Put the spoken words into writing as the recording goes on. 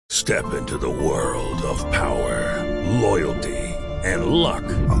Step into the world of power, loyalty, and luck.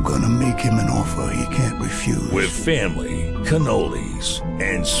 I'm gonna make him an offer he can't refuse. With family, cannolis,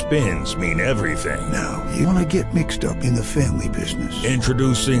 and spins mean everything. Now, you wanna get mixed up in the family business.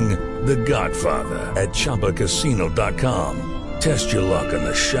 Introducing The Godfather at ChumbaCasino.com. Test your luck in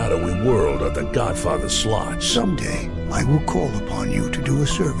the shadowy world of The Godfather slot. Someday, I will call upon you to do a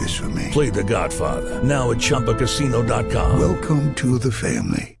service for me. Play The Godfather, now at ChumbaCasino.com. Welcome to the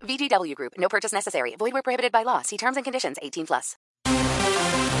family. VGW Group. No purchase necessary. Void where prohibited by law. See terms and conditions. 18+.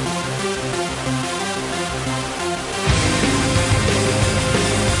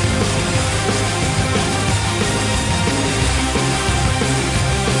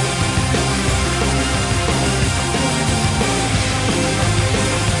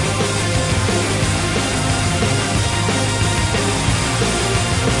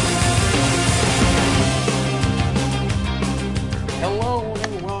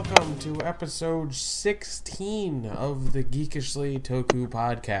 To episode 16 of the Geekishly Toku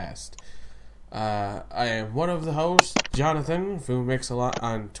podcast. I am one of the hosts, Jonathan, who mix a lot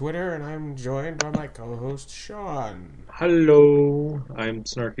on Twitter, and I'm joined by my co-host, Sean. Hello, I'm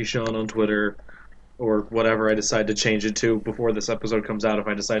Snarky Sean on Twitter, or whatever I decide to change it to before this episode comes out if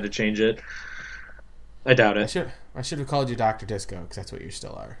I decide to change it. I doubt it. I should have called you Dr. Disco, because that's what you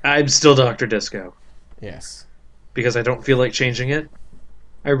still are. I'm still Dr. Disco. Yes. Because I don't feel like changing it.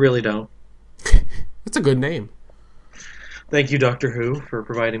 I really don't. It's a good name. Thank you, Doctor Who, for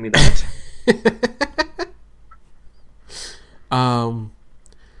providing me that.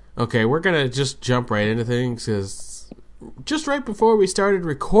 Okay, we're gonna just jump right into things, because just right before we started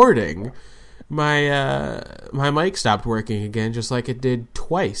recording, my mic stopped working again, just like it did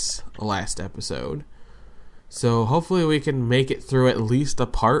twice last episode. So hopefully we can make it through at least a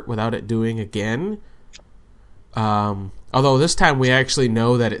part without it doing again. Although this time we actually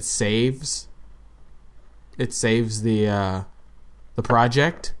know that it saves the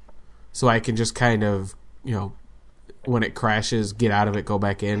project, so I can just kind of, when it crashes, get out of it, go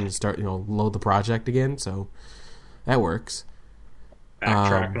back in, and start, load the project again. So that works.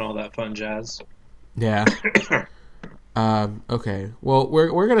 Backtrack and all that fun jazz. Yeah. Okay. Well,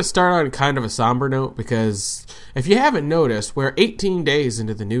 we're gonna start on kind of a somber note, because if you haven't noticed, we're 18 days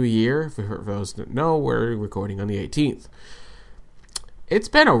into the new year. For those that know, we're recording on the 18th. It's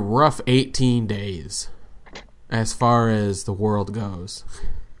been a rough 18 days as far as the world goes.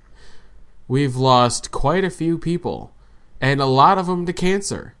 We've lost quite a few people, and a lot of them to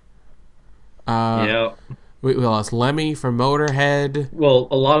cancer. Yep. We lost Lemmy from Motorhead. Well,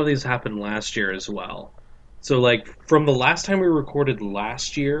 a lot of these happened last year as well. So, from the last time we recorded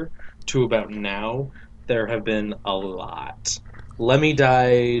last year to about now, there have been a lot. Lemmy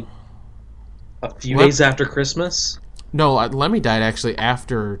died a few days after Christmas. No, Lemmy died actually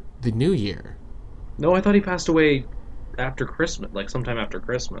after the New Year. No, I thought he passed away after Christmas, sometime after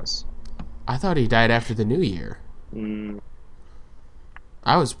Christmas. I thought he died after the New Year.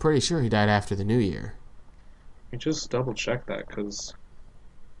 I was pretty sure he died after the New Year. You just double check that, because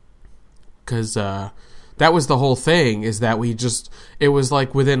that was the whole thing, is that it was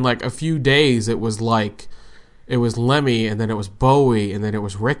within a few days, it was Lemmy, and then it was Bowie, and then it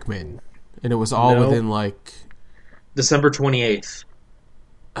was Rickman, and it was all within December 28th.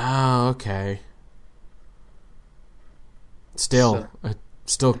 Oh, okay. Still, it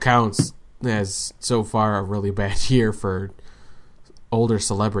still counts as so far a really bad year for older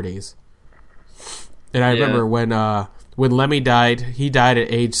celebrities. And I remember when Lemmy died, he died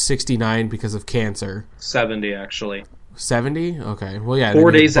at age 69 because of cancer. 70, actually. 70? Okay. Well, yeah.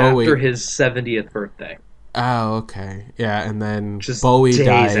 4 days after his 70th birthday. Oh, okay. Yeah, and then Just Bowie days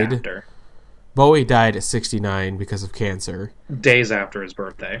died. After. Bowie died at 69 because of cancer. Days after his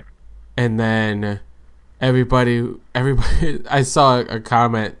birthday. And then everybody I saw a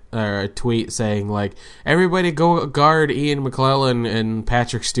comment or a tweet saying everybody go guard Ian McClellan and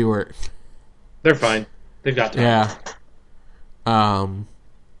Patrick Stewart. They're fine. They've got time. Yeah.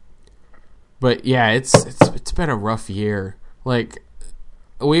 But yeah, it's been a rough year.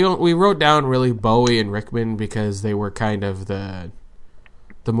 We wrote down really Bowie and Rickman because they were kind of the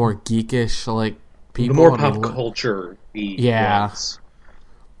more geekish people. The more pop culture. Yeah. Ones.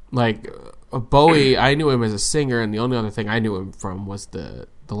 Bowie, I knew him as a singer, and the only other thing I knew him from was the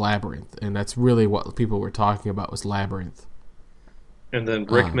Labyrinth, and that's really what people were talking about, was Labyrinth. And then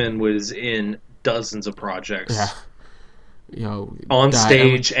Rickman was in dozens of projects. Yeah. On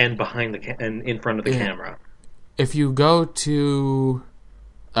stage and behind and in front of the camera. If you go to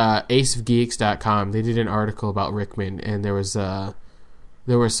aceofgeeks.com, they did an article about Rickman, and there were some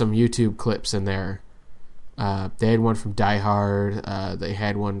YouTube clips in there They had one from Die Hard. They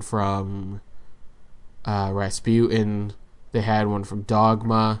had one from Rasputin. They had one from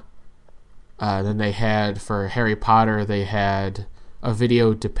Dogma. Then they had, for Harry Potter, they had a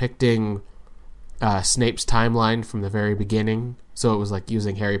video depicting Snape's timeline from the very beginning. So it was like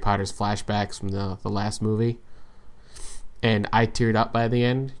using Harry Potter's flashbacks from the last movie. And I teared up by the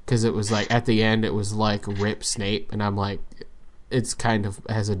end because it was like, at the end, it was like rip Snape. And I'm like, it's kind of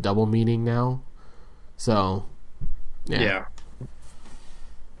has a double meaning now. So, yeah.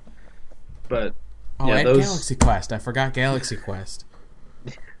 But, oh, yeah, and those... Galaxy Quest. I forgot Galaxy Quest.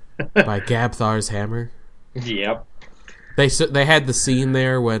 By Gabthar's Hammer. Yep. They had the scene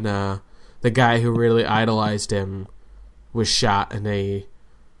there when the guy who really idolized him was shot, and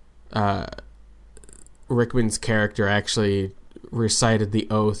Rickman's character actually recited the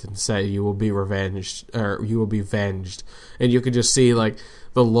oath and said, "You will be revenged," or "You will be venged," and you could just see like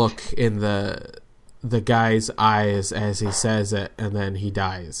the look in the guy's eyes as he says it, and then he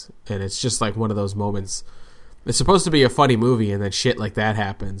dies, and it's just like one of those moments. It's supposed to be a funny movie, and then shit like that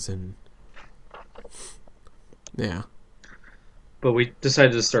happens, and yeah. But we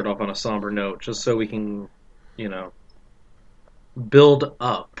decided to start off on a somber note, just so we can, build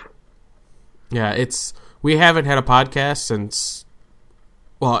up. Yeah, we haven't had a podcast since,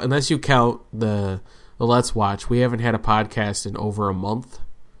 well, unless you count the Let's Watch, we haven't had a podcast in over a month.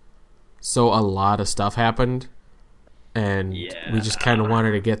 So a lot of stuff happened. And we just kind of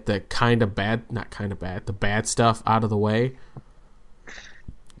wanted to get the the bad stuff out of the way.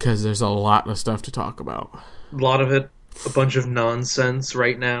 Because there's a lot of stuff to talk about. A lot of it, a bunch of nonsense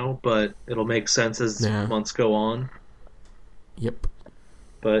right now, but it'll make sense as months go on. Yep.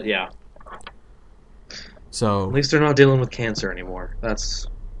 But yeah. So at least they're not dealing with cancer anymore. That's...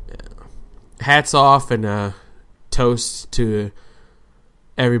 Hats off and toast to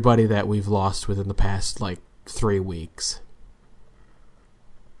everybody that we've lost within the past, 3 weeks.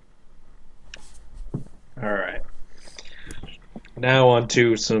 All right. Now on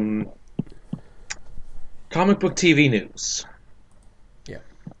to some comic book TV news. Yeah.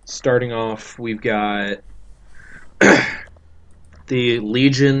 Starting off, we've got the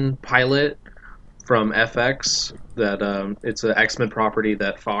Legion pilot from FX. That it's an X-Men property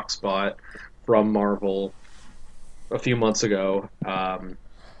that Fox bought from Marvel a few months ago.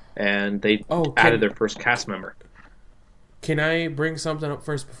 And they added their first cast member. Can I bring something up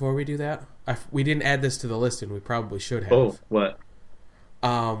first before we do that? We didn't add this to the list, and we probably should have. Oh, what?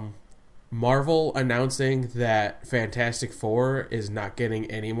 Marvel announcing that Fantastic Four is not getting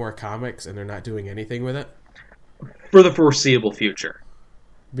any more comics, and they're not doing anything with it. For the foreseeable future.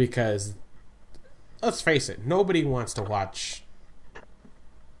 Because, let's face it, nobody wants to watch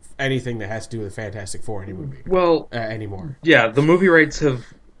anything that has to do with Fantastic Four anymore. Yeah, the movie rights have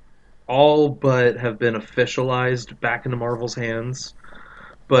all but have been officialized back into Marvel's hands.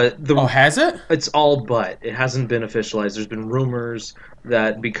 But has it? It's all but. It hasn't been officialized. There's been rumors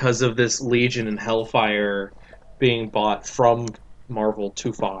that because of this Legion and Hellfire being bought from Marvel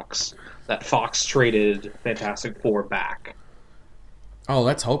to Fox, that Fox traded Fantastic Four back. Oh,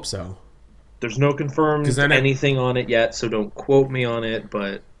 let's hope so. There's no confirmed anything on it yet, so don't quote me on it,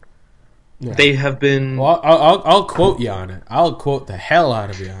 but they have been... Well, I'll quote you on it. I'll quote the hell out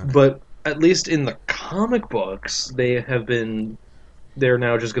of you on it. But at least in the comic books, they're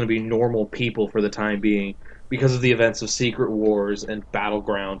now just going to be normal people for the time being because of the events of Secret Wars and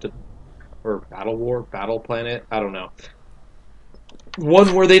Battleground, or Battle War, Battle Planet, I don't know.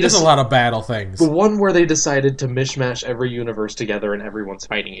 One where there's a lot of battle things. The one where they decided to mishmash every universe together and everyone's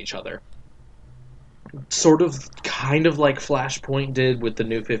fighting each other. Kind of like Flashpoint did with the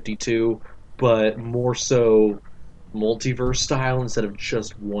New 52, but more so multiverse style instead of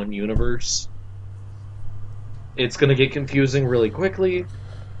just one universe. It's going to get confusing really quickly.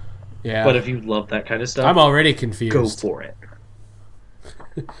 Yeah. But if you love that kind of stuff, I'm already confused. Go for it.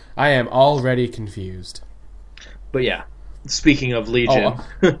 I am already confused. But yeah, speaking of Legion.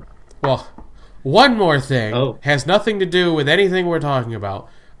 Well, one more thing has nothing to do with anything we're talking about.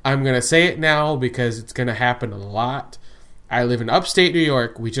 I'm going to say it now because it's going to happen a lot. I live in upstate New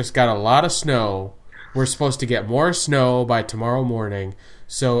York. We just got a lot of snow. We're supposed to get more snow by tomorrow morning.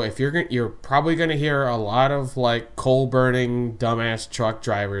 So if you're probably going to hear a lot of coal burning dumbass truck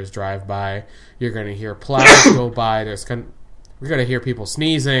drivers drive by. You're going to hear plows go by. We're going to hear people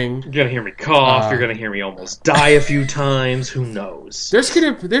sneezing. You're going to hear me cough. You're going to hear me almost die a few times. Who knows? There's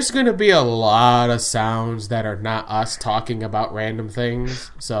going to be a lot of sounds that are not us talking about random things.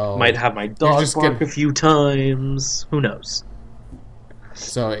 So might have my dog bark a few times. Who knows?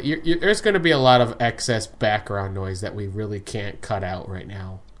 So there's going to be a lot of excess background noise that we really can't cut out right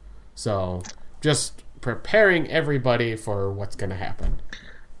now. So just preparing everybody for what's going to happen.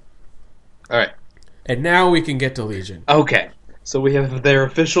 All right. And now we can get to Legion. Okay. So we have their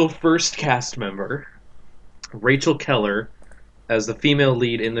official first cast member, Rachel Keller, as the female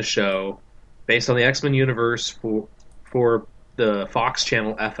lead in the show, based on the X-Men universe for the Fox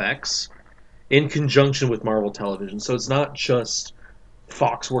channel FX, in conjunction with Marvel Television. So it's not just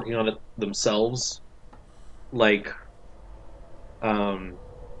Fox working on it themselves, like how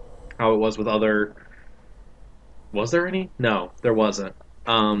it was with other... Was there any? No, there wasn't.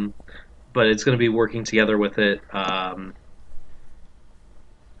 But it's going to be working together with it.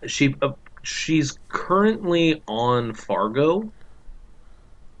 She's currently on Fargo.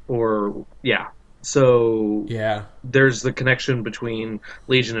 So Yeah. there's the connection between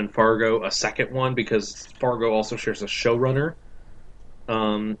Legion and Fargo, a second one, because Fargo also shares a showrunner.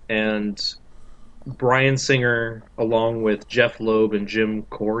 And Bryan Singer, along with Jeff Loeb and Jim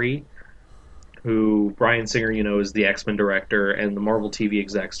Corey, who Bryan Singer, is the X-Men director, and the Marvel TV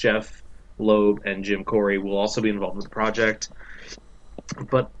execs, Jeff Loeb and Jim Corey, will also be involved in the project.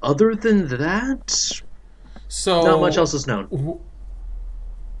 But other than that, not much else is known.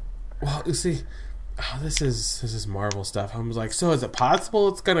 Well, you see, this is Marvel stuff. I'm like, so is it possible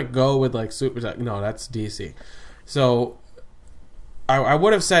it's gonna go with like Super? No, that's DC. So I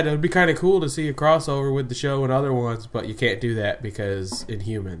would have said it would be kind of cool to see a crossover with the show and other ones, but you can't do that because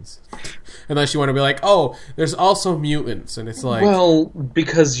Inhumans. Unless you want to be like, oh, there's also mutants, and it's like, well,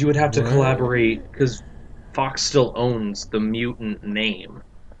 because you would have to collaborate, because Fox still owns the mutant name.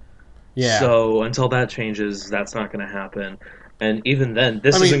 Yeah. So until that changes, that's not going to happen. And even then,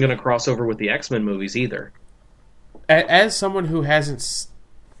 this isn't going to cross over with the X-Men movies either. As someone who hasn't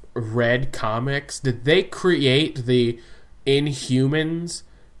read comics, did they create the Inhumans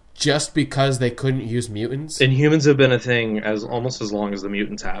just because they couldn't use mutants? Inhumans have been a thing almost as long as the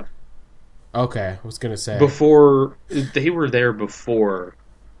mutants have. Okay, I was going to say. They were there before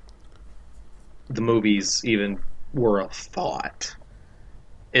the movies even were a thought.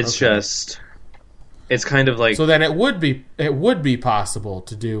 It's just... It's kind of like... So then it would be possible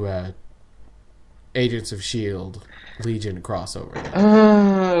to do a Agents of S.H.I.E.L.D. Legion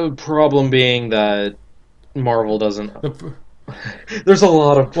crossover. Problem being that Marvel doesn't... There's a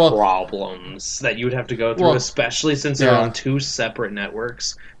lot of problems that you would have to go through, especially since they're on two separate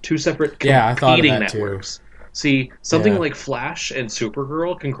networks, two separate competing networks. Too. See, something like Flash and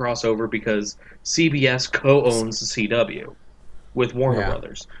Supergirl can cross over because CBS co-owns the CW with Warner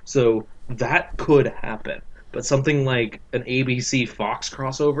Brothers. So that could happen. But something like an ABC Fox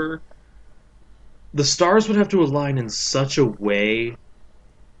crossover, the stars would have to align in such a way,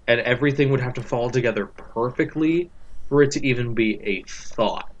 and everything would have to fall together perfectly for it to even be a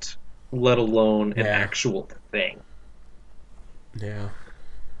thought, let alone an actual thing. Yeah.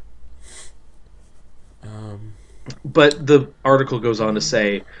 But the article goes on to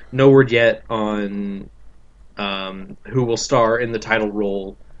say, no word yet on who will star in the title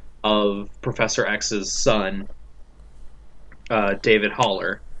role of Professor X's son, David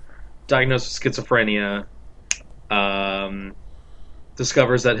Haller, diagnosed with schizophrenia,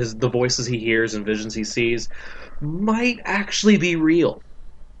 discovers that the voices he hears and visions he sees might actually be real.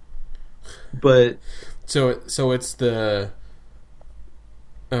 But so it's the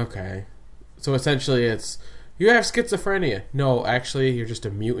okay. So essentially, it's you have schizophrenia. No, actually, you're just a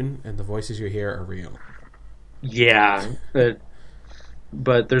mutant, and the voices you hear are real. Yeah,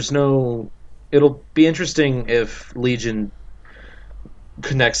 but there's no... It'll be interesting if Legion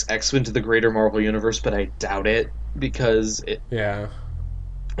connects X-Men to the greater Marvel Universe, but I doubt it, because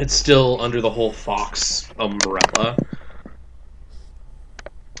it's still under the whole Fox umbrella.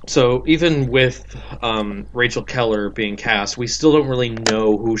 So even with Rachel Keller being cast, we still don't really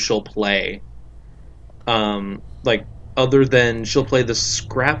know who she'll play. Other than she'll play the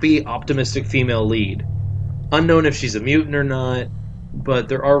scrappy, optimistic female lead. Unknown if she's a mutant or not, but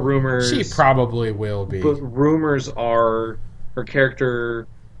there are rumors... She probably will be. But rumors are her character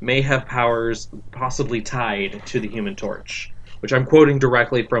may have powers possibly tied to the Human Torch, which I'm quoting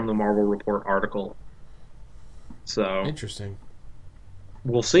directly from the Marvel Report article. So... Interesting.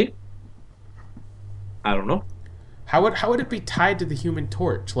 We'll see. I don't know. How would it be tied to the Human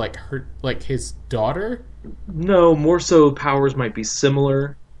Torch? Like his daughter? No, more so powers might be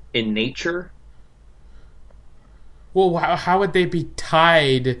similar in nature. Well, how would they be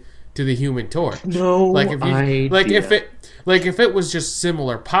tied to the Human Torch? No idea. If it was just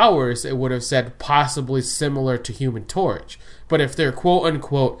similar powers, it would have said possibly similar to Human Torch. But if they're quote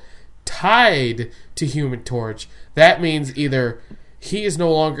unquote tied to Human Torch, that means either he is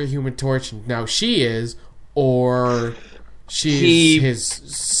no longer Human Torch and now she is, or she's his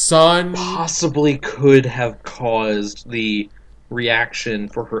son. Possibly could have caused the reaction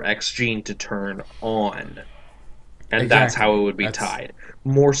for her X gene to turn on. And that's how it would be tied.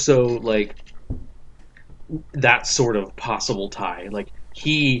 More so, like, that sort of possible tie. Like,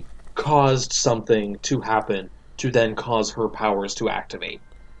 he caused something to happen to then cause her powers to activate.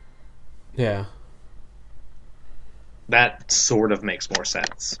 Yeah. That sort of makes more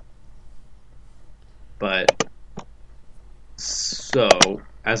sense. But, so,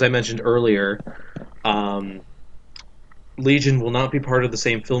 as I mentioned earlier, Legion will not be part of the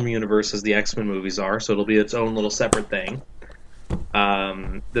same film universe as the X-Men movies are, so it'll be its own little separate thing.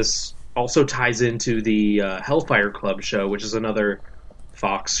 This also ties into the Hellfire Club show, which is another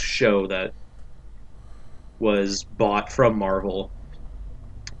Fox show that was bought from Marvel.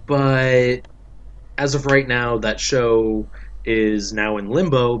 But as of right now, that show is now in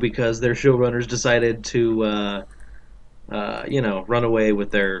limbo because their showrunners decided to, run away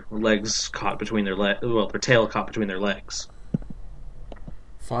with their legs caught between their their tail caught between their legs.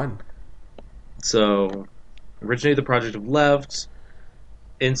 Fun. So, originally the project have left.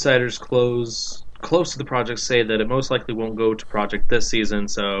 Insiders close to the project say that it most likely won't go to project this season,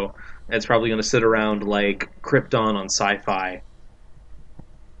 so it's probably going to sit around like Krypton on Sci-Fi.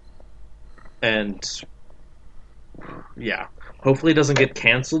 And, yeah. Hopefully it doesn't get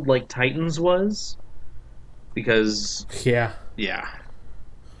canceled like Titans was. Because... Yeah. Yeah.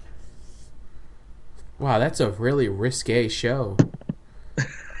 Wow, that's a really risque show.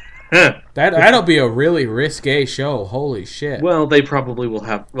 That'll be a really risque show. Holy shit. Well, they probably will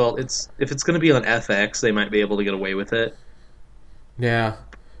have... Well, if it's going to be on FX, they might be able to get away with it. Yeah.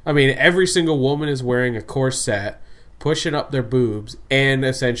 I mean, every single woman is wearing a corset, pushing up their boobs, and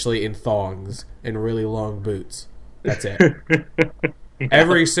essentially in thongs and really long boots. That's it. Yeah.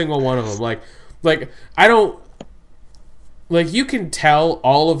 Every single one of them. Like, I don't... Like, you can tell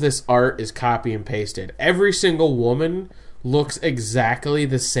all of this art is copy and pasted. Every single woman looks exactly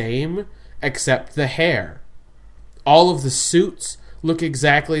the same, except the hair. All of the suits look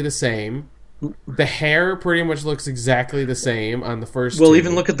exactly the same. The hair pretty much looks exactly the same on the first two. Well,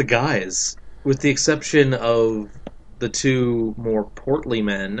 even look at the guys. With the exception of the two more portly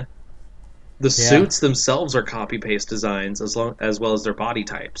men, the suits themselves are copy-paste designs as well as their body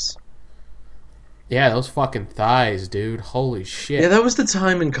types. Yeah, those fucking thighs, dude. Holy shit. Yeah, that was the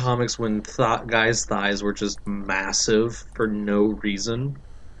time in comics when guys' thighs were just massive for no reason.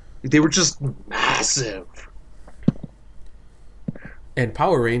 They were just massive. And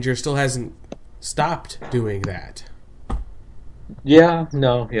Power Ranger still hasn't stopped doing that. Yeah,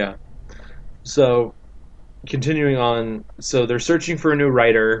 no, yeah. So, continuing on, so they're searching for a new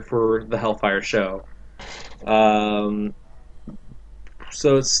writer for the Hellfire show.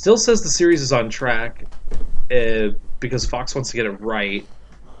 So it still says the series is on track because Fox wants to get it right.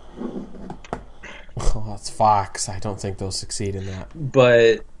 Well, it's Fox. I don't think they'll succeed in that.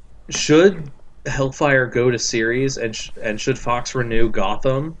 But should Hellfire go to series and should Fox renew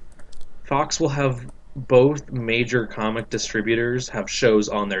Gotham, Fox will have both major comic distributors have shows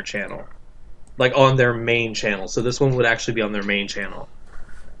on their channel. Like on their main channel. So this one would actually be on their main channel.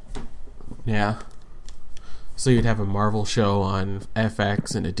 Yeah. So you'd have a Marvel show on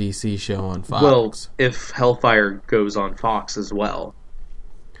FX and a DC show on Fox. Well, if Hellfire goes on Fox as well.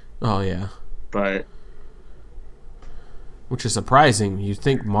 Oh, yeah. But... Which is surprising. You'd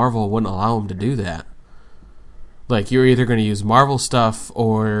think Marvel wouldn't allow them to do that. Like, you're either going to use Marvel stuff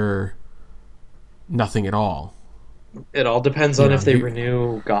or nothing at all. It all depends on if they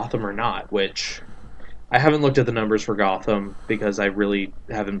renew Gotham or not, which... I haven't looked at the numbers for Gotham because I really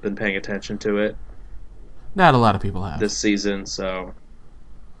haven't been paying attention to it. Not a lot of people have. This season, so...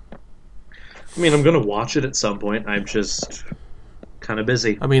 I mean, I'm going to watch it at some point. I'm just kind of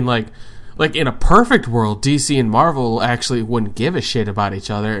busy. I mean, like in a perfect world, DC and Marvel actually wouldn't give a shit about each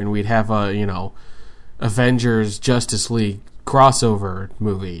other, and we'd have a, Avengers Justice League crossover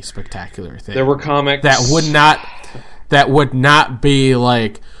movie spectacular thing. There were comics... That would not be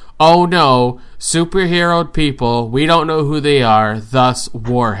like... Oh no, superheroed people, we don't know who they are, thus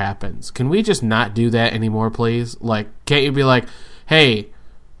war happens. Can we just not do that anymore, please? Like, can't you be like, hey,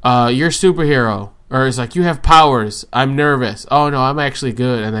 you're a superhero. Or it's like, you have powers, I'm nervous. Oh no, I'm actually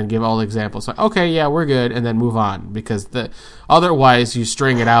good. And then give all the examples. Like, okay, yeah, we're good. And then move on. Because otherwise you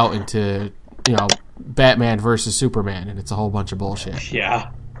string it out into, Batman versus Superman. And it's a whole bunch of bullshit. Yeah.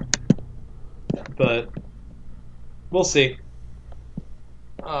 But, we'll see.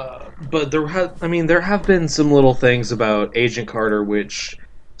 But there have been some little things about Agent Carter, which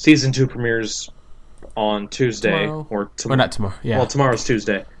season 2 premieres on Tuesday tomorrow. or not tomorrow. Yeah. Well, tomorrow's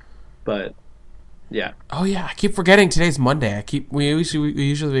Tuesday, but Yeah. Oh yeah, I keep forgetting today's Monday. We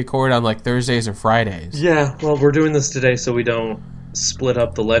usually record on like Thursdays or Fridays. Yeah, well, we're doing this today so we don't split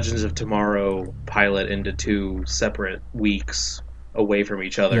up the Legends of Tomorrow pilot into 2 separate weeks away from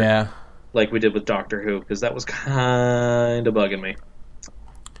each other. Yeah. Like we did with Doctor Who, because that was kind of bugging me.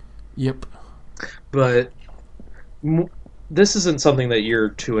 Yep. But this isn't something that you're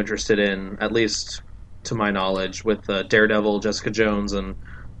too interested in, at least to my knowledge, with Daredevil, Jessica Jones, and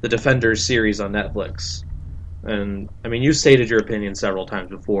the Defenders series on Netflix. And, I mean, you stated your opinion several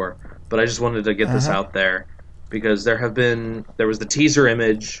times before, but I just wanted to get this out there, because there was the teaser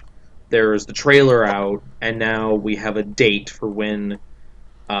image, there was the trailer out, and now we have a date for when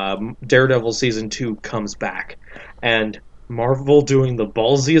Daredevil Season 2 comes back. And Marvel doing the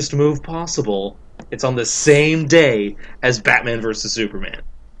ballsiest move possible, it's on the same day as Batman vs. Superman.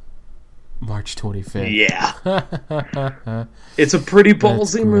 March 25th. Yeah. It's a pretty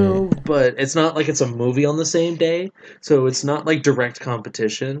ballsy move, but it's not like it's a movie on the same day, so it's not like direct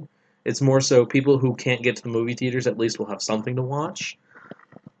competition. It's more so people who can't get to the movie theaters at least will have something to watch.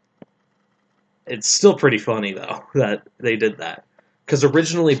 It's still pretty funny, though, that they did that. Because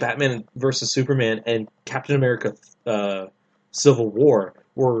originally Batman vs. Superman and Captain America Civil War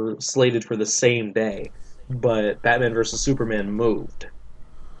were slated for the same day, but Batman vs. Superman moved.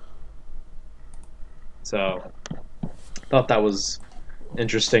 So, thought that was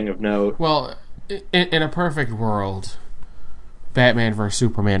interesting of note. Well, in a perfect world, Batman vs.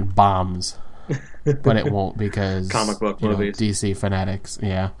 Superman bombs. But it won't because comic book movies. DC fanatics,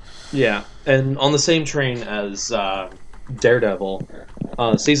 yeah. Yeah, and on the same train as Daredevil,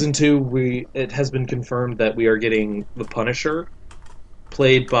 Season 2, it has been confirmed that we are getting the Punisher,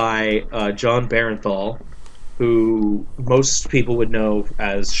 played by John Barenthal, who most people would know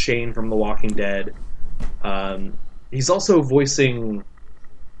as Shane from The Walking Dead. He's also voicing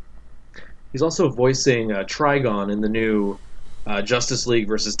Trigon in the new Justice League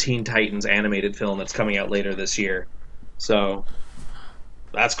versus Teen Titans animated film that's coming out later this year. So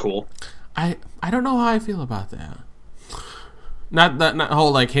that's cool. I don't know how I feel about that. Not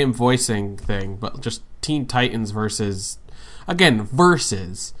whole like him voicing thing, but just Teen Titans versus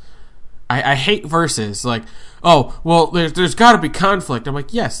versus. I hate versus. Like, oh, well, there's got to be conflict. I'm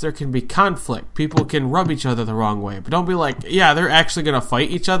like, yes, there can be conflict. People can rub each other the wrong way. But don't be like, yeah, they're actually going to fight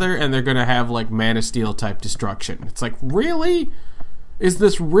each other and they're going to have, like, Man of Steel type destruction. It's like, really? Is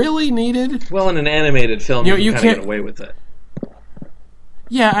this really needed? Well, in an animated film, you can't get away with it.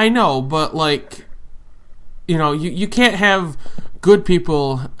 Yeah, I know, but, like, you can't have good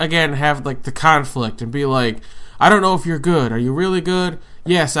people, again, have, like, the conflict and be like, I don't know if you're good. Are you really good?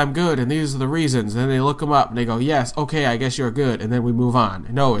 Yes, I'm good, and these are the reasons. And then they look them up, and they go, yes, okay, I guess you're good, and then we move on.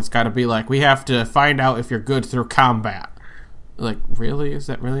 No, it's got to be like, we have to find out if you're good through combat. Like, really? Is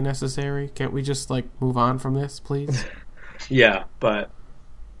that really necessary? Can't we just, like, move on from this, please? Yeah, but,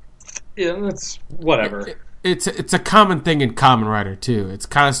 yeah, that's whatever. It's a common thing in Kamen Rider, too. It's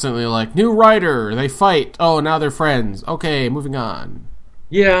constantly like, new writer, they fight, oh, now they're friends. Okay, moving on.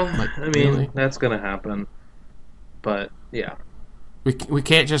 Yeah, like, I mean, really? That's going to happen. But, yeah. We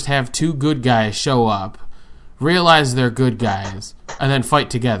can't just have 2 good guys show up, realize they're good guys, and then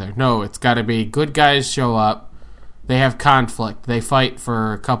fight together. No, it's got to be good guys show up, they have conflict, they fight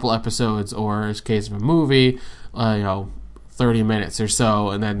for a couple episodes, or in the case of a movie, 30 minutes or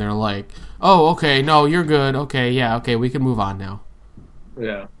so, and then they're like, oh, okay, no, you're good, okay, yeah, okay, we can move on now.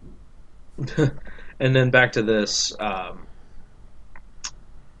 Yeah. And then back to this,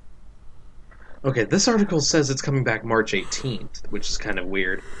 okay, this article says it's coming back March 18th, which is kind of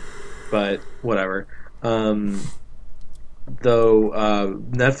weird, but whatever. Though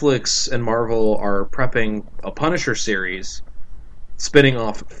Netflix and Marvel are prepping a Punisher series spinning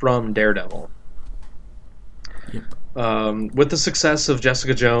off from Daredevil. Yep. With the success of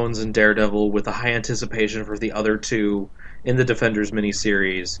Jessica Jones and Daredevil, with the high anticipation for the other 2 in the Defenders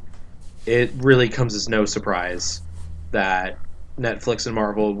miniseries, it really comes as no surprise that Netflix and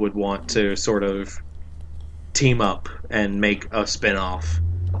Marvel would want to sort of team up and make a spin-off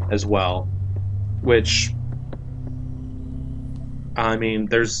as well. Which, I mean,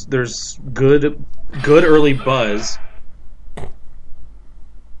 there's good early buzz.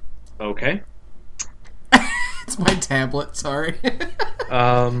 Okay. It's my tablet, sorry.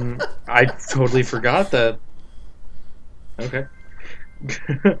 I totally forgot that. Okay.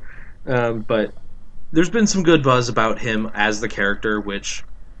 But there's been some good buzz about him as the character, which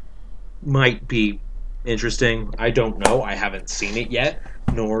might be interesting. I don't know. I haven't seen it yet,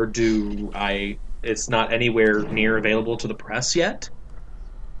 nor do I. It's not anywhere near available to the press yet.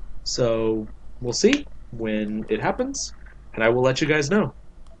 So we'll see when it happens, and I will let you guys know.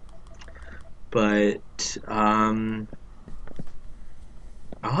 But I'll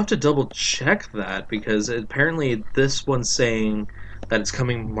have to double check that because apparently this one's saying that it's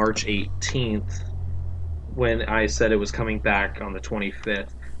coming March 18th when I said it was coming back on the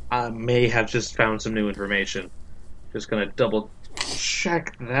 25th. I may have just found some new information. Just going to double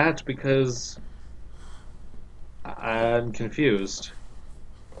check that because I'm confused.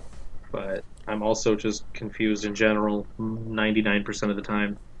 But I'm also just confused in general 99% of the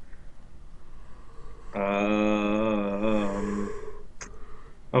time.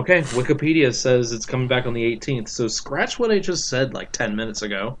 Okay, Wikipedia says it's coming back on the 18th, so scratch what I just said like 10 minutes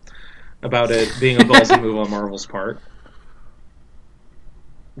ago about it being a ballsy move on Marvel's part.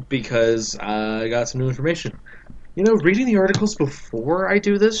 Because I got some new information. You know, reading the articles before I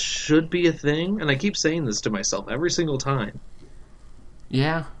do this should be a thing, and I keep saying this to myself every single time.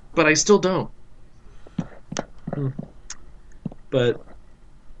 Yeah. But I still don't. But,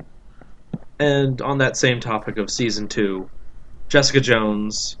 and on that same topic of Season 2, Jessica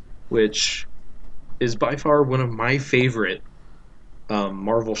Jones, which is by far one of my favorite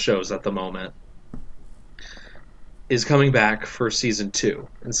Marvel shows at the moment, is coming back for Season 2.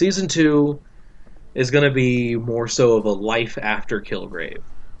 And Season 2 is going to be more so of a life after Kilgrave.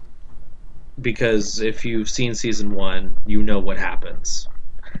 Because if you've seen Season 1, you know what happens.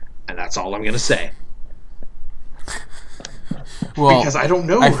 And that's all I'm going to say. Well, because I don't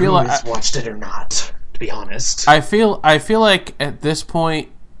know who has watched it or not, to be honest. I feel like at this point,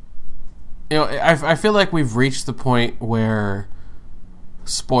 you know, I feel like we've reached the point where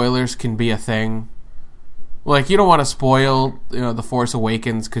spoilers can be a thing. Like, you don't want to spoil, you know, The Force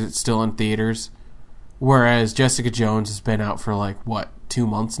Awakens because it's still in theaters, whereas Jessica Jones has been out for like 2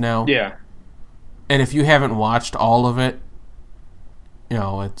 months now. Yeah. And if you haven't watched all of it, you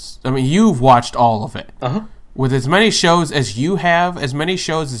know, you've watched all of it. Uh-huh. With as many shows as you have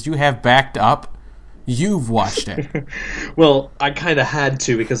backed up, you've watched it. Well, I kind of had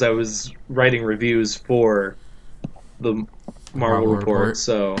to because I was writing reviews for the Marvel Report,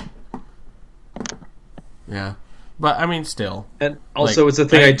 so... Yeah. But, I mean, still. And also, it's a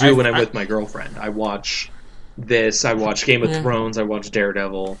thing I do when I'm with my girlfriend. I watch this, I watch Game of Thrones, I watch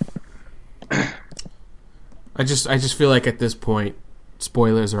Daredevil. I just feel like at this point,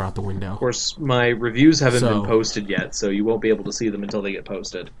 spoilers are out the window. Of course, my reviews haven't been posted yet, so you won't be able to see them until they get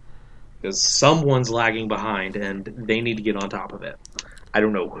posted. Because someone's lagging behind, and they need to get on top of it. I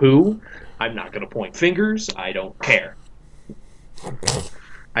don't know who. I'm not going to point fingers. I don't care.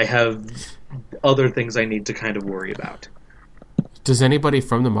 I have other things I need to kind of worry about. Does anybody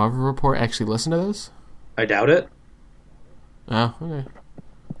from the Marvel Report actually listen to this? I doubt it. Oh, okay.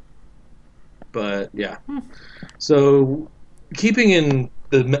 But, yeah. So... keeping in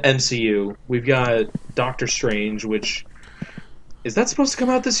the MCU, we've got Doctor Strange, which... is that supposed to come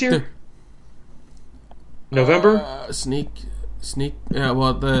out this year? November? Sneak... Yeah,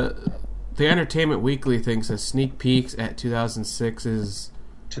 well, the Entertainment Weekly thinks that sneak peeks at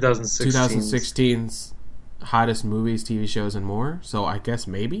 2016's hottest movies, TV shows, and more. So I guess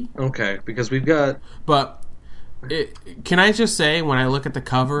maybe? Okay, because we've got... But... can I just say, when I look at the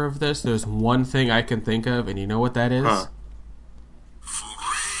cover of this, there's one thing I can think of, and you know what that is? Huh.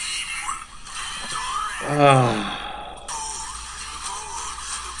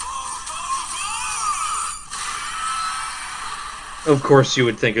 Of course you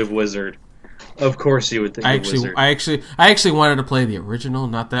would think of Wizard. Of course you would think of Wizard. I actually wanted to play the original,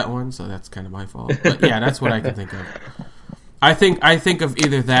 not that one, so that's kind of my fault. But yeah, that's what I can think of. I think of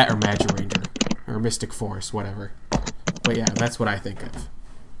either that or Magic Ranger or Mystic Force, whatever. But yeah, that's what I think of.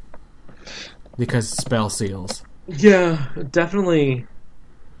 Because spell seals. Yeah, definitely.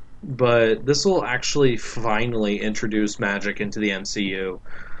 But this will actually finally introduce magic into the MCU.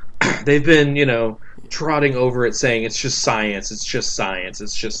 They've been, you know, trotting over it saying it's just science, it's just science,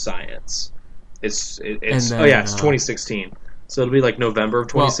 it's just science. It's 2016. So it'll be like November of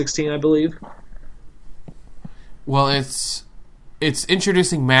 2016, I believe. Well, it's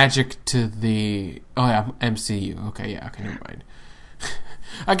introducing magic to the MCU. Okay, never mind.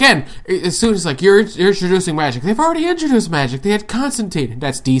 Again, as soon as you're introducing magic, they've already introduced magic. They had Constantine.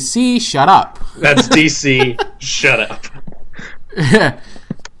 That's DC. Shut up. That's DC. Shut up.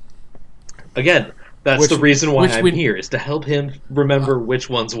 Again, that's the reason why I'm here, is to help him remember which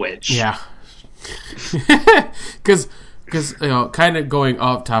one's which. Yeah. Because you know, kind of going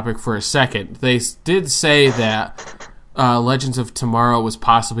off topic for a second, they did say that Legends of Tomorrow was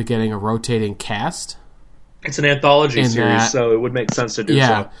possibly getting a rotating cast. It's an anthology series, so it would make sense to do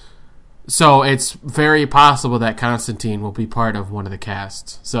so. So it's very possible that Constantine will be part of one of the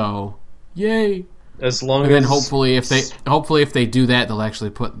casts. So, yay! As long and then hopefully if they do that, they'll actually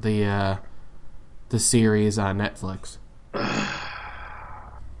put the the series on Netflix?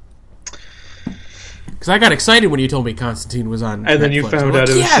 Because I got excited when you told me Constantine was on Netflix. And then you found out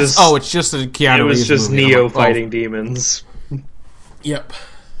it was just... Oh, it's just a Keanu It was Reeves just movie. Neo I'm like, fighting demons. Yep.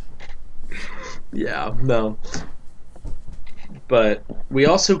 Yeah, no. But we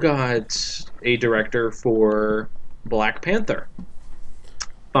also got a director for Black Panther.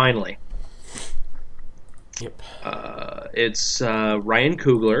 Finally. Yep. It's Ryan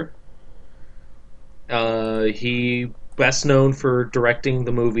Coogler. He best known for directing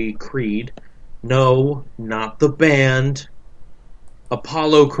the movie Creed. No, not the band.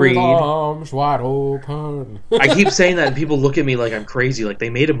 Apollo Creed. With arms wide open. I keep saying that and people look at me like I'm crazy. Like, they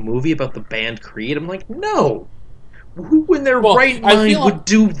made a movie about the band Creed? I'm like, no! Who in their right mind would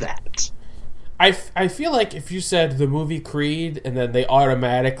do that? I feel like if you said the movie Creed and then they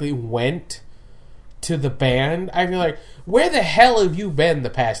automatically went to the band, I'd be like, where the hell have you been the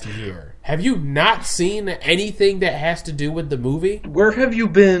past year? Have you not seen anything that has to do with the movie? Where have you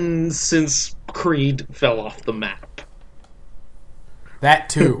been since Creed fell off the map? That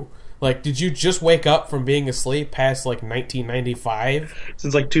too. Like, did you just wake up from being asleep past, like, 1995?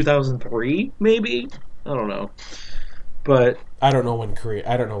 Since, like, 2003, maybe? I don't know. But... I don't know when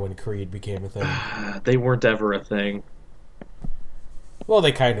Creed became a thing. They weren't ever a thing. Well,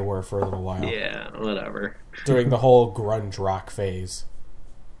 they kind of were for a little while. Yeah, whatever. During the whole grunge rock phase.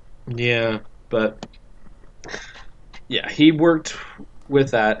 Yeah, but... Yeah, he worked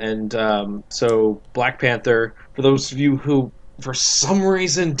with that, and so Black Panther, for those of you who, for some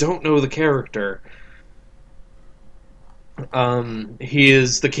reason, don't know the character, he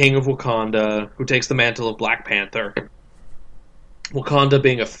is the king of Wakanda, who takes the mantle of Black Panther. Wakanda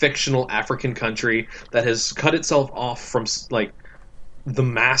being a fictional African country that has cut itself off from, like, the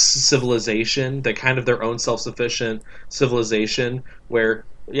mass civilization, the kind of their own self-sufficient civilization, where,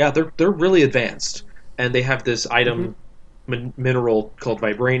 yeah, they're really advanced, and they have this item, mineral called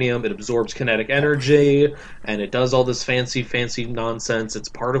vibranium. It absorbs kinetic energy, and it does all this fancy nonsense. It's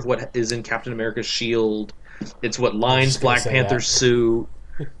part of what is in Captain America's shield. It's what lines Black Panther's suit.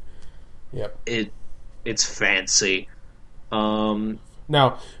 Yep. It's fancy.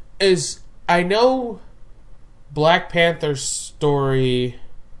 Now, I know Black Panther's story...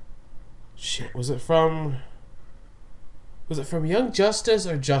 Shit, was it from Young Justice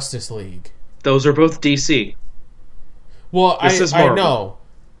or Justice League? Those are both DC. Well, This is I Marvel. know.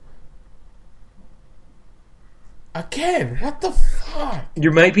 Again, what the fuck?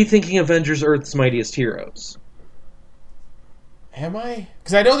 You might be thinking Avengers Earth's Mightiest Heroes. Am I?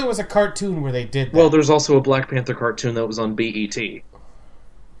 Because I know there was a cartoon where they did that. Well, there's also a Black Panther cartoon that was on BET.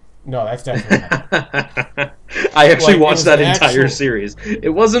 No, that's definitely not. I actually Like, watched it was that an entire actual- series. It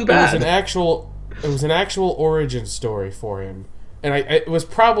wasn't bad. It was an actual origin story for him. And it was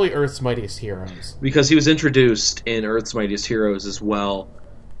probably Earth's Mightiest Heroes. Because he was introduced in Earth's Mightiest Heroes as well.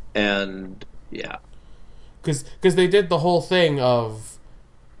 And, yeah. Because they did the whole thing of,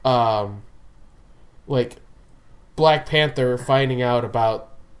 like, Black Panther finding out about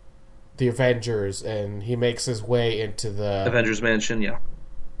the Avengers, and he makes his way into the Avengers Mansion, yeah.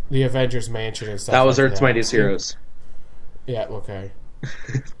 the Avengers Mansion and stuff. That was like Earth's Mightiest Heroes. Yeah, okay.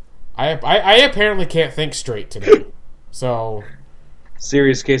 I apparently can't think straight today. So,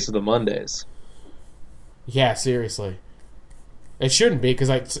 Serious case of the Mondays. yeah, seriously. It shouldn't be,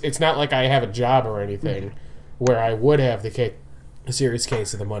 because it's not like I have a job or anything where I would have a serious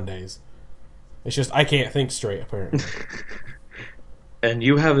case of the Mondays. It's just I can't think straight, apparently. And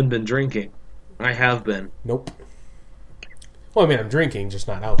you haven't been drinking. I have been. Nope. Well, I mean, I'm drinking, just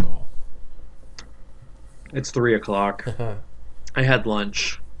not alcohol. It's 3 o'clock. I had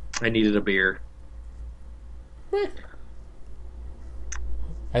lunch. I needed a beer.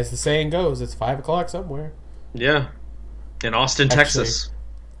 As the saying goes, it's 5 o'clock somewhere. Yeah. In Austin, Actually, Texas.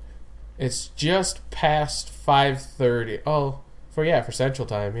 It's just past 5:30. Oh, for Central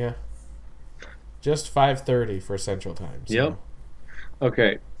Time, yeah. Just 5:30 for Central Time. So. Yep.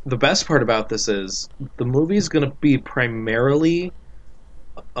 Okay. The best part about this is the movie's going to be primarily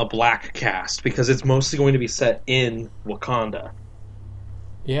a black cast because it's mostly going to be set in Wakanda.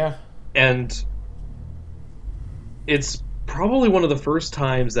 Yeah. And it's probably one of the first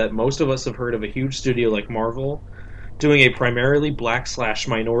times that most of us have heard of a huge studio like Marvel doing a primarily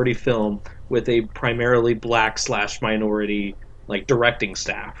black/minority film with a primarily black/minority like directing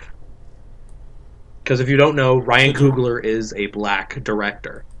staff. Because if you don't know, Ryan Coogler is a black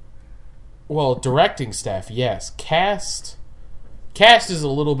director. Well, directing staff, yes. Cast is a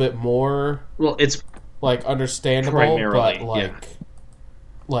little bit more Well, it's like understandable, primarily, but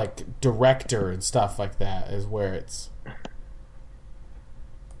like director and stuff like that is where it's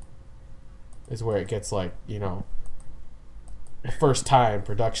is where it gets like, first time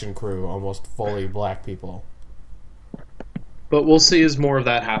production crew, almost fully black people. But we'll see as more of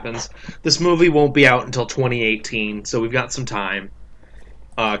that happens. This movie won't be out until 2018, so we've got some time.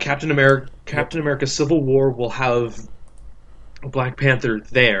 Captain America Civil War will have Black Panther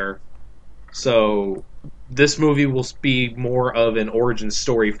there, so this movie will be more of an origin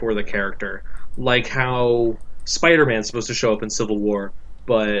story for the character, like how Spider-Man's supposed to show up in Civil War,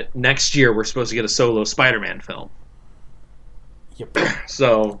 but next year we're supposed to get a solo Spider-Man film. Yep.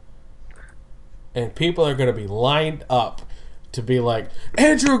 So, and people are going to be lined up to be like,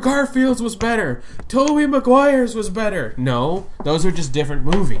 Andrew Garfield's was better, Tobey Maguire's was better. No, those are just different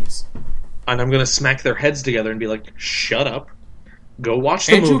movies. And I'm going to smack their heads together and be like, shut up. Go watch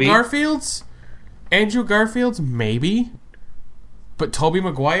the movie. Andrew Garfield's, maybe. But Tobey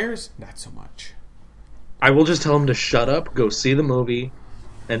Maguire's, not so much. I will just tell them to shut up, go see the movie,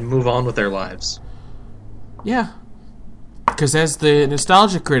 and move on with their lives. Yeah. Because as the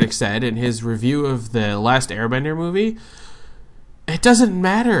Nostalgia Critic said in his review of the last Airbender movie, it doesn't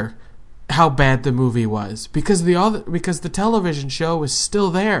matter how bad the movie was, because the television show is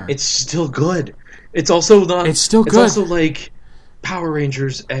still there. It's still good. It's also not. It's still good. It's also like Power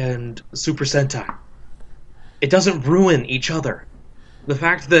Rangers and Super Sentai. It doesn't ruin each other. The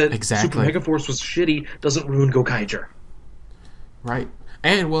fact that Super Megaforce was shitty doesn't ruin Gokaiger. Right.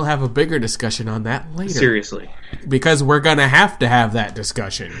 And we'll have a bigger discussion on that later. Seriously. Because we're going to have that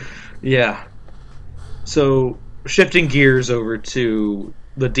discussion. Yeah. So, shifting gears over to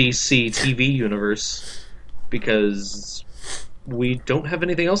the DC TV universe, because we don't have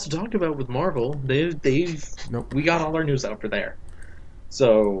anything else to talk about with Marvel. Nope. We got all our news out for there.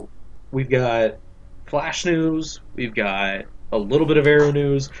 So, we've got Flash news, we've got a little bit of Arrow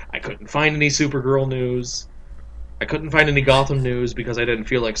news. I couldn't find any Supergirl news. I couldn't find any Gotham news because I didn't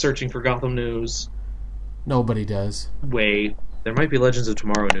feel like searching for Gotham news. Nobody does. Wait, there might be Legends of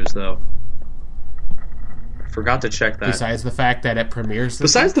Tomorrow news, though. Forgot to check that. Besides the fact that it premieres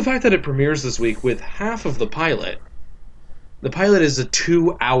this week with half of the pilot. The pilot is a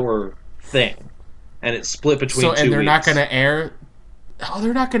 2-hour thing, and it's split between 2 weeks. And they're not going to air... Oh,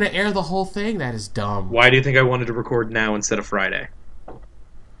 they're not going to air the whole thing? That is dumb. Why do you think I wanted to record now instead of Friday?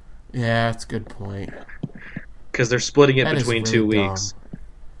 Yeah, that's a good point. Because they're splitting it between 2 weeks.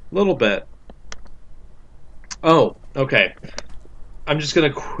 A little bit. Oh, okay. I'm just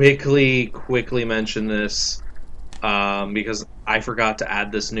going to quickly mention this because I forgot to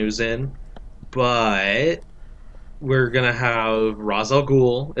add this news in. But we're going to have Ra's al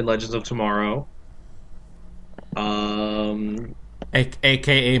Ghul in Legends of Tomorrow.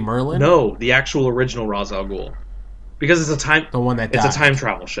 A.K.A. Merlin? No, the actual original Ra's al Ghul. Because it's a time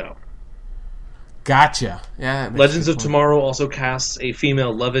travel show. Gotcha. Yeah. Legends of Tomorrow also casts a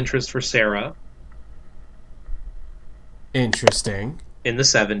female love interest for Sarah. Interesting. In the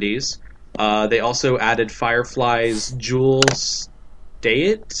 70s. They also added Firefly's Jules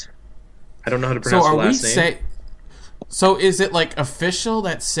Dayet. I don't know how to pronounce her last name. So is it like official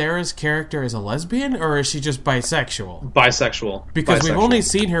that Sarah's character is a lesbian, or is she just bisexual? Bisexual. Because we've only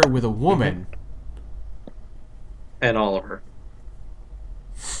seen her with a woman. And Oliver.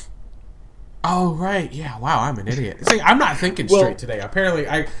 Oh right, yeah. Wow, I'm an idiot. It's like, I'm not thinking straight today. Apparently,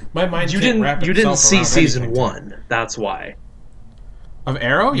 my mind you didn't see season 1. That's why. Of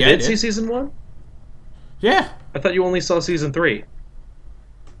Arrow? You did see season 1? Yeah. I thought you only saw season 3.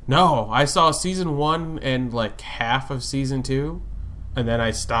 No, I saw season 1 and like half of season 2, and then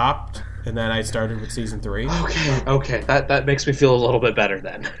I stopped, and then I started with season 3. Okay. That makes me feel a little bit better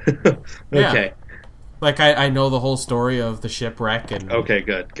then. Okay. Yeah. Like, I know the whole story of the shipwreck and... Okay,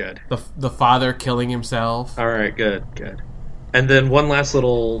 good. The father killing himself. Alright, good. And then one last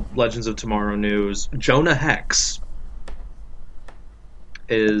little Legends of Tomorrow news. Jonah Hex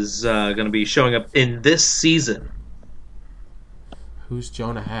is going to be showing up in this season. Who's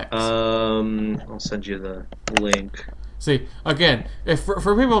Jonah Hex? I'll send you the link. See, again, if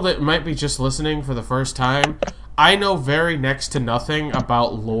for people that might be just listening for the first time, I know very next to nothing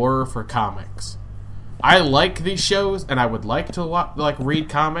about lore for comics. I like these shows, and I would like to read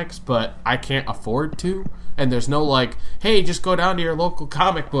comics, but I can't afford to. And there's no hey, just go down to your local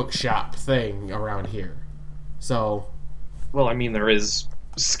comic book shop thing around here. So, well, I mean, there is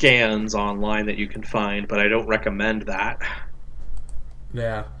scans online that you can find, but I don't recommend that.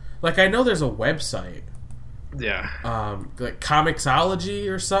 Yeah, I know there's a website. Yeah. Like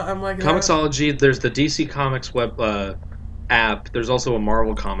Comixology or something like that. Comixology. There's the DC Comics web app. There's also a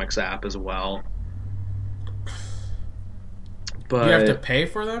Marvel Comics app as well. But you have to pay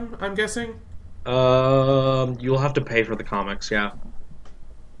for them, I'm guessing? You'll have to pay for the comics, yeah.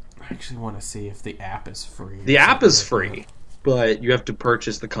 actually want to see if the app is free. The app is free, but you have to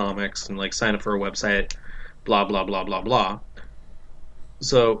purchase the comics and like sign up for a website, blah blah blah blah blah.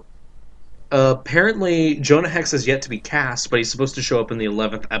 So apparently Jonah Hex has yet to be cast, but he's supposed to show up in the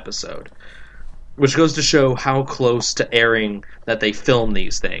 11th episode, which goes to show how close to airing that they film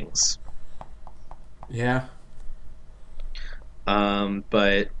these things. Yeah.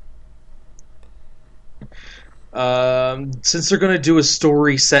 But since they're going to do a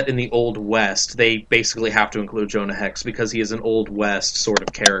story set in the Old West, they basically have to include Jonah Hex because he is an Old West sort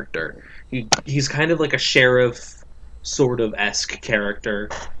of character. He's kind of like a sheriff sort of esque character.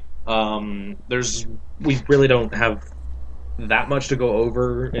 We really don't have that much to go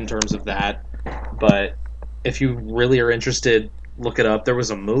over in terms of that, but if you really are interested, look it up. There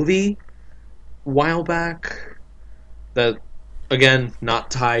was a movie a while back that, again,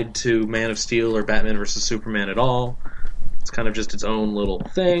 not tied to Man of Steel or Batman vs. Superman at all. It's kind of just its own little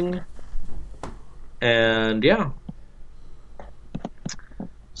thing. And yeah.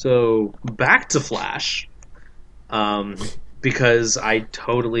 So, back to Flash. Because I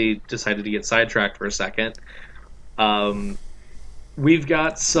totally decided to get sidetracked for a second. We've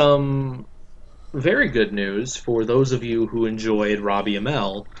got some very good news for those of you who enjoyed Robbie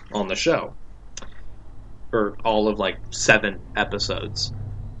Amell on the show. For all of, 7 episodes.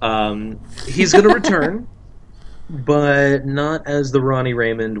 He's going to return, but not as the Ronnie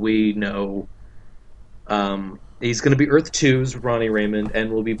Raymond we know. He's going to be Earth 2's Ronnie Raymond,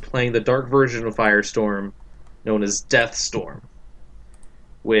 and will be playing the dark version of Firestorm, known as Deathstorm,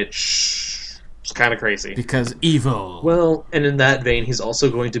 which is kind of crazy. Because evil. Well, and in that vein, he's also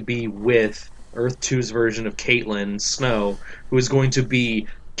going to be with Earth 2's version of Caitlin Snow, who is going to be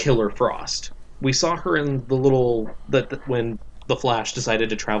Killer Frost. We saw her in the when the Flash decided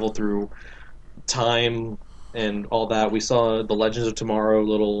to travel through time and all that. We saw the Legends of Tomorrow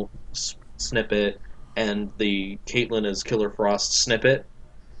little snippet and the Caitlin as Killer Frost snippet.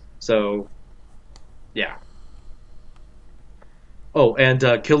 So, yeah. Oh, and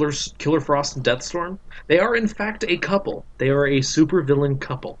Killer Frost and Deathstorm, they are in fact a couple. They are a supervillain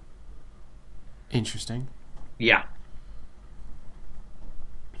couple. Interesting. Yeah.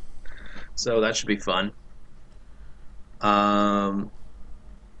 So that should be fun. But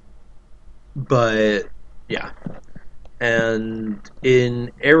yeah. And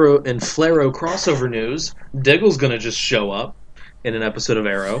in Arrow and Flaro crossover news, Diggle's gonna just show up in an episode of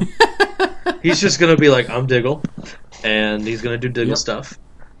Arrow. He's just gonna be like, I'm Diggle, and he's gonna do Diggle stuff.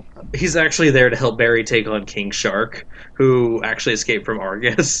 He's actually there to help Barry take on King Shark, who actually escaped from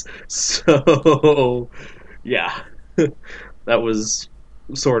Argus. So yeah. That was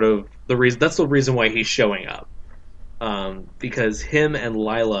sort of the reason. That's the reason why he's showing up, because him and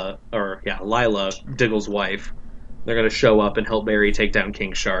Lila, Diggle's wife, they're going to show up and help Barry take down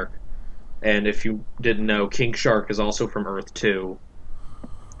King Shark. And if you didn't know, King Shark is also from Earth 2,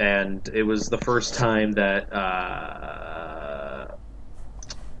 and it was the first time that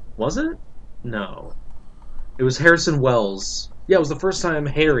was it? No, it was Harrison Wells. Yeah, it was the first time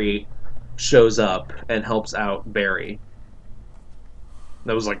Harry shows up and helps out Barry.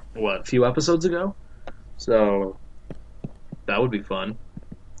 That was a few episodes ago? So, that would be fun.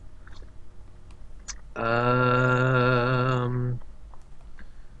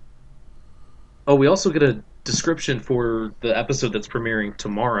 We also get a description for the episode that's premiering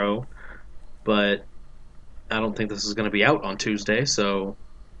tomorrow, but I don't think this is going to be out on Tuesday, so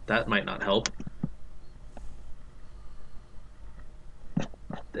that might not help.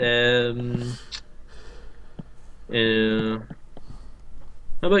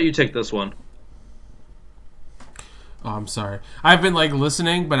 How about you take this one? Oh, I'm sorry. I've been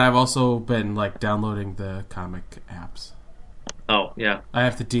listening, but I've also been downloading the comic apps. Oh, yeah. I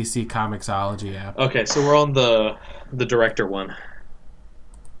have the DC Comixology app. Okay, so we're on the director one.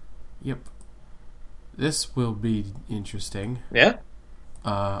 Yep. This will be interesting. Yeah?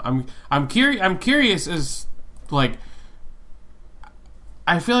 I'm curious as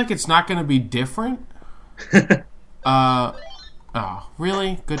I feel like it's not going to be different. Oh,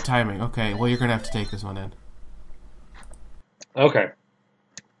 really? Good timing. Okay, well, you're going to have to take this one in. Okay.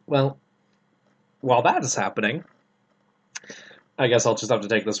 Well, while that is happening, I guess I'll just have to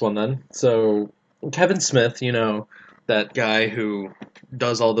take this one then. So, Kevin Smith, that guy who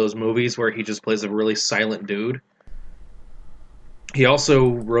does all those movies where he just plays a really silent dude. He also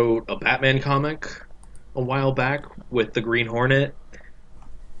wrote a Batman comic a while back with the Green Hornet.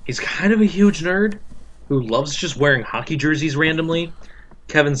 He's kind of a huge nerd who loves just wearing hockey jerseys randomly.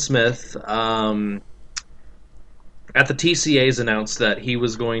 Kevin Smith, at the TCAs announced that he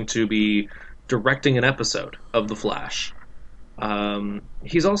was going to be directing an episode of The Flash.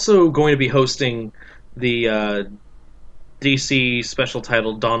 He's also going to be hosting the DC special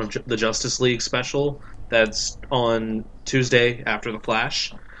titled Dawn of the Justice League special that's on Tuesday after The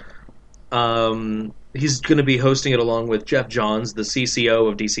Flash. He's going to be hosting it along with Jeff Johns, the CCO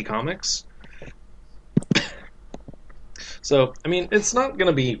of DC Comics. So, I mean, it's not going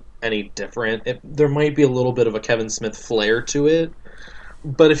to be any different. There might be a little bit of a Kevin Smith flair to it,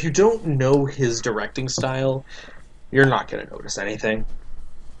 but if you don't know his directing style, you're not going to notice anything.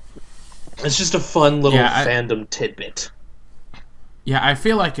 It's just a fun little fandom tidbit. Yeah, I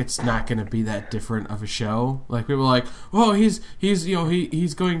feel like it's not going to be that different of a show. Like, people are like, oh, he's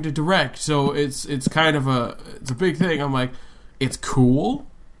going to direct, so it's kind of it's a big thing. I'm like, it's cool.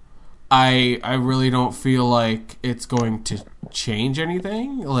 I really don't feel like it's going to change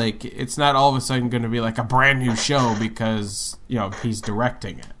anything. Like, it's not all of a sudden going to be like a brand new show because, he's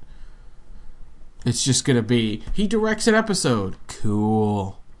directing it. It's just going to be, he directs an episode.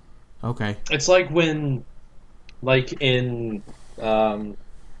 Cool. Okay. It's like when, in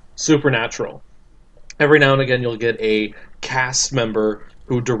Supernatural, every now and again you'll get a cast member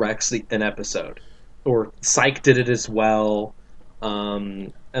who directs an episode. Or Psych did it as well.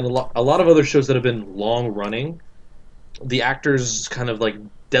 And a lot of other shows that have been long running, the actors kind of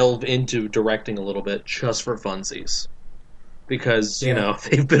delve into directing a little bit just for funsies. Because,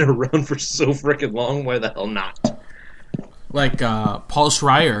 they've been around for so freaking long, why the hell not? Like Paul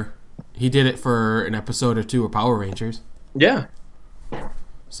Schreier, he did it for an episode or two of Power Rangers. Yeah.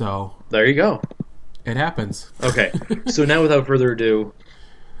 So there you go. It happens. Okay, so now without further ado,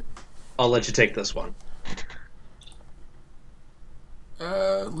 I'll let you take this one.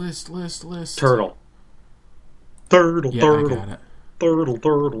 List. Turtle. Yeah, I got it.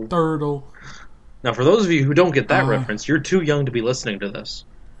 Turtle. Now, for those of you who don't get that reference, you're too young to be listening to this.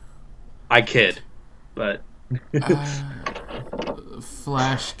 I kid, but...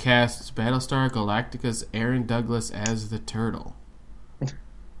 Flash casts Battlestar Galactica's Aaron Douglas as the Turtle.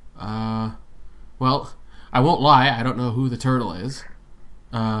 Well, I won't lie, I don't know who the Turtle is.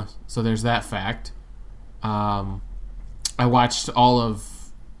 So there's that fact. I watched all of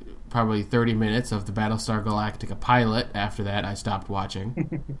probably 30 minutes of the Battlestar Galactica pilot. After that, I stopped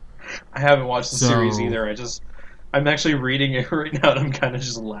watching. I haven't watched the series either. I'm actually reading it right now and I'm kind of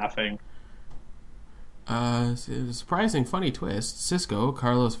just laughing. A surprising funny twist. Cisco,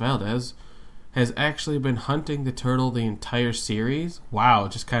 Carlos Valdez, has actually been hunting the turtle the entire series. Wow,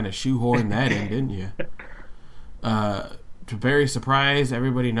 just kind of shoehorned that in, didn't you? To very surprise,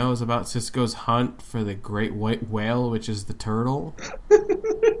 everybody knows about Cisco's hunt for the great white whale, which is the turtle.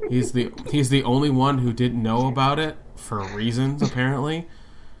 He's the only one who didn't know about it, for reasons, apparently.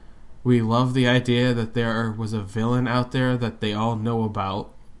 We love the idea that there was a villain out there that they all know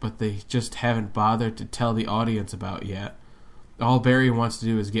about, but they just haven't bothered to tell the audience about yet. All Barry wants to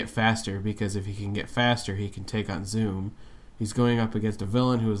do is get faster, because if he can get faster, he can take on Zoom. He's going up against a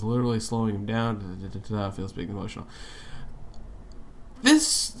villain who is literally slowing him down. Feels big and emotional.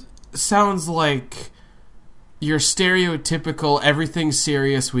 This sounds like your stereotypical everything's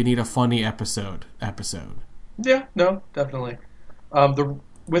serious, we need a funny episode. Yeah, no, definitely. The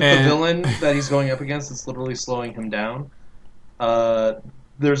villain that he's going up against, it's literally slowing him down.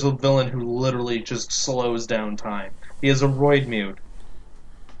 There's a villain who literally just slows down time. He is a roid mute.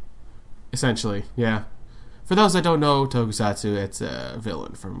 Essentially, yeah. For those that don't know Tokusatsu, it's a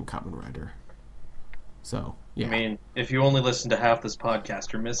villain from Kamen Rider. So, yeah. I mean, if you only listen to half this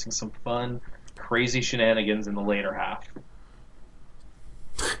podcast, you're missing some fun, crazy shenanigans in the later half.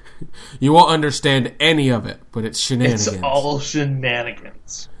 You won't understand any of it, but it's shenanigans. It's all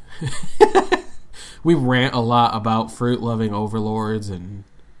shenanigans. We rant a lot about fruit-loving overlords and,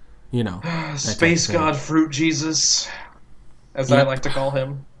 Space God Fruit Jesus, as I like to call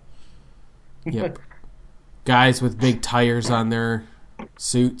him. Yep. Guys with big tires on their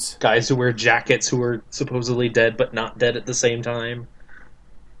suits. Guys who wear jackets who are supposedly dead but not dead at the same time.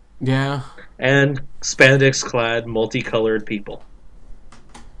 Yeah. And spandex-clad, multicolored people.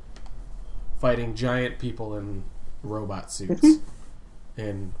 Fighting giant people in robot suits.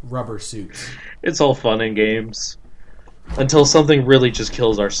 And rubber suits. It's all fun and games. Until something really just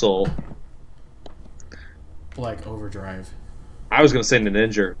kills our soul. Like Overdrive. I was going to say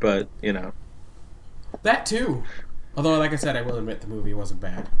Ninja, but, That too. Although, like I said, I will admit the movie wasn't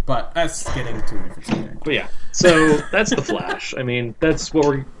bad. But that's getting to a different subject. But yeah, so that's The Flash. I mean, that's what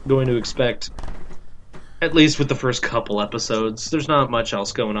we're going to expect. At least with the first couple episodes. There's not much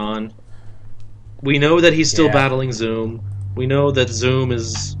else going on. We know that he's still battling Zoom. We know that Zoom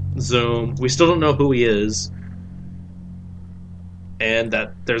is Zoom. We still don't know who he is. And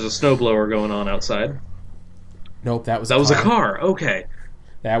that there's a snowblower going on outside. Nope, that was That was a car. Okay.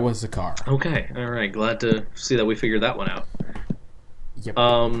 That was a car. Okay. All right. Glad to see that we figured that one out. Yep.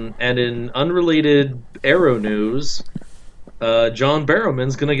 And in unrelated Arrow news, John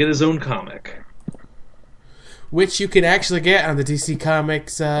Barrowman's gonna get his own comic. Which you can actually get on the DC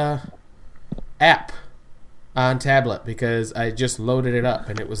Comics app on tablet, because I just loaded it up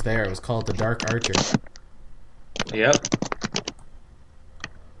and it was there. It was called The Dark Archer. Yep.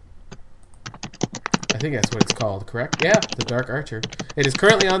 I think that's what it's called, correct? Yeah, The Dark Archer. It is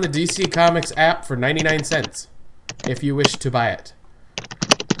currently on the DC Comics app for 99 cents, if you wish to buy it.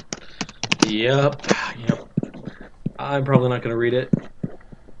 Yep. I'm probably not going to read it.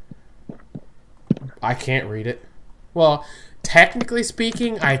 I can't read it. Well, technically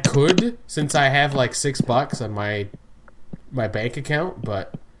speaking, I could, since I have like $6 on my bank account,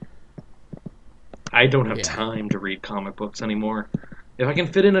 but I don't have time to read comic books anymore. If I can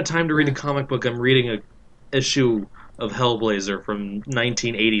fit in a time to read a comic book, I'm reading a issue of Hellblazer from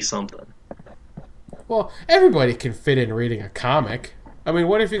 1980 something. Well, everybody can fit in reading a comic. I mean,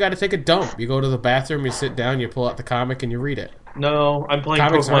 what if you got to take a dump? You go to the bathroom, you sit down, you pull out the comic, and you read it. No, I'm playing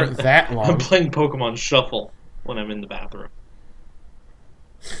Comics Pokemon. aren't that long. I'm playing Pokemon Shuffle when I'm in the bathroom.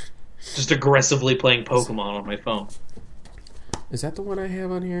 Just aggressively playing Pokemon on my phone. Is that the one I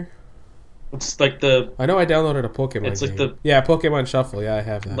have on here? It's like the... I know I downloaded a Pokemon It's like game. Yeah, Pokemon Shuffle. Yeah, I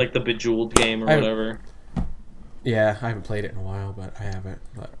have that. Like the Bejeweled game or whatever. Yeah, I haven't played it in a while, but I have it.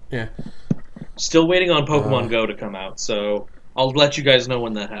 But, yeah. Still waiting on Pokemon Go to come out, so I'll let you guys know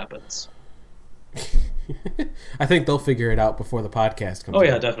when that happens. I think they'll figure it out before the podcast comes out. Oh,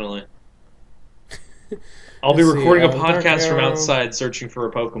 yeah, definitely. I'll be recording a podcast from outside searching for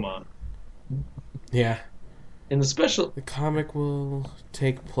a Pokemon. Yeah. In the special... The comic will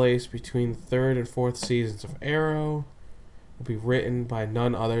take place between the third and fourth seasons of Arrow. Will be written by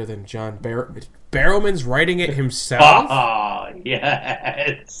none other than John Barrowman's writing it himself. Ah,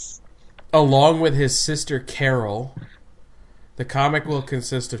 yes. Along with his sister Carol. The comic will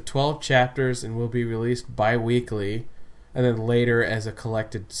consist of 12 chapters and will be released bi-weekly, and then later as a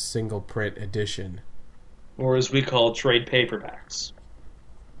collected single print edition. Or as we call trade paperbacks.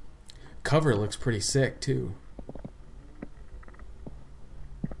 Cover looks pretty sick too.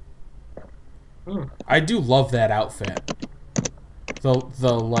 I do love that outfit. The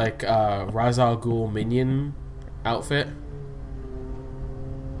like Ra's al Ghul minion outfit.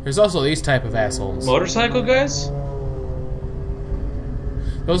 There's also these type of assholes. Motorcycle guys?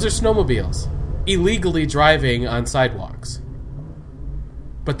 Those are snowmobiles. Illegally driving on sidewalks.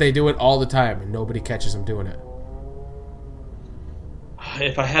 But they do it all the time and nobody catches them doing it.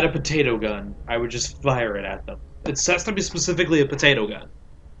 If I had a potato gun, I would just fire it at them. It has to be specifically a potato gun.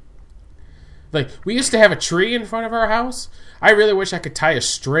 Like, we used to have a tree in front of our house. I really wish I could tie a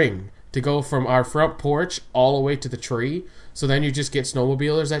string to go from our front porch all the way to the tree. So then you just get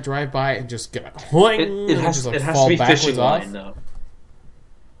snowmobilers that drive by and just get it has to be fishing line, though.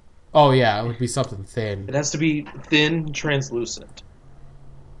 Oh, yeah, it would be something thin. It has to be thin, translucent.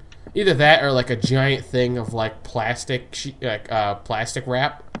 Either that or like a giant thing of like plastic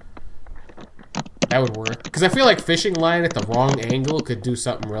wrap. That would work. Because I feel like fishing line at the wrong angle could do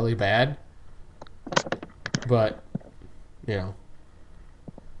something really bad. But, you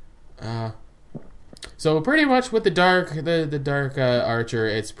know. So pretty much with the Dark Archer,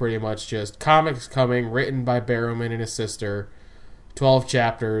 it's pretty much just comics coming, written by Barrowman and his sister. 12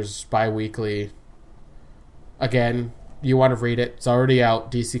 chapters, bi-weekly. Again, you want to read it. It's already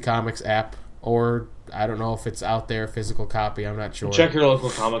out, DC Comics app. Or, I don't know if it's out there, physical copy, I'm not sure. Check your local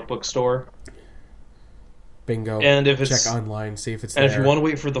comic book store. Bingo. And if it's, check online, see if it's and there. If you want to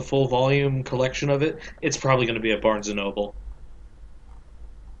wait for the full volume collection of it, it's probably going to be at Barnes & Noble.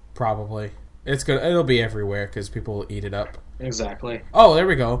 Probably. It'll be everywhere because people will eat it up. Exactly. Oh, there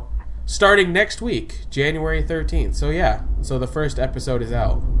we go. Starting next week, January 13th. So yeah, so the first episode is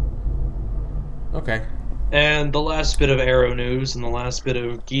out. Okay. And the last bit of Arrow news and the last bit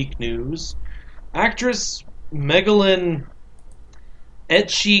of geek news. Actress Megalyn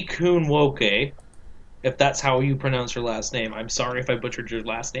Echikunwoke, if that's how you pronounce her last name. I'm sorry if I butchered your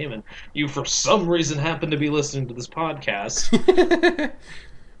last name and you for some reason happen to be listening to this podcast.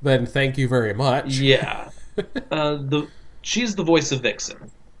 Then thank you very much. Yeah. She's the voice of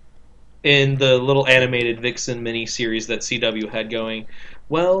Vixen in the little animated Vixen mini-series that CW had going.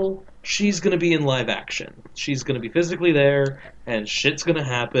 Well, she's going to be in live action. She's going to be physically there, and shit's going to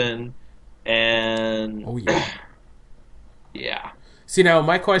happen, and... Oh, yeah. Yeah. See, now,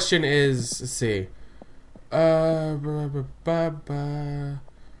 my question is, let's see.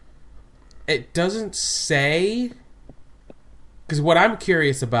 It doesn't say... Because what I'm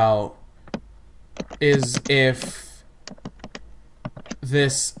curious about is if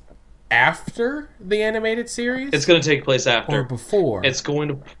this after the animated series? It's going to take place after. Or before? It's going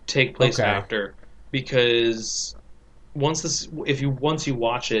to take place Okay. after, because once you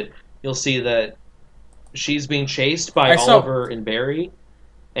watch it, you'll see that she's being chased by Oliver and Barry,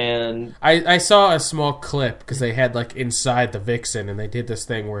 and I saw a small clip because they had like inside the Vixen, and they did this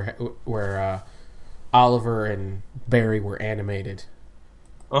thing where Oliver and Barry were animated.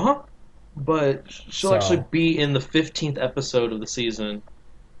 But she'll actually be in the 15th episode of the season,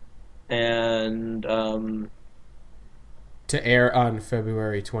 and to air on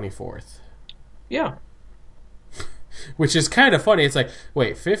February 24th. Yeah. Which is kind of funny. It's like,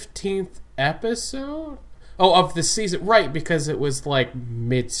 wait, 15th episode? Oh, of the season. Right, because it was like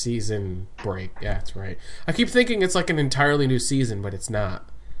mid-season break. Yeah, that's right. I keep thinking it's like an entirely new season, but it's not.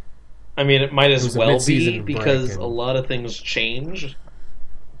 I mean, it might as well be, break because a lot of things change,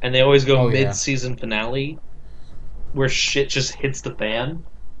 and they always go yeah. mid-season finale, where shit just hits the fan.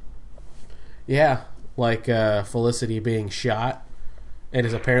 Yeah, like Felicity being shot and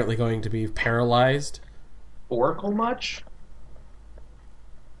is apparently going to be paralyzed. Oracle much?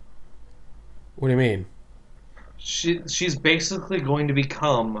 What do you mean? She's basically going to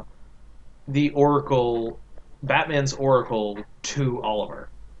become the Oracle, Batman's Oracle to Oliver.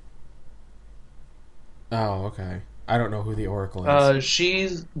 Oh, okay. I don't know who the Oracle is. She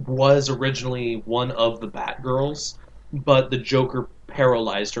was originally one of the Batgirls, but the Joker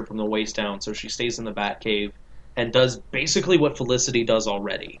paralyzed her from the waist down, so she stays in the Batcave and does basically what Felicity does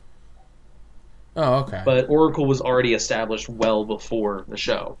already. Oh, okay. But Oracle was already established well before the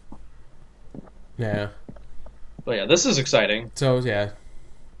show. Yeah. But yeah, this is exciting. So, yeah.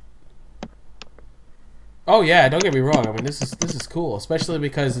 Oh, yeah, don't get me wrong. I mean, this is cool, especially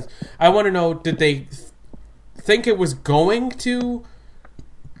because I want to know, did they think it was going to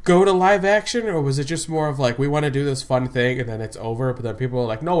go to live action, or was it just more of like, we want to do this fun thing and then it's over, but then people are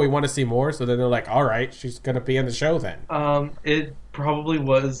like, no, we want to see more, so then they're like, all right, she's going to be in the show then. It probably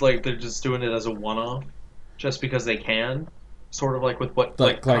was like they're just doing it as a one-off, just because they can, sort of like with what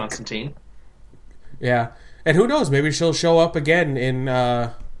like Constantine. Yeah, and who knows, maybe she'll show up again in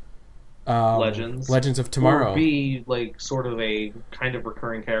Legends of Tomorrow. Or be like sort of a kind of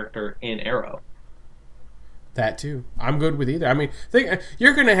recurring character in Arrow. That too. I'm good with either. I mean,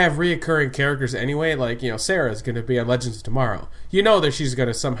 you're going to have reoccurring characters anyway. Like, Sarah's going to be on Legends of Tomorrow. You know that she's going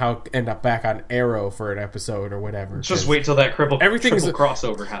to somehow end up back on Arrow for an episode or whatever. Just wait till that triple everything's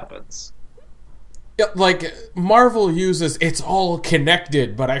crossover happens. Like, Marvel uses it's all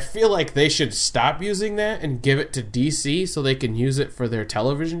connected, but I feel like they should stop using that and give it to DC so they can use it for their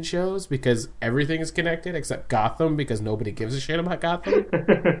television shows, because everything is connected except Gotham, because nobody gives a shit about Gotham.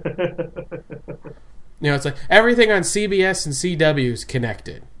 It's like everything on CBS and CW is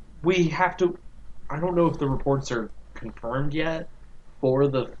connected. We have to... I don't know if the reports are confirmed yet for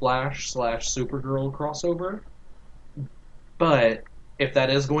the Flash/Supergirl crossover, but if that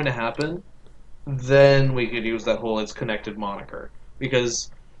is going to happen, then we could use that whole "it's connected" moniker,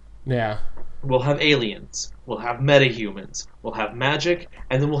 because we'll have aliens, we'll have metahumans, we'll have magic,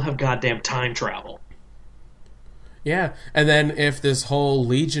 and then we'll have goddamn time travel. Yeah, and then if this whole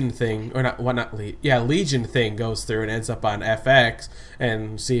Legion thing, or Legion thing goes through and ends up on FX,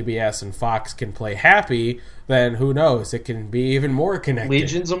 and CBS and Fox can play happy, then who knows? It can be even more connected.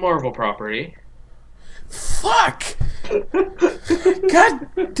 Legion's a Marvel property. Fuck!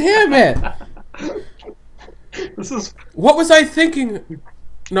 God damn it! What was I thinking?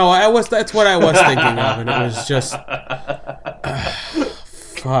 No, that's what I was thinking of, and it was just...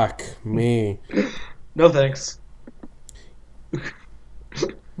 fuck me. No thanks.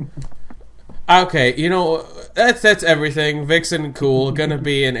 Okay, that's everything. Vixen, cool. Gonna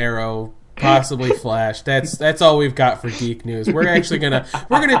be an Arrow, possibly Flash. That's all we've got for geek news. We're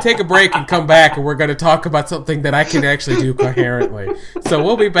gonna take a break and come back, and we're gonna talk about something that I can actually do coherently. So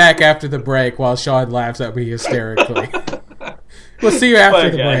we'll be back after the break while Sean laughs at me hysterically. We'll see you after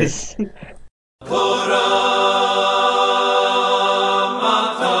the guys. Break.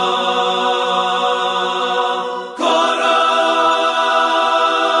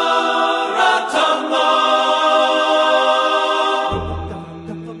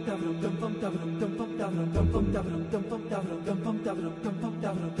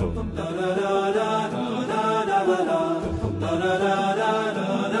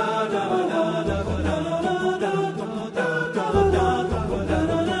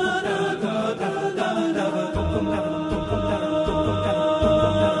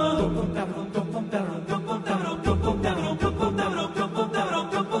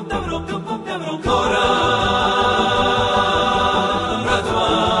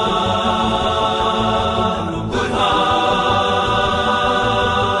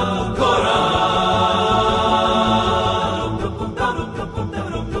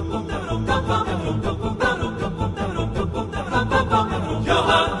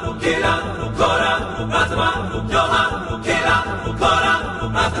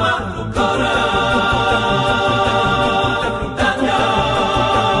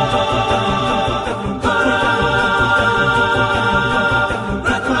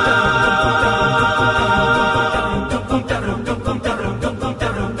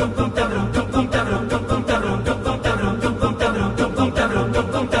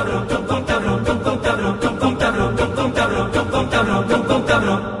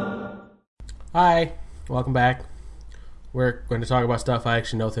 Hi, welcome back. We're going to talk about stuff I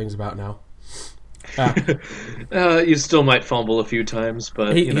actually know things about now. You still might fumble a few times,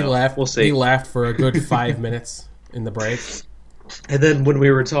 but He laughed. We'll see. He laughed for a good 5 minutes in the break. And then when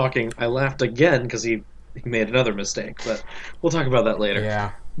we were talking, I laughed again because he made another mistake. But we'll talk about that later.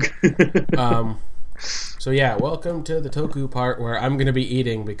 Yeah. So yeah, welcome to the Toku part where I'm going to be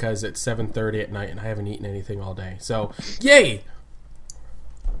eating because it's 7:30 at night and I haven't eaten anything all day. So, yay!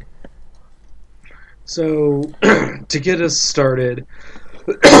 So, to get us started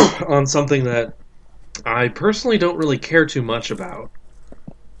on something that I personally don't really care too much about,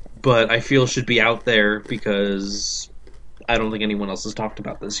 but I feel should be out there because I don't think anyone else has talked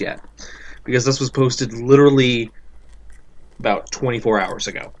about this yet. Because this was posted literally about 24 hours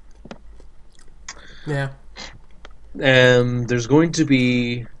ago. Yeah. And there's going to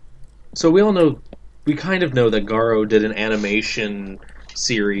be... So we all know... We kind of know that Garo did an animation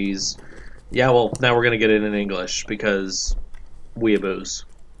series. Yeah, well, now we're going to get it in English because weeaboos.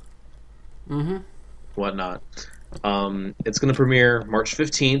 Mm-hmm. Whatnot. It's going to premiere March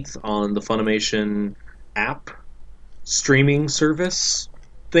 15th on the Funimation app streaming service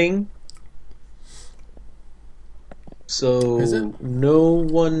thing. So no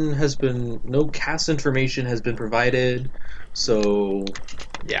cast information has been provided. So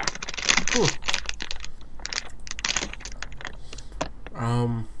yeah. Cool.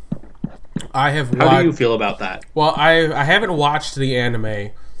 I have watched... How do you feel about that? Well, I haven't watched the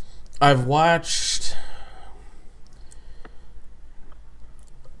anime. I've watched...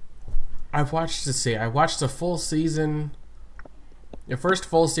 let's see, I watched the full season... The first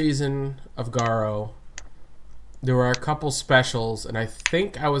full season of Garo. There were a couple specials, and I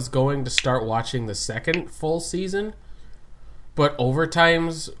think I was going to start watching the second full season, but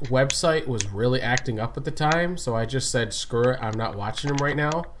Overtime's website was really acting up at the time, so I just said, screw it, I'm not watching them right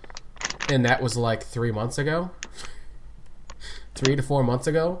now. And that was like 3 months ago. 3 to 4 months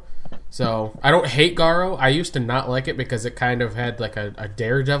ago. So, I don't hate Garo. I used to not like it because it kind of had like a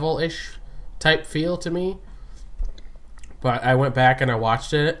Daredevil-ish type feel to me. But I went back and I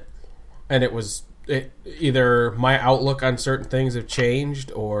watched it, and either my outlook on certain things have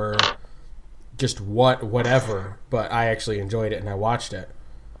changed or just whatever, but I actually enjoyed it and I watched it.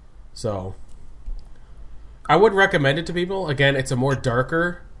 So I would recommend it to people. Again, it's a more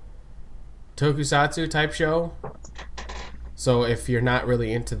darker tokusatsu type show. So if you're not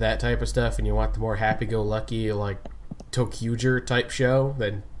really into that type of stuff and you want the more happy-go-lucky, like Tokyuger type show,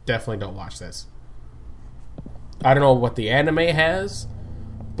 then definitely don't watch this. I don't know what the anime has,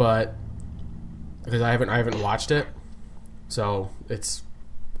 but because I haven't watched it, so it's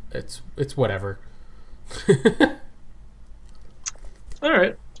whatever. All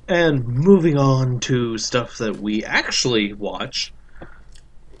right, and moving on to stuff that we actually watch.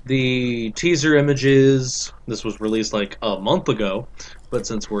 The teaser images. This was released like a month ago, but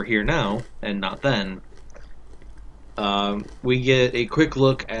since we're here now and not then, we get a quick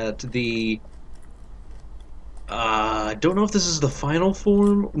look at the. I don't know if this is the final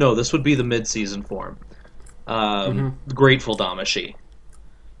form. No, this would be the mid-season form. Grateful Damashi.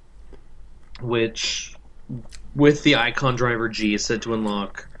 Which, with the Icon Driver G, is said to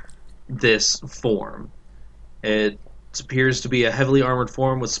unlock this form. It appears to be a heavily armored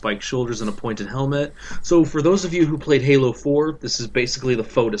form with spiked shoulders and a pointed helmet. So for those of you who played Halo 4, this is basically the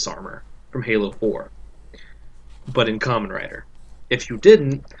Fotis armor from Halo 4. But in Kamen Rider. If you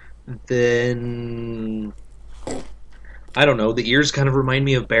didn't, then... I don't know, the ears kind of remind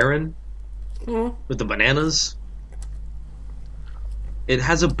me of Baron. With the bananas. It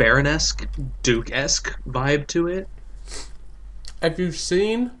has a Baron-esque, Duke-esque vibe to it. If you've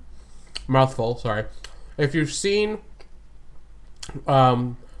seen... Mouthful, sorry. If you've seen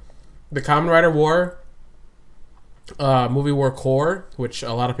the Kamen Rider War movie War Core, which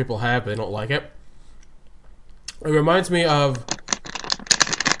a lot of people have, but they don't like it, it reminds me of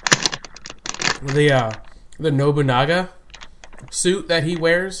the Nobunaga suit that he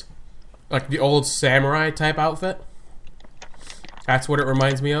wears, like the old samurai type outfit. That's what it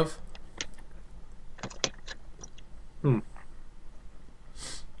reminds me of. But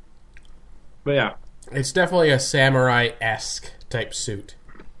yeah. It's definitely a samurai-esque type suit.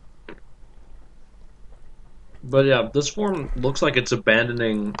 But yeah, this form looks like it's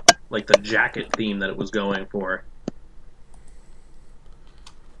abandoning like the jacket theme that it was going for.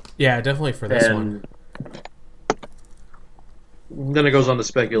 Yeah, definitely for this one. Then it goes on to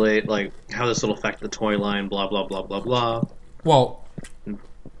speculate like how this will affect the toy line, blah blah blah blah blah. Well,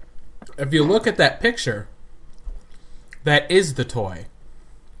 if you look at that picture, that is the toy.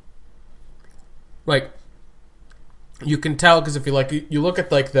 Like, you can tell because if you look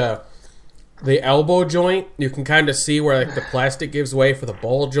at like the elbow joint, you can kind of see where like the plastic gives way for the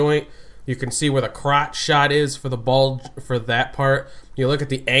ball joint. You can see where the crotch shot is for the ball for that part. You look at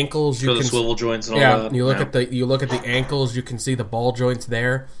the ankles. The swivel joints and all that. You look at the ankles. You can see the ball joints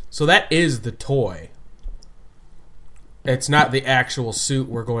there. So that is the toy. It's not the actual suit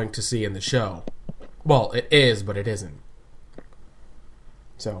we're going to see in the show. Well, it is, but it isn't.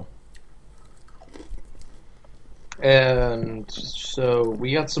 So. And so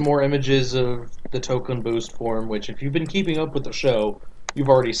we got some more images of the token boost form, which if you've been keeping up with the show, you've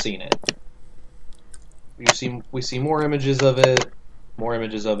already seen it. We see more images of it.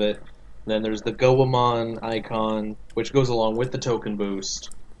 Then there's the Goemon icon, which goes along with the token boost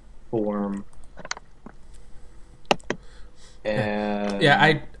form. And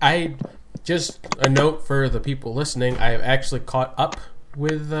yeah, I just a note for the people listening. I have actually caught up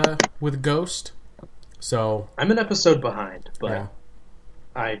with Ghost. So I'm an episode behind, but yeah.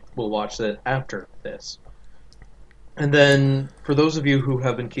 I will watch that after this. And then, for those of you who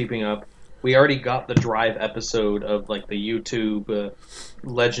have been keeping up, we already got the Drive episode of like the YouTube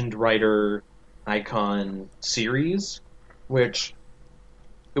Legend Writer icon series, which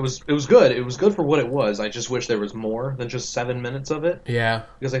it was good. It was good for what it was. I just wish there was more than just 7 minutes of it. Yeah,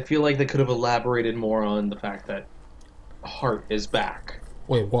 because I feel like they could have elaborated more on the fact that Heart is back.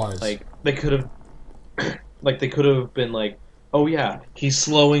 well, it was Like they could have. Like, they could have been like, oh yeah, he's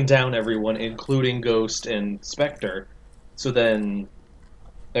slowing down everyone, including Ghost and Spectre. So then,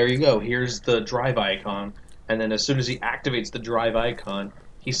 there you go, here's the drive icon. And then as soon as he activates the drive icon,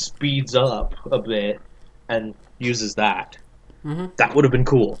 he speeds up a bit and uses that. Mm-hmm. That would have been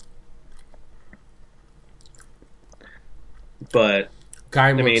cool. But, Guy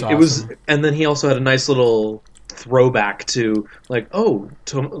I mean, awesome. it was... And then he also had a nice little throwback to like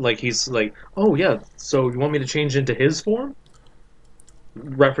he's like, oh yeah, so you want me to change into his form,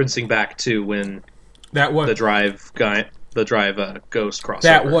 referencing back to when the drive Ghost crossover.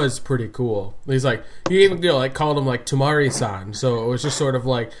 That was pretty cool. He's like, he even called him like Tamari-san, so it was just sort of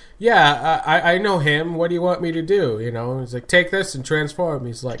like, yeah, I know him, what do you want me to do, he's like, take this and transform.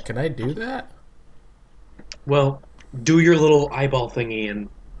 He's like, can I do that? Well, do your little eyeball thingy. And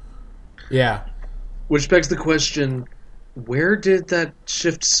yeah. Which begs the question, where did that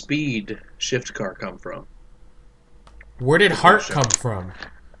shift car come from? Where did Heart come from?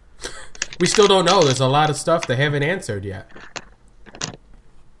 We still don't know. There's a lot of stuff they haven't answered yet.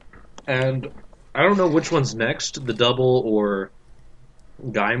 And I don't know which one's next, the Double or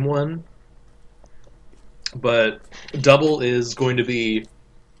Gaim one. But Double is going to be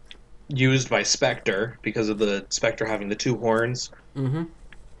used by Spectre because of the Spectre having the two horns. Mm-hmm.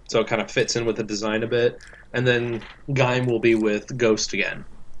 So it kind of fits in with the design a bit. And then Gaim will be with Ghost again.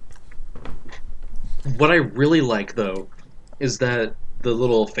 What I really like, though, is that the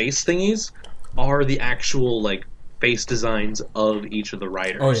little face thingies are the actual like face designs of each of the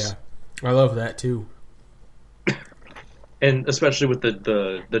riders. Oh, yeah. I love that, too. And especially with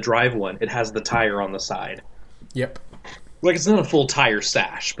the drive one, it has the tire on the side. Yep. Like, it's not a full tire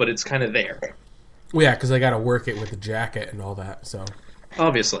sash, but it's kind of there. Well, yeah, because they got to work it with the jacket and all that, so...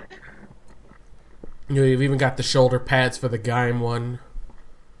 Obviously. You've even got the shoulder pads for the Gaim one.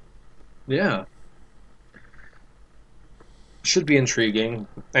 Yeah. Should be intriguing.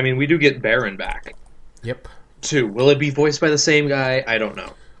 I mean, we do get Baron back. Yep. Too. Will it be voiced by the same guy? I don't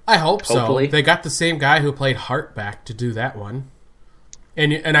know. I hope Hopefully. so. They got the same guy who played Heart back to do that one.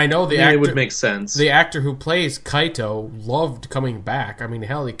 And I know the actor... It would make sense. The actor who plays Kaito loved coming back. I mean,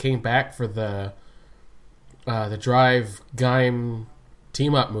 hell, he came back for the Drive Gaim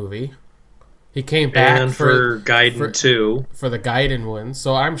team-up movie. He came back and for Gaiden 2. For the Gaiden one.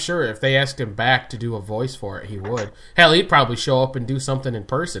 So I'm sure if they asked him back to do a voice for it, he would. Hell, he'd probably show up and do something in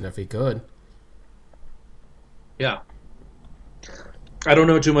person if he could. Yeah. I don't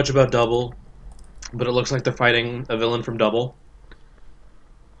know too much about Double, but it looks like they're fighting a villain from Double.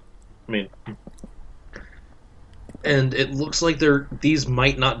 I mean... And it looks like these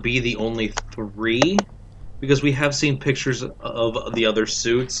might not be the only 3... Because we have seen pictures of the other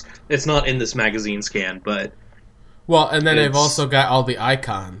suits. It's not in this magazine scan, but... Well, and then they've also got all the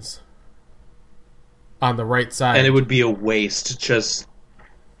icons on the right side. And it would be a waste just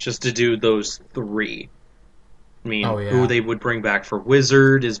to do those 3. I mean, Oh, yeah. who they would bring back for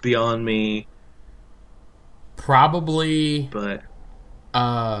Wizard is beyond me, Probably but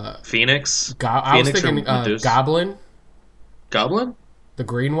Phoenix? I was Phoenix or thinking Medusa? Goblin, Goblin? the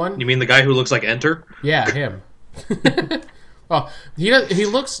green one. You mean the guy who looks like Enter? Yeah, him. Oh, he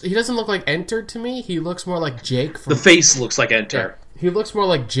doesn't look like Enter to me. He looks more like Jake from The face looks like Enter. He looks more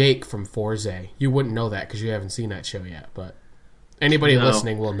like Jake from Forza. You wouldn't know that because you haven't seen that show yet, but anybody No.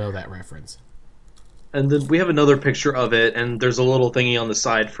 listening will know that reference. And then we have another picture of it, and there's a little thingy on the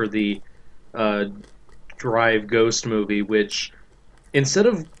side for the Drive Ghost movie, which instead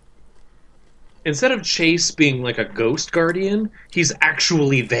of Chase being like a ghost guardian, he's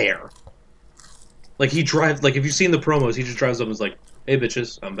actually there. Like he drives, like if you've seen the promos, he just drives up and is like, "Hey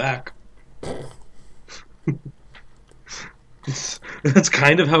bitches, I'm back." That's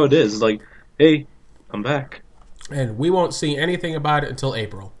kind of how it is. It's like, "Hey, I'm back." And we won't see anything about it until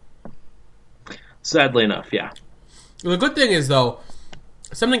April. Sadly enough, yeah. The good thing is, though,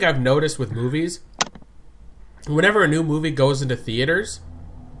 something I've noticed with movies, whenever a new movie goes into theaters,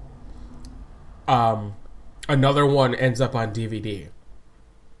 another one ends up on DVD.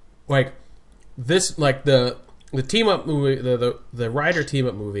 Like this, like the team up movie, the Rider team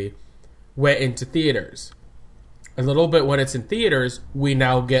up movie went into theaters. A little bit when it's in theaters, we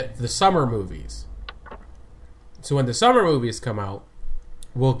now get the summer movies. So when the summer movies come out,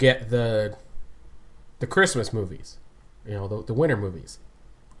 we'll get the Christmas movies, the winter movies.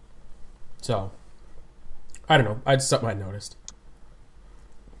 So, I don't know. It's something I noticed.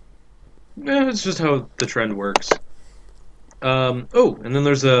 Yeah, it's just how the trend works. And then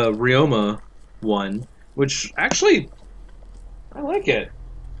there's a Ryoma one, which actually, I like it.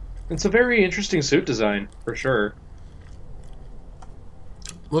 It's a very interesting suit design, for sure.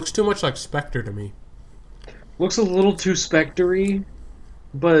 Looks too much like Spectre to me. Looks a little too Spectre-y,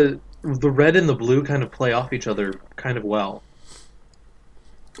 but the red and the blue kind of play off each other kind of well.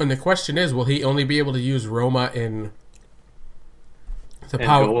 And the question is, will he only be able to use Roma in the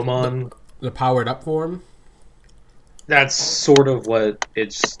And Goemon, the powered up form? that's sort of what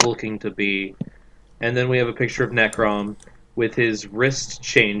it's looking to be. And then we have a picture of Necrom with his wrist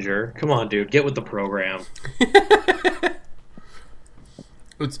changer. Come on, dude, get with the program.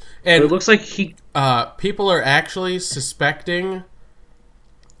 And It looks like he... people are actually suspecting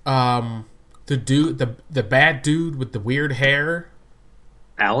the bad dude with the weird hair.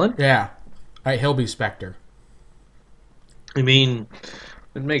 Alan? Yeah, he'll be Spectre. I mean,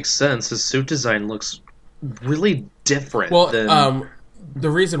 it makes sense. His suit design looks really different Well, than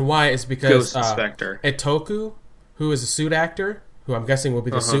the reason why is because Ghost and Spectre. Itoku, who is a suit actor, who I'm guessing will be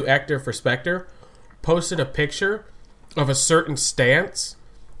the suit actor for Spectre, posted a picture of a certain stance,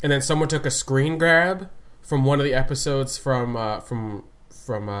 and then someone took a screen grab from one of the episodes from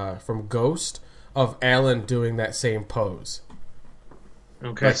Ghost of Alan doing that same pose.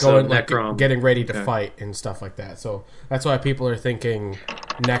 Okay, Like so going, like Necrom. getting ready to Okay. fight and stuff like that. So that's why people are thinking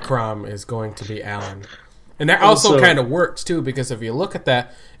Necrom is going to be Alan. And that also kind of works too, because if you look at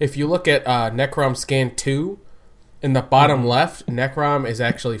Necrom Scan 2, in the bottom left, Necrom is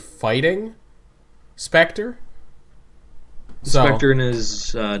actually fighting Spectre. So, Spectre in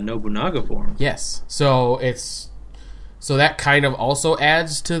his Nobunaga form. yes. So that kind of also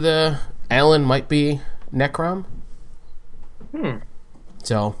adds to the Alan might be Necrom.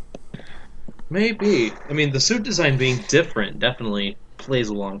 So Maybe. I mean, the suit design being different definitely plays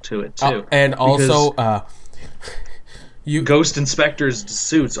along to it, too. and also Ghost and Spectre's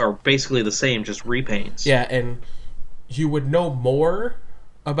suits are basically the same, just repaints. yeah, and you would know more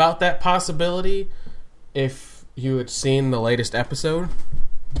about that possibility if you had seen the latest episode.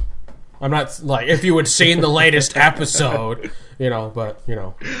 I'm not like if you had seen the latest episode, but.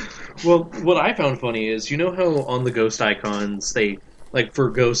 Well, what I found funny is, you know how on the Ghost icons, they, like for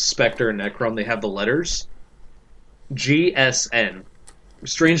Ghost, Spectre, and Necrom, they have the letters? GSN.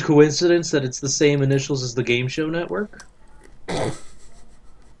 Strange coincidence that it's the same initials as the Game Show Network?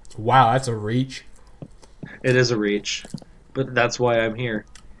 Wow, that's a reach. It is a reach, but that's why I'm here.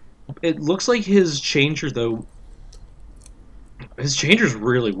 It looks like his changer, though. His changer's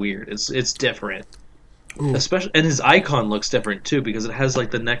really weird. It's different, especially, and his icon looks different too because it has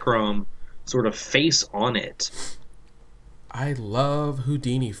like the Necrom sort of face on it. I love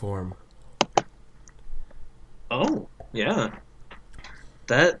Houdini form. Oh yeah,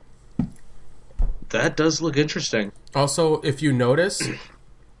 that does look interesting. Also, if you notice,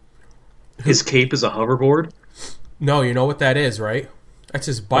 His cape is a hoverboard. no, you know what that is, right? That's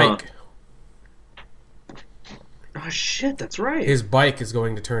his bike. Oh shit, that's right. His bike is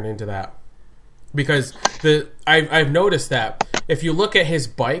going to turn into that. Because I've noticed that if you look at his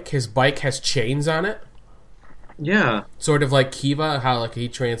bike has chains on it. Yeah. Sort of like Kiva, how like he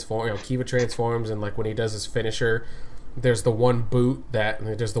Kiva transforms, and like when he does his finisher, there's the one boot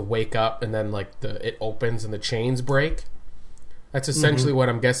that there's the wake up, and then like it opens and the chains break. That's essentially what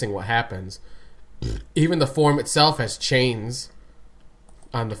I'm guessing what happens. Even the form itself has chains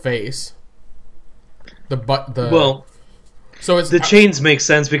on the face. So it's the chains make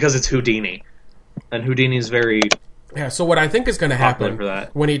sense because it's Houdini, and Houdini's very So what I think is going to happen for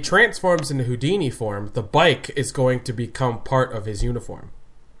that. when he transforms into Houdini form, the bike is going to become part of his uniform.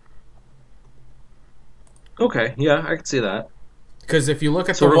 Okay, yeah, I can see that. Because if you look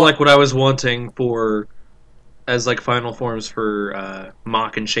at Sort of like what I was wanting for as like final forms for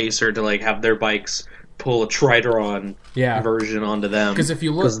Mach and Chaser to like have their bikes pull a Trideron version onto them. Because if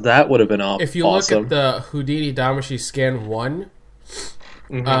you look, that would have been awesome. If you look at the Houdini Damashi Scan 1,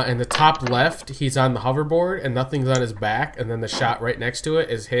 in the top left, he's on the hoverboard and nothing's on his back, and then the shot right next to it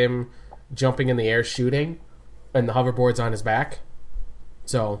is him jumping in the air shooting, and the hoverboard's on his back.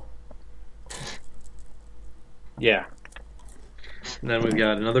 So, yeah. And then we've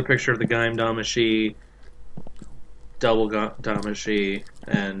got another picture of the Gaim Damashi, double Damashi,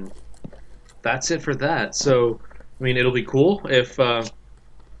 and that's it for that. So, I mean, it'll be cool if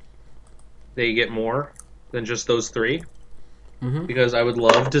they get more than just those three. Because I would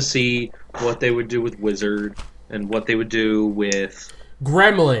love to see what they would do with Wizard and what they would do with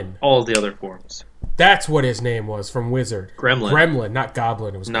Gremlin. All the other forms. That's what his name was from Wizard. Gremlin. Gremlin, not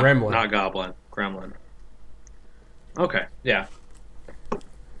Goblin. It was Gremlin. Not Goblin. Gremlin. Okay, yeah.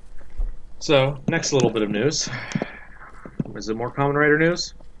 So, next little bit of news. Is it more Kamen Rider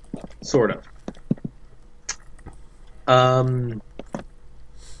news? Sort of.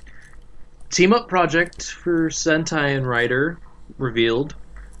 Team up project for Sentai and Rider revealed.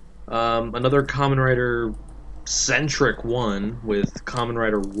 Another Kamen Rider centric one with Kamen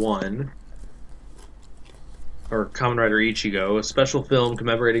Rider 1. Or Kamen Rider Ichigo, a special film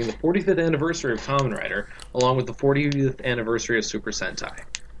commemorating the 45th anniversary of Kamen Rider, along with the 40th anniversary of Super Sentai.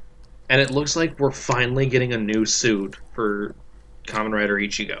 And it looks like we're finally getting a new suit for Kamen Rider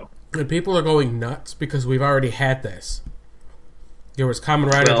Ichigo. And people are going nuts because we've already had this. There was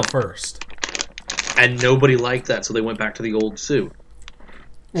Kamen Rider the first. And nobody liked that, so they went back to the old suit.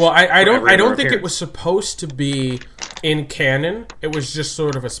 Well, I don't think it was supposed to be in canon. It was just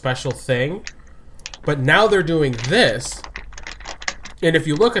sort of a special thing. But now they're doing this, and if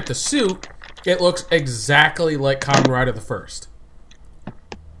you look at the suit, it looks exactly like Kamen Rider the first.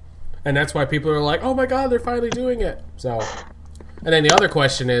 And that's why people are like, oh my god, they're finally doing it. So, and then the other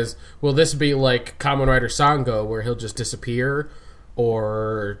question is, will this be like Kamen Rider Sango, where he'll just disappear?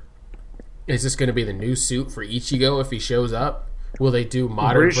 Or is this going to be the new suit for Ichigo if he shows up? Will they do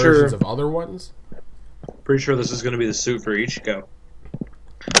modern versions of other ones? Pretty sure this is going to be the suit for Ichigo.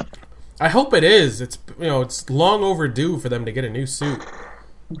 I hope it is. It's it's long overdue for them to get a new suit.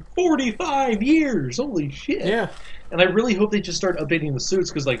 45 years! Holy shit! Yeah. And I really hope they just start updating the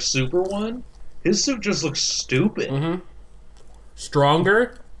suits, because like Super One, his suit just looks stupid.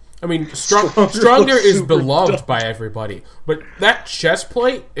 Stronger? I mean, Stronger is beloved by everybody, but that chest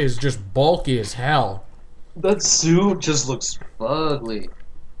plate is just bulky as hell. That suit just looks ugly.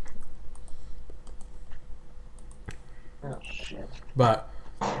 Oh, shit. But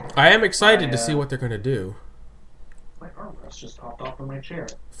I am excited to see what they're going to do. My armrest just popped off of my chair.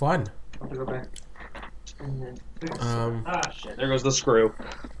 Fun. I'll have to go back and then fix it. Shit. There goes the screw.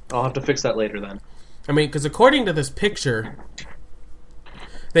 I'll have to fix that later then. I mean, because according to this picture,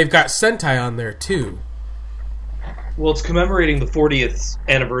 they've got Sentai on there too. Well, it's commemorating the 40th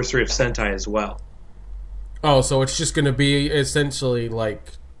anniversary of Sentai as well. Oh, so it's just going to be essentially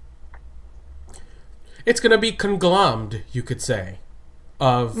like... It's going to be conglommed, you could say,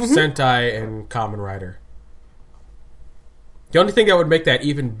 of Sentai and Kamen Rider. The only thing that would make that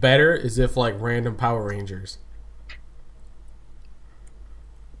even better is if, like, random Power Rangers.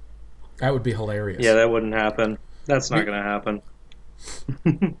 That would be hilarious. Yeah, that wouldn't happen. That's not going to happen.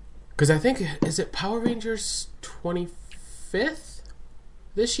 Because I think, is it Power Rangers 25th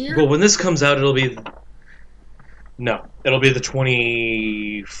this year? Well, when this comes out, it'll be... No, it'll be the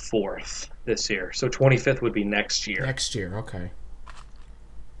 24th this year. So 25th would be next year. Next year, okay.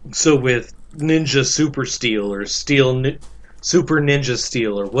 So with Ninja Super Steel or Super Ninja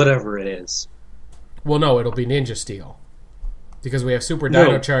Steel or whatever it is. Well, no, it'll be Ninja Steel. Because we have Super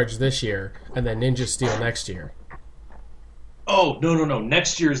Dino Charge this year, and then Ninja Steel next year. Oh, no.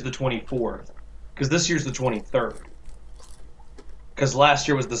 Next year is the 24th. Because this year's the 23rd. Because last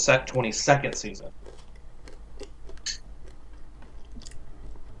year was the 22nd season.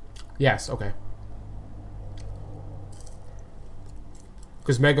 Yes, okay.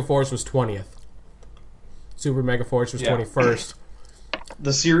 Because Megaforce was 20th. Super Mega Force was 21st.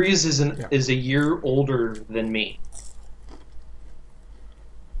 The series is a year older than me.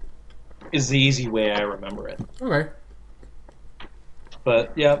 Is the easy way I remember it. Okay.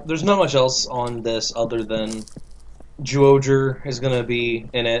 But yeah, there's not much else on this other than Zyuohger is going to be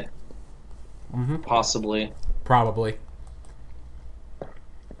in it. Possibly. Probably.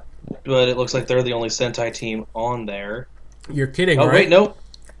 But it looks like they're the only Sentai team on there. You're kidding, Oh, right? wait, nope.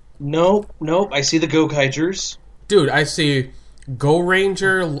 Nope. I see the Gokaigers. Dude, I see Go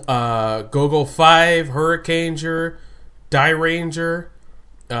Ranger, Go-Go 5, Hurricaneger, Die Ranger,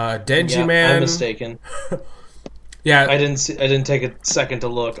 Denji Yeah, Man. I'm mistaken. Yeah, I didn't take a second to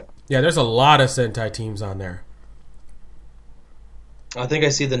look. yeah. There's a lot of Sentai teams on there. I think I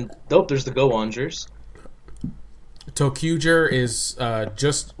see there's the Go-Ongers. Tokuger is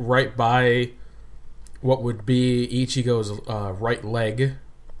just right by what would be Ichigo's right leg.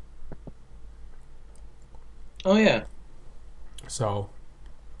 Oh, yeah. So,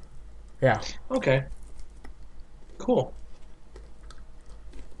 yeah. Okay. Cool.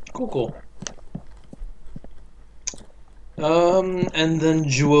 Cool. And then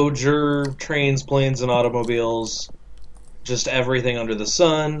Zyuohger, trains, planes, and automobiles. Just everything under the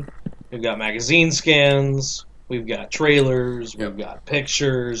sun. We've got magazine scans. We've got trailers. We've got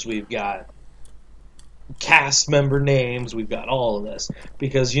pictures. We've got cast member names. We've got all of this.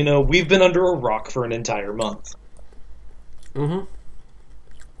 Because, we've been under a rock for an entire month. Mm-hmm.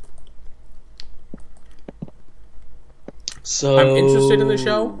 So I'm interested in the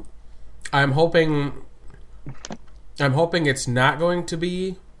show. I'm hoping it's not going to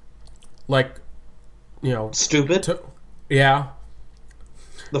be like, stupid. Yeah.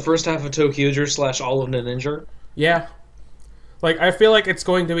 The first half of Tokuger / all of Ninja. Yeah. Like, I feel like it's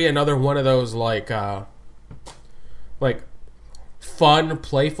going to be another one of those, like fun,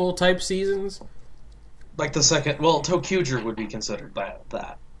 playful type seasons. Like the second... Well, Tokuger would be considered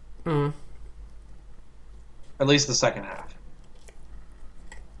that. Mm. At least the second half.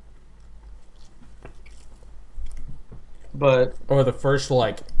 But... Or the first,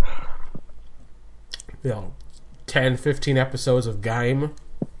 10, 15 episodes of Gaim.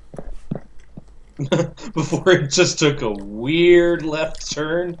 before it just took a weird left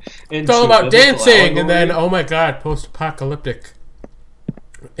turn. It's all about dancing, allegory. and then, oh my god, post-apocalyptic.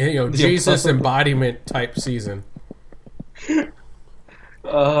 Jesus embodiment type season.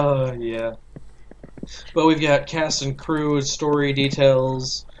 Yeah. But we've got cast and crew, story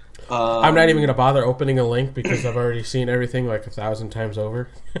details. I'm not even going to bother opening a link because I've already seen everything 1,000 times over.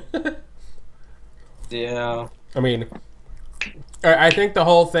 Yeah. I mean, I think the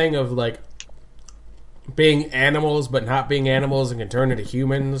whole thing of, being animals but not being animals and can turn into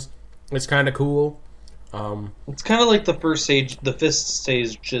humans is kind of cool. It's kind of like the fifth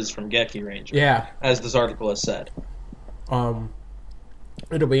stages from Geki Ranger. Yeah. As this article has said.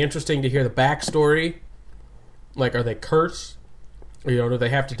 It'll be interesting to hear the backstory. Are they cursed? Do they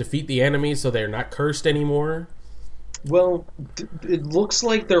have to defeat the enemy so they're not cursed anymore? Well, it looks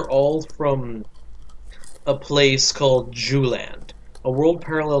like they're all from a place called Juland. A world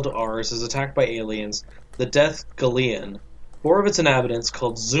parallel to ours is attacked by aliens, the Death Galean. 4 of its inhabitants,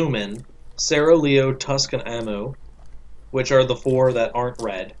 called Zumin, Sarah, Leo, Tusk, and Amu, which are the 4 that aren't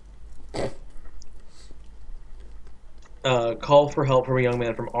red, call for help from a young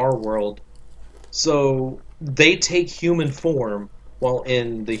man from our world. So they take human form while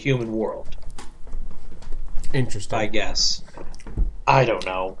in the human world. Interesting. I guess. I don't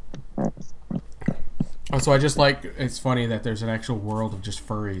know. So I just it's funny that there's an actual world of just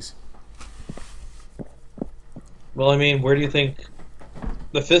furries. Well, I mean, where do you think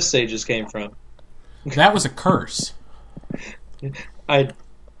the 5th stages came from? That was a curse. I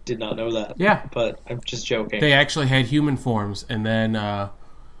did not know that. Yeah. But I'm just joking. They actually had human forms, and then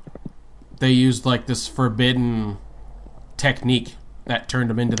they used this forbidden technique that turned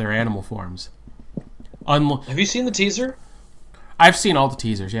them into their animal forms. Have you seen the teaser? I've seen all the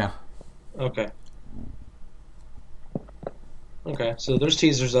teasers, yeah. Okay, so there's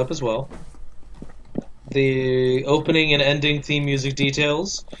teasers up as well. The opening and ending theme music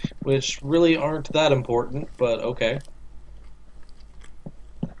details, which really aren't that important, but okay.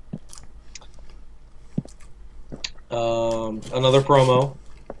 Another promo.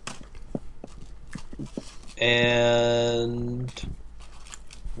 And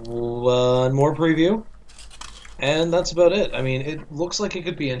one more preview. And that's about it. I mean, it looks like it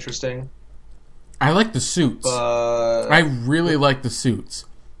could be interesting. I like the suits. I really like the suits.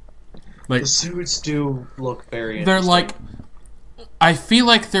 The suits do look very interesting. They're I feel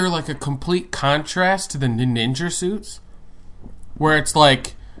like they're a complete contrast to the ninja suits. Where it's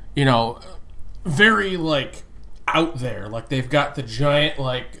very, like, out there. Like, they've got the giant,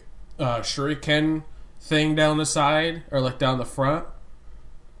 like, shuriken thing down the side, or, like, down the front.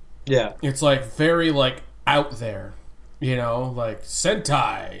 Yeah. It's, like, very, like, out there. You know, like,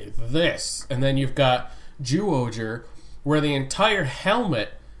 Sentai, this. And then you've got Zyuohger, where the entire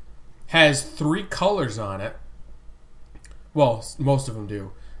helmet has 3 colors on it. Well, most of them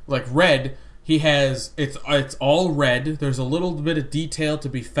do. Like, red, he has... It's all red. There's a little bit of detail to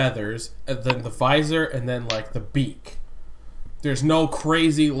be feathers. And then the visor, and then, like, the beak. There's no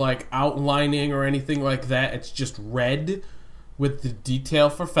crazy, like, outlining or anything like that. It's just red with the detail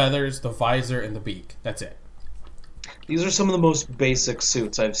for feathers, the visor, and the beak. That's it. These are some of the most basic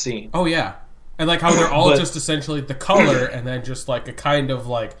suits I've seen. Oh, yeah. And, like, how they're all just essentially the color and then just, like, a kind of,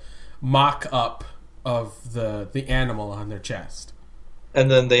 like, mock-up of the animal on their chest. And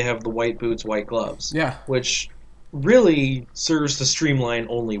then they have the white boots, white gloves. Yeah. Which really serves to streamline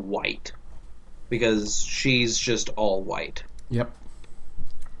only white. Because she's just all white. Yep.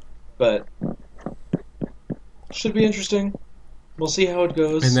 But should be interesting. We'll see how it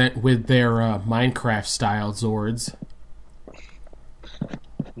goes. And then with their Minecraft-style Zords.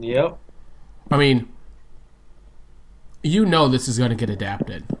 Yep. I mean, you know this is going to get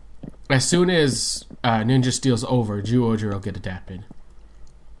adapted. As soon as Ninja Steel's over, Zyuohger will get adapted.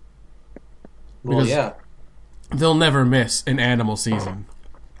 Well, Because yeah. they'll never miss an animal season.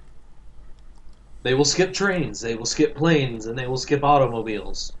 They will skip trains, they will skip planes, and they will skip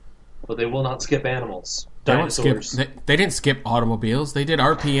automobiles. But they will not skip animals. They won't Dinosaurs. they didn't skip automobiles. They did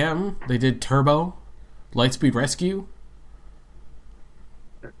RPM. They did Turbo. Lightspeed Rescue.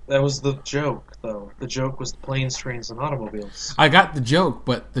 That was the joke, though. The joke was planes, trains, and automobiles. I got the joke,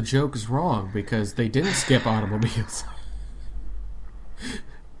 but the joke is wrong because they didn't skip automobiles.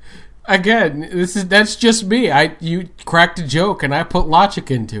 Again, that's just me. You cracked a joke and I put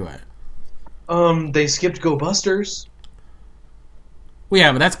logic into it. They skipped Go Busters. Well,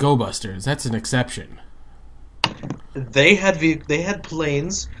 yeah, but that's Go Busters. That's an exception. They had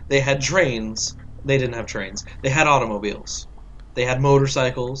planes, they had trains. They didn't have trains. They had automobiles. They had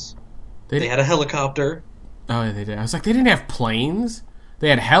motorcycles. They had a helicopter. Oh, yeah, they did. I was like, they didn't have planes. They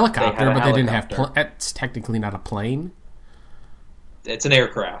had a helicopter, They had a but they didn't have. helicopter. That's technically not a plane. It's an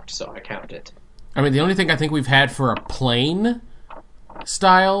aircraft, so I count it. I mean, the only thing I think we've had for a plane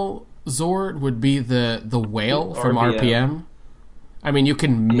style Zord would be the whale from RPM. I mean, you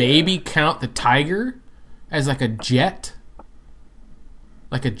can maybe count the Tiger as like a jet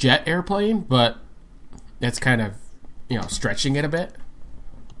airplane, but that's kind of, stretching it a bit.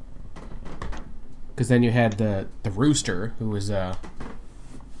 Because then you had the Rooster, who was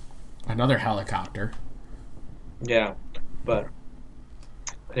another helicopter. Yeah, but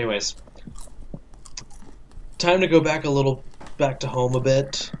anyways, time to go back to home a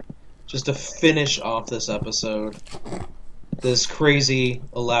bit, just to finish off this episode. This crazy,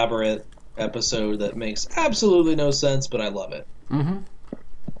 elaborate episode that makes absolutely no sense, but I love it. Mm-hmm.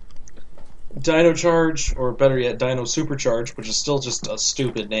 Dino Charge, or better yet, Dino Supercharge, which is still just a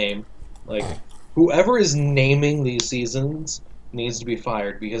stupid name. Like, whoever is naming these seasons needs to be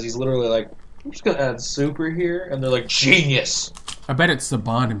fired, because he's literally like, I'm just gonna add super here, and they're like, genius! I bet it's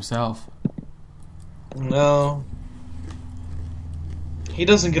Saban himself. No. He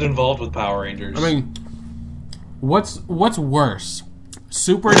doesn't get involved with Power Rangers. I mean, what's worse?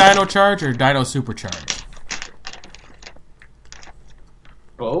 Super Dino Charge or Dino Supercharge?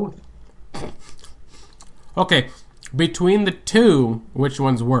 both. Okay, between the two, which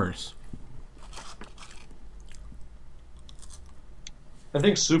one's worse? I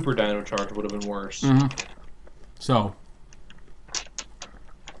think Super Dino Charge would have been worse. Mm-hmm. So,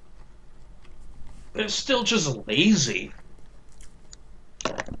 It's still just lazy.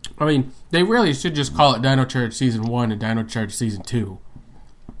 I mean, they really should just call it Dino Charge Season 1 and Dino Charge Season 2.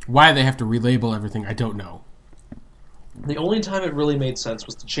 Why they have to relabel everything, I don't know. The only time it really made sense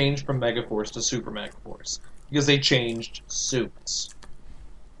was to change from Megaforce to Super Megaforce, because they changed suits.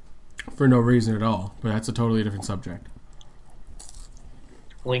 For no reason at all, but that's a totally different subject.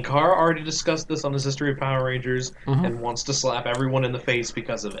 Linkar already discussed this on his History of Power Rangers, and wants to slap everyone in the face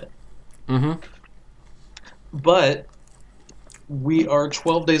because of it. Mm-hmm. But we are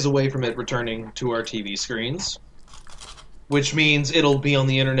 12 days away from it returning to our TV screens, which means it'll be on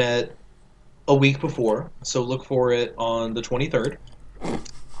the internet a week before, so look for it on the 23rd.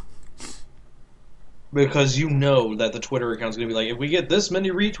 Because you know that the Twitter account's going to be like, if we get this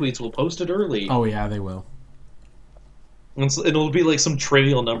many retweets, we'll post it early. Oh yeah, they will. And so it'll be like some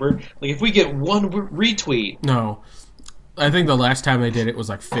trivial number. Like, if we get one retweet... No. I think the last time they did it was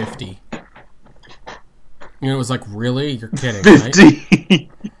like 50. And it was like, really? You're kidding, 50!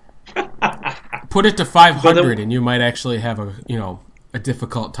 right? Put it to 500 and you might actually have a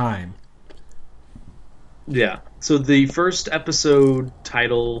difficult time. Yeah. So the first episode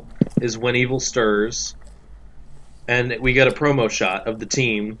title is When Evil Stirs, and we get a promo shot of the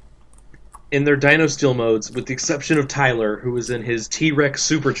team in their Dino Steel modes, with the exception of Tyler, who is in his T-Rex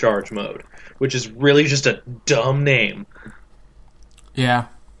Supercharge mode, which is really just a dumb name. Yeah.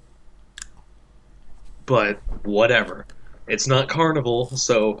 But whatever. It's not Carnival,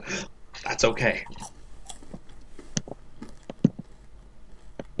 so that's okay.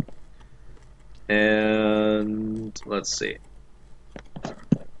 And let's see.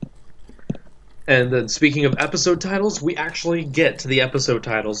 And then speaking of episode titles, we actually get to the episode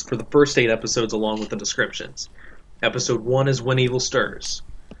titles for the first 8 episodes along with the descriptions. Episode 1 is When Evil Stirs.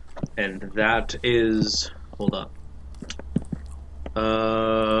 And that is... Hold on.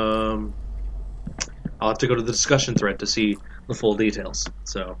 I'll have to go to the discussion thread to see the full details.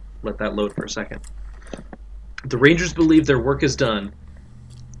 So let that load for a second. The Rangers believe their work is done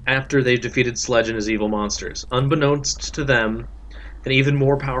after they've defeated Sledge and his evil monsters. Unbeknownst to them, an even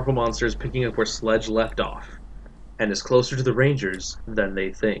more powerful monster is picking up where Sledge left off, and is closer to the Rangers than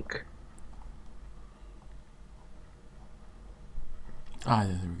they think. Ah,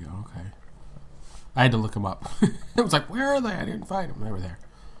 there we go, okay. I had to look them up. It was like, where are they? I didn't find them. They were there.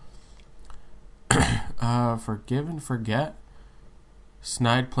 Forgive and forget.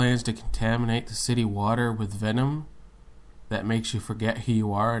 Snide plans to contaminate the city water with venom that makes you forget who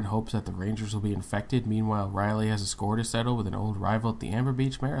you are in hopes that the Rangers will be infected. Meanwhile, Riley has a score to settle with an old rival at the Amber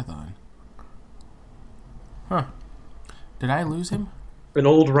Beach Marathon. Huh. Did I lose him? An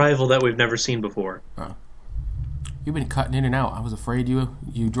old rival that we've never seen before. Oh. You've been cutting in and out. I was afraid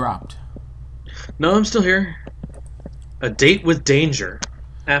you dropped. No, I'm still here. A date with danger.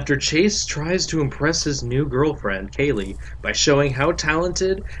 After Chase tries to impress his new girlfriend, Kaylee, by showing how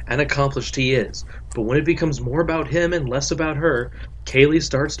talented and accomplished he is. But when it becomes more about him and less about her, Kaylee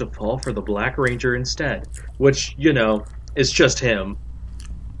starts to fall for the Black Ranger instead. Which, is just him.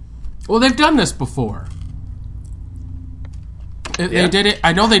 Well, they've done this before. They did it.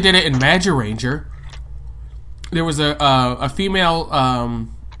 I know they did it in Magic Ranger. There was a female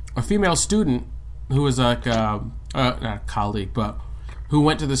student who was like not a colleague, but who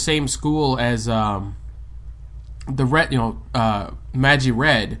went to the same school as the Magi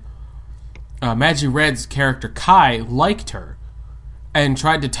Red. Magi Red's character Kai liked her and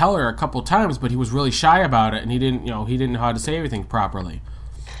tried to tell her a couple times, but he was really shy about it, and he didn't know how to say everything properly.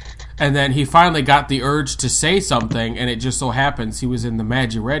 And then he finally got the urge to say something, and it just so happens he was in the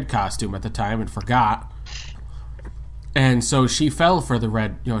Magi Red costume at the time and forgot. And so she fell for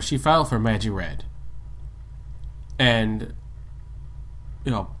she fell for Magi Red. And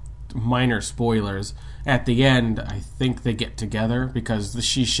minor spoilers, at the end I think they get together because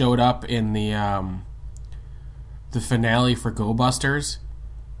she showed up in the finale for Go Busters,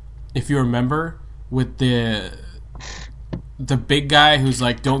 if you remember, with the big guy who's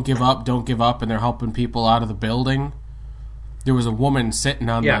like, don't give up, and they're helping people out of the building. There was a woman sitting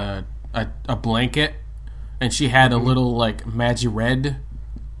on a blanket, and she had a little like Magi Red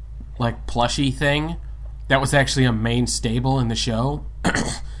like plushie thing that was actually a main stable in the show.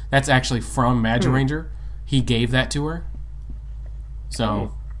 That's actually from Magi Ranger. He gave that to her.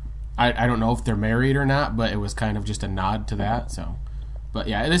 So I don't know if they're married or not, but it was kind of just a nod to that. So, but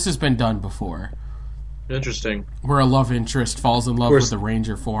yeah, this has been done before. Interesting. Where a love interest falls in love with the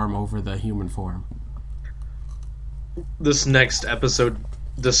Ranger form over the human form. This next episode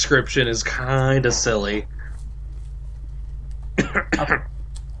description is kind of silly.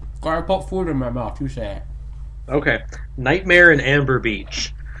 Gotta put food in my mouth. You say it. Okay. Nightmare in Amber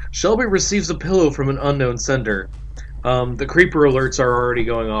Beach. Shelby receives a pillow from an unknown sender. The creeper alerts are already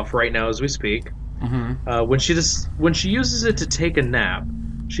going off right now as we speak. Mm-hmm. When she uses it to take a nap,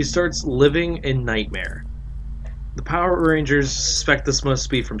 she starts living in nightmare. The Power Rangers suspect this must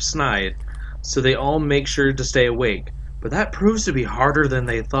be from Snide, so they all make sure to stay awake. But that proves to be harder than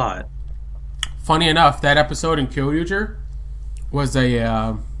they thought. Funny enough, that episode in Kyoryuger was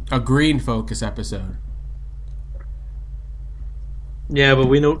a green focus episode. Yeah, but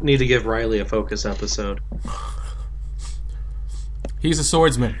we don't need to give Riley a focus episode. He's a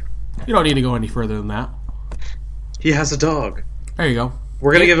swordsman. You don't need to go any further than that. He has a dog. There you go.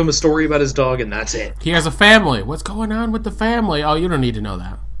 We're going to give him a story about his dog, and that's it. He has a family. What's going on with the family? Oh, you don't need to know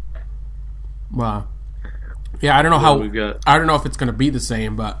that. Well, yeah, I don't know I don't know if it's going to be the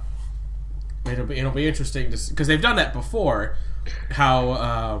same, but it'll be interesting to see, because they've done that before.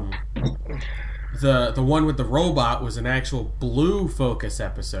 How the one with the robot was an actual blue focus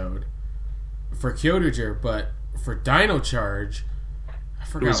episode for Kyoryuger, but for Dino Charge, I It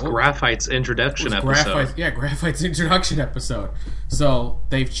forgot. was Graphite's introduction episode. Graphite's introduction episode. So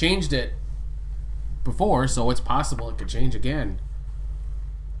they've changed it before, so it's possible it could change again.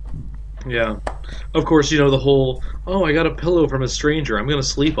 Yeah. Of course, the whole, I got a pillow from a stranger, I'm going to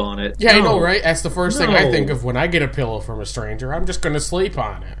sleep on it. Yeah, No. I know, right? That's the first thing I No. think of when I get a pillow from a stranger. I'm just going to sleep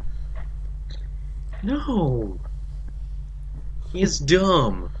on it. No. He's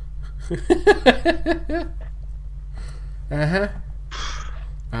dumb. Uh-huh.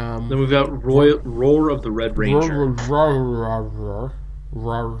 Then we've got Roar of the Red Ranger.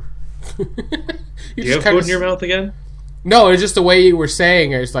 Do you have food in your mouth again? No, it's just the way you were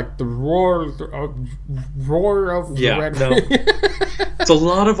saying it. It's like the roar of the Red no. It's a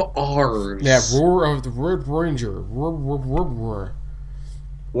lot of R's. Yeah, roar of the Red Ranger. Roar, roar, roar, roar.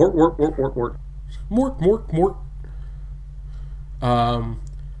 Wart, wart, wart, wart, wart. Mort, mort, mort.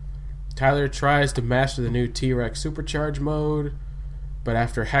 Tyler tries to master the new T-Rex supercharge mode, but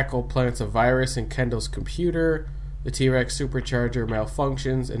after Heckle plants a virus in Kendall's computer, the T-Rex supercharger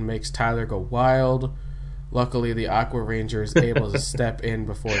malfunctions and makes Tyler go wild. Luckily, the Aqua Ranger is able to step in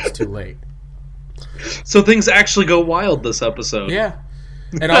before it's too late. So things actually go wild this episode. Yeah.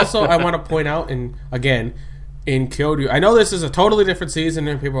 And also, I want to point out, in Kyoryuger, I know this is a totally different season,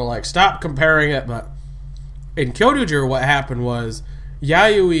 and people are like, stop comparing it, but in Kyoryuger, what happened was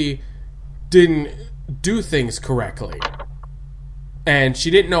Yayoi didn't do things correctly. And she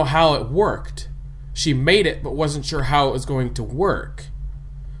didn't know how it worked. She made it, but wasn't sure how it was going to work.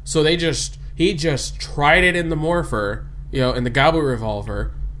 So he just tried it in the Morpher, in the Gobble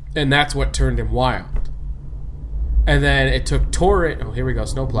Revolver, and that's what turned him wild. And then it took Torin... Oh, here we go,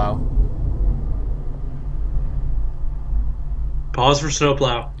 Snowplow. Pause for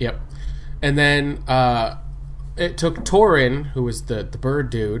Snowplow. Yep. And then it took Torin, who was the bird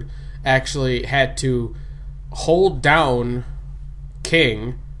dude, actually had to hold down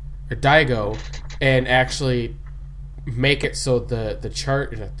King, or Daigo, and actually make it so the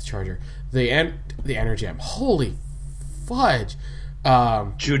energy amp. Holy fudge!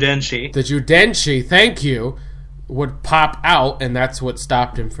 Judenshi. The Judenshi, thank you, would pop out, and that's what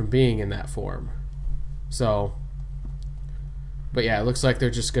stopped him from being in that form. So, but yeah, it looks like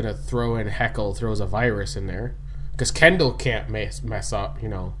they're just gonna throw in Heckle throws a virus in there because Kendall can't mess up,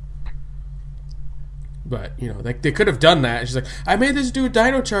 But, they could have done that. She's like, I made this dude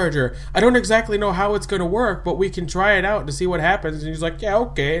Dino Charger. I don't exactly know how it's going to work, but we can try it out to see what happens. And he's like, yeah,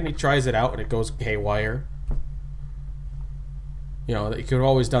 okay. And he tries it out, and it goes haywire. They could have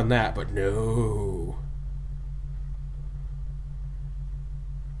always done that, but no.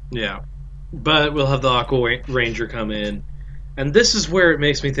 Yeah. But we'll have the Aqua Ranger come in. And this is where it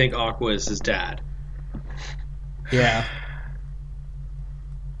makes me think Aqua is his dad. Yeah.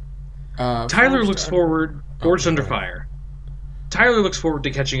 Tyler looks forward... Forged Under Fire. Tyler looks forward to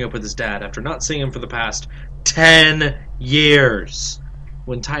catching up with his dad after not seeing him for the past 10 years.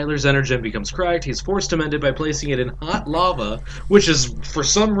 When Tyler's Energem becomes cracked, he's forced to mend it by placing it in hot lava, which is, for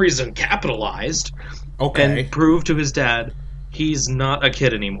some reason, capitalized, Okay. and prove to his dad he's not a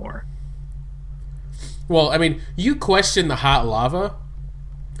kid anymore. Well, I mean, you question the hot lava.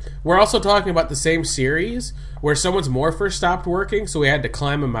 We're also talking about the same series where someone's morpher stopped working, so we had to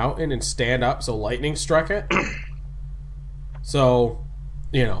climb a mountain and stand up so lightning struck it. So,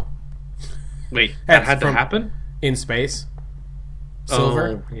 Wait, that had to happen? in space.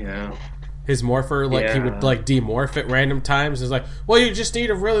 Silver. Oh, yeah. His morpher, he would, demorph at random times. It's like, well, you just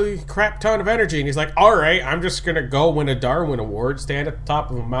need a really crap ton of energy. And he's like, all right, I'm just going to go win a Darwin Award, stand at the top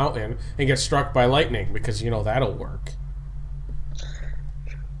of a mountain, and get struck by lightning, because, that'll work.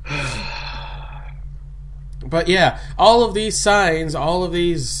 But, yeah, all of these signs, all of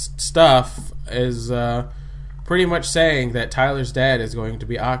these stuff is pretty much saying that Tyler's dad is going to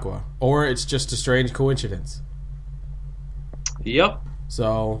be Aqua. Or it's just a strange coincidence. Yep.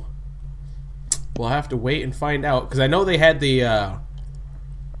 So... we'll have to wait and find out, because I know they had the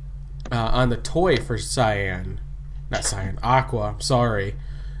on the toy for Aqua. Sorry,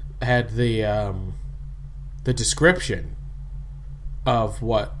 had the description of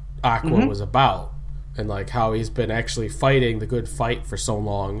what Aqua was about, and how he's been actually fighting the good fight for so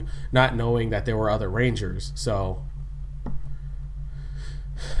long, not knowing that there were other Rangers. So,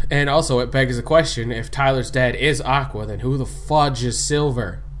 and also it begs the question: if Tyler's dad is Aqua, then who the fudge is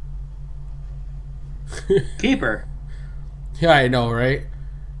Silver? Keeper. Yeah, I know, right?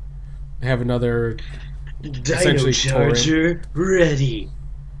 I have another Dino Charger ready.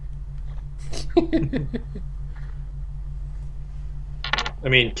 I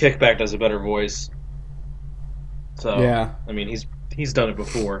mean, Kickback does a better voice. So, yeah. I mean, he's done it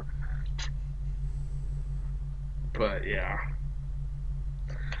before. But, yeah.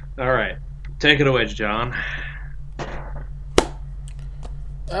 All right. Take it away, John.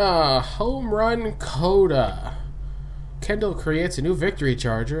 Home run Coda. Kendall creates a new victory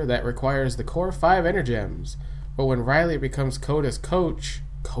charger that requires the core 5 Energems. But when Riley becomes Coda's coach,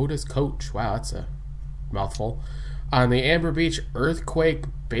 wow, that's a mouthful, on the Amber Beach Earthquake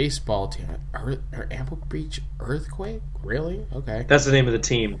baseball team. Amber Beach Earthquake? Really? Okay. That's the name of the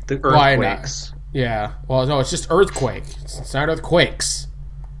team. The Why Earthquakes. not? Yeah. Well, no, it's just Earthquake. It's not Earthquakes.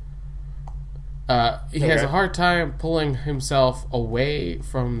 He has a hard time pulling himself away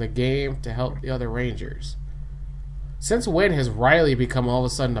from the game to help the other Rangers. Since when has Riley become all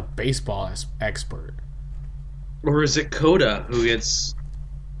of a sudden a baseball expert? Or is it Coda who gets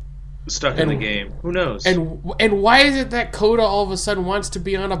stuck in the game? Who knows? And why is it that Coda all of a sudden wants to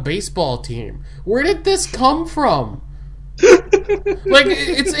be on a baseball team? Where did this come from? Like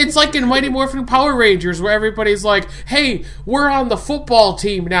it's like in Mighty Morphin Power Rangers where everybody's like, "Hey, we're on the football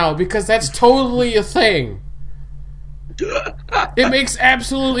team now because that's totally a thing." It makes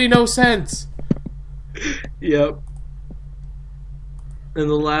absolutely no sense. Yep. And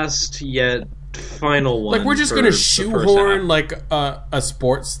the last yet final one. Like we're just gonna shoehorn like a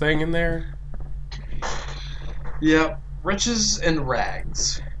sports thing in there. Yep. Riches and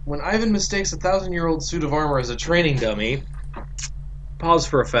rags. When Ivan mistakes a 1,000-year-old suit of armor as a training dummy, pause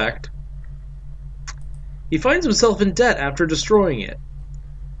for effect, he finds himself in debt after destroying it.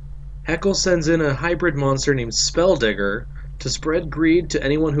 Heckle sends in a hybrid monster named Spelldigger to spread greed to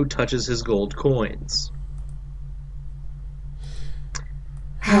anyone who touches his gold coins.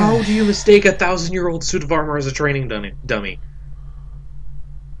 How do you mistake a 1,000-year-old suit of armor as a training dummy?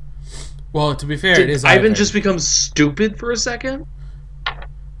 Well, to be fair, Did it is Ivan just become stupid for a second?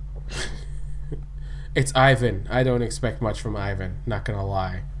 It's Ivan. I don't expect much from Ivan, not gonna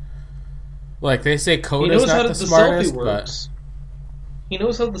lie. Like, they say He Coda's knows how not the the smartest, selfie works. He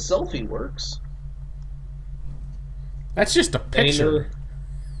knows how the selfie works. but that's just a picture.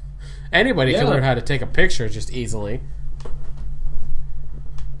 Anybody can learn how to take a picture just easily.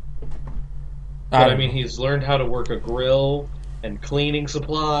 But I mean, he's learned how to work a grill and cleaning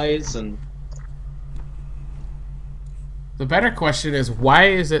supplies and... The better question is, why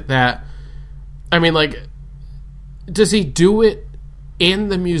is it that... I mean, like, does he do it in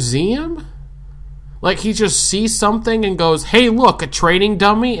the museum? Like, he just sees something and goes, "Hey, look, a training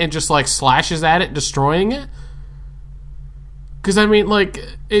dummy," and just, like, slashes at it, destroying it? Because, I mean, like,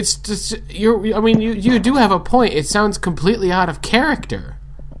 it's just... you do have a point. It sounds completely out of character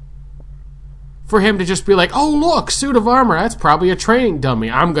for him to just be like, "Oh, look, suit of armor, that's probably a training dummy.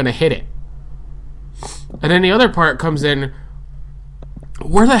 I'm going to hit it." And then the other part comes in,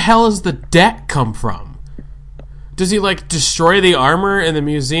 where the hell does the debt come from? Does he, like, destroy the armor and the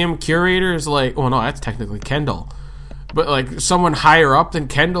museum curator is like, well, no, that's technically Kendall. But, like, someone higher up than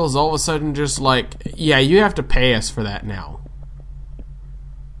Kendall is all of a sudden just like, yeah, you have to pay us for that now.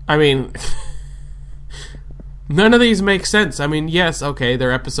 I mean, none of these make sense. I mean, yes, okay,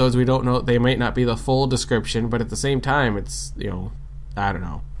 they're episodes we don't know. They might not be the full description, but at the same time, it's, you know, I don't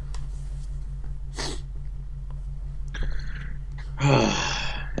know.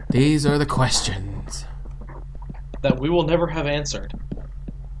 These are the questions that we will never have answered.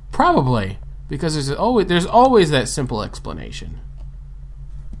 Probably, because there's always that simple explanation.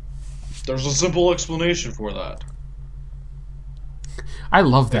 There's a simple explanation for that. I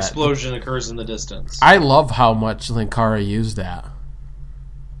love that. Explosion occurs in the distance. I love how much Linkara used that.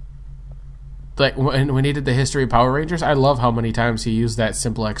 Like, when he did the History of Power Rangers, I love how many times he used that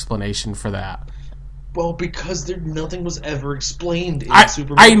simple explanation for that. Well, because nothing was ever explained in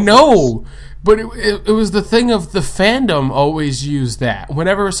Super I Megaforce. know, but it was the thing of the fandom always used that.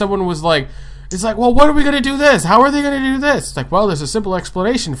 Whenever someone was like, it's like, well, what are we going to do this? How are they going to do this? It's like, well, there's a simple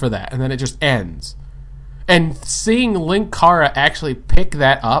explanation for that. And then it just ends. And seeing Linkara actually pick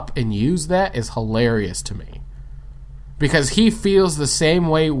that up and use that is hilarious to me. Because he feels the same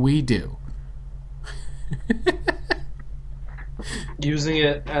way we do. Using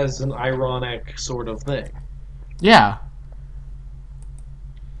it as an ironic sort of thing. Yeah.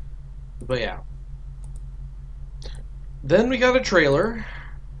 But yeah. Then we got a trailer.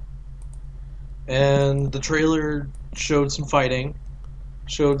 And the trailer showed some fighting.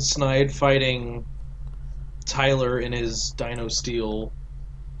 Showed Snide fighting Tyler in his Dino Steel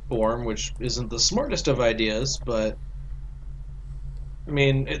form, which isn't the smartest of ideas, but I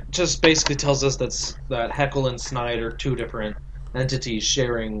mean, it just basically tells us that Heckle and Snide are two different entities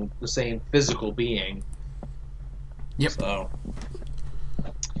sharing the same physical being. Yep. So,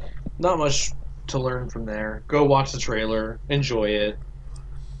 not much to learn from there. Go watch the trailer, enjoy it.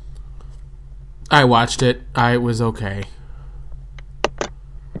 I watched it. I was okay.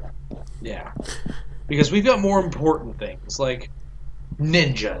 Yeah. Because we've got more important things, like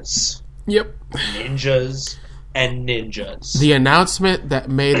ninjas. Yep. Ninjas and ninjas. The announcement that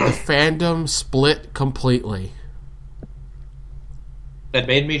made the fandom split completely. That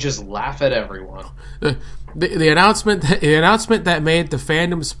made me just laugh at everyone. The announcement that made the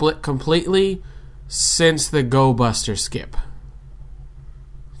fandom split completely since the Go Buster skip.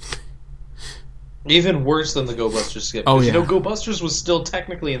 Even worse than the Go Busters skip. Oh, yeah. Go Busters was still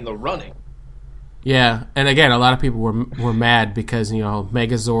technically in the running. Yeah, and again, a lot of people were mad because,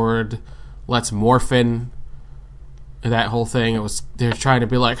 Megazord lets Morphin, that whole thing. They're trying to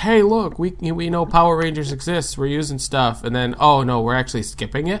be like, hey, look, we know Power Rangers exists. We're using stuff, and then no, we're actually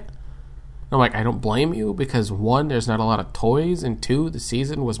skipping it. I'm like, I don't blame you because 1, there's not a lot of toys, and 2, the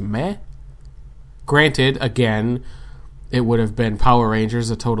season was meh. Granted, again, it would have been Power Rangers,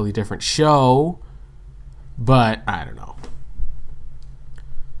 a totally different show, but I don't know.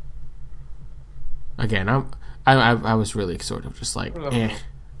 Again, I was really sort of just like,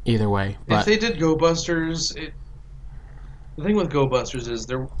 either way. But if they did Go Busters, the thing with Go Busters is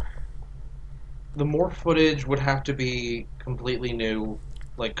the more footage would have to be completely new,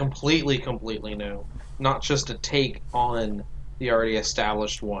 like completely new, not just a take on the already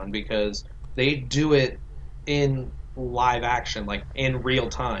established one, because they do it in live action, like in real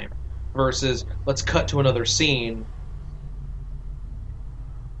time, versus let's cut to another scene.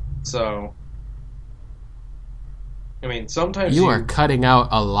 So, I mean, sometimes you are cutting out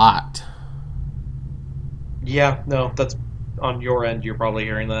a lot. Yeah, no, that's on your end. You're probably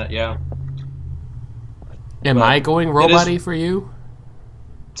hearing that, yeah. Am I going robot-y for you?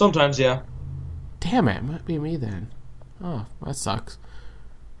 Sometimes, yeah. Damn it might be me then. Oh, that sucks.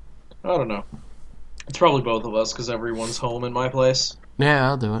 I don't know. It's probably both of us, because everyone's home in my place. Yeah,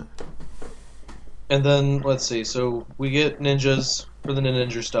 I'll do it. And then, let's see, so we get ninjas for the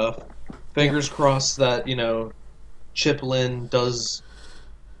ninja stuff. Fingers crossed that, Chip Lin does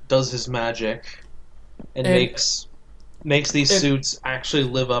his magic and makes these suits actually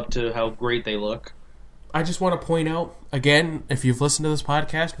live up to how great they look. I just want to point out, again, if you've listened to this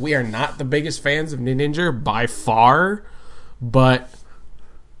podcast, we are not the biggest fans of Ninja by far, but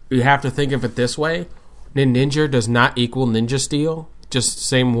you have to think of it this way. Ninja does not equal Ninja Steel, just the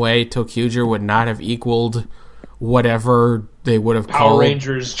same way ToQger would not have equaled whatever they would have called... Power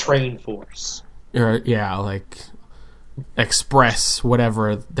Rangers Train Force. Or, yeah, like... Express,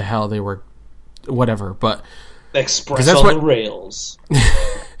 whatever the hell they were, whatever, but Express on the rails. Because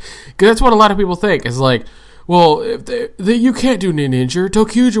that's what a lot of people think. Is like, well, if you can't do Ninja.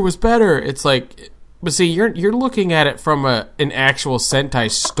 ToQger was better. It's like, but see, you're looking at it from an actual Sentai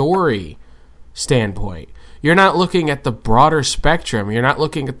story standpoint. You're not looking at the broader spectrum. You're not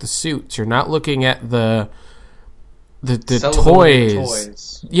looking at the suits. You're not looking at the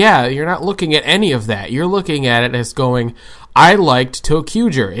toys. Yeah, you're not looking at any of that. You're looking at it as going, I liked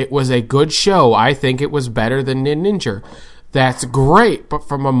ToQger. It was a good show. I think it was better than Ninja. That's great, but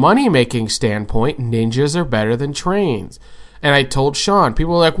from a money-making standpoint, ninjas are better than trains. And I told Sean,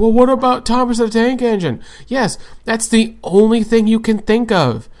 people were like, well, what about Thomas the Tank Engine? Yes, that's the only thing you can think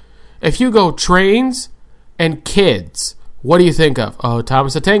of. If you go trains and kids, what do you think of? Oh,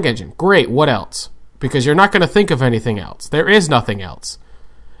 Thomas the Tank Engine. Great, what else? Because you're not going to think of anything else. There is nothing else.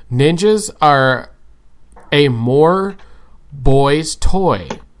 Ninjas are a more boys' toy.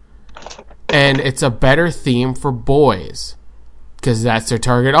 And it's a better theme for boys. Because that's their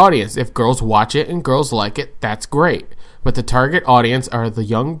target audience. If girls watch it and girls like it, that's great. But the target audience are the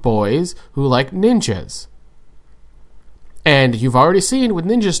young boys who like ninjas. And you've already seen with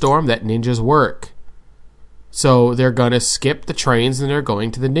Ninja Storm that ninjas work. So they're going to skip the trains and they're going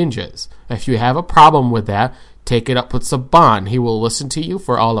to the ninjas. If you have a problem with that, take it up with Saban. He will listen to you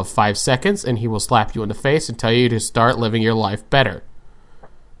for all of 5 seconds and he will slap you in the face and tell you to start living your life better.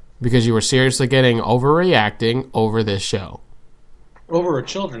 Because you were seriously getting overreacting over this show. Over a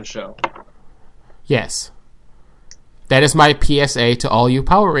children's show. Yes. That is my PSA to all you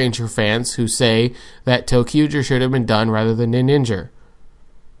Power Ranger fans who say that ToQger should have been done rather than Ninja.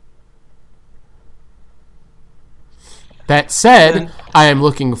 That said, I am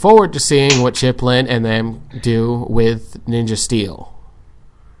looking forward to seeing what Chip Lin and them do with Ninja Steel.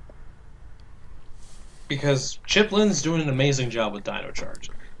 Because Chip Lin's doing an amazing job with Dino Charge.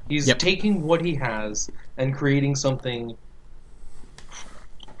 He's taking what he has and creating something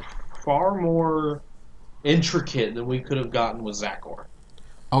far more intricate than we could have gotten with Zachor.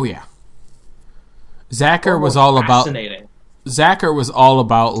 Oh yeah. Zachor was all about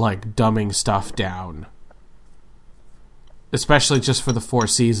like dumbing stuff down. Especially just for the 4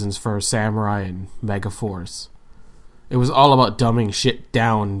 seasons for Samurai and Megaforce. It was all about dumbing shit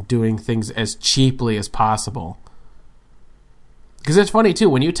down, doing things as cheaply as possible. Because it's funny, too,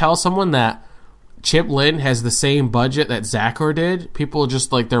 when you tell someone that Chip Lynn has the same budget that Zachor did, people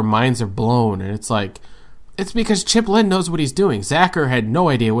just, like, their minds are blown. And it's like, it's because Chip Lynn knows what he's doing. Zachor had no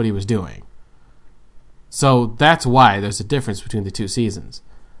idea what he was doing. So that's why there's a difference between the two seasons.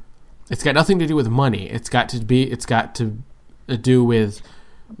 It's got nothing to do with money. It's got to do with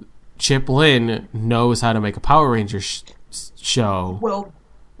Chip Lynn knows how to make a Power Rangers show. Well,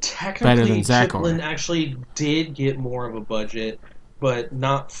 better than technically, Chip Zachor. Lynn actually did get more of a budget, but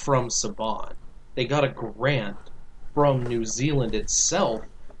not from Saban. They got a grant from New Zealand itself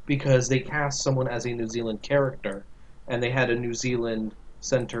because they cast someone as a New Zealand character, and they had a New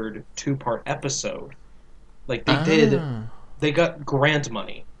Zealand-centered 2-part episode. Like, they got grant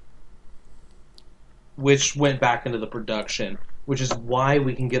money, which went back into the production, which is why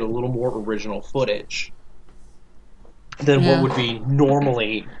we can get a little more original footage than what would be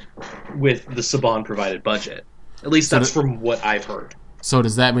normally with the Saban-provided budget. At least that's from what I've heard. So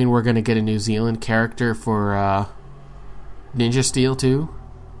does that mean we're going to get a New Zealand character for Ninja Steel too?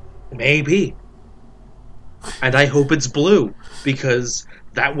 Maybe. And I hope it's blue, because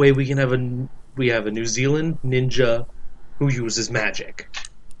that way we can have a New Zealand ninja who uses magic.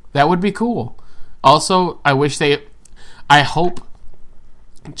 That would be cool. Also, I hope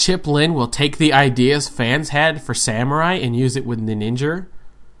Chip Lynn will take the ideas fans had for Samurai and use it with the Ninja,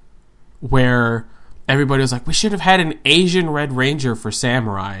 where everybody was like, we should have had an Asian Red Ranger for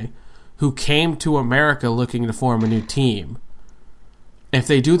Samurai who came to America looking to form a new team. If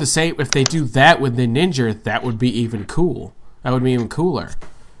they do that with the Ninja, that would be even cool. That would be even cooler.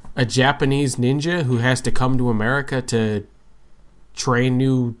 A Japanese ninja who has to come to America to train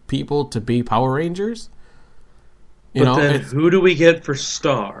new people to be Power Rangers. Who do we get for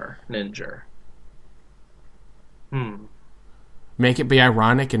Star Ninja? Make it be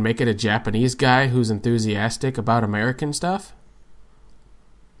ironic and make it a Japanese guy who's enthusiastic about American stuff.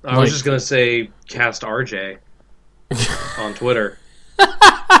 I was just gonna say cast RJ on Twitter.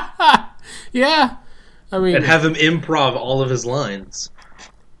 Yeah, I mean, and have him improv all of his lines.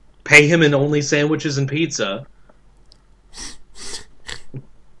 Pay him in only sandwiches and pizza.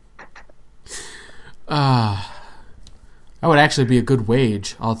 That would actually be a good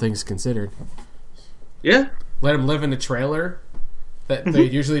wage, all things considered. Yeah. Let him live in a trailer that they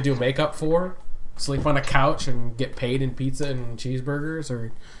usually do makeup for, sleep on a couch and get paid in pizza and cheeseburgers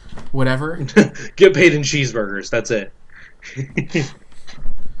or whatever. Get paid in cheeseburgers, that's it.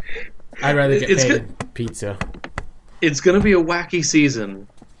 I'd rather get paid in pizza. It's going to be a wacky season.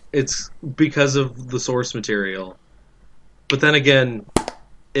 It's because of the source material. But then again,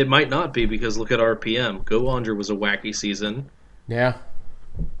 it might not be, because look at RPM. Go Laundry was a wacky season. Yeah.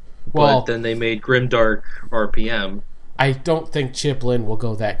 Well, but then they made Grimdark RPM. I don't think Chip Lynn will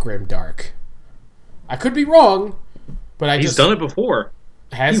go that grimdark. I could be wrong, but He's done it before.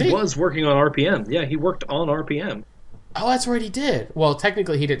 Has he? He was working on RPM. Yeah, he worked on RPM. Oh, that's right, he did. Well,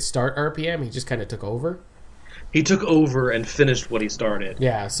 technically he didn't start RPM, he just kind of took over. He took over and finished what he started.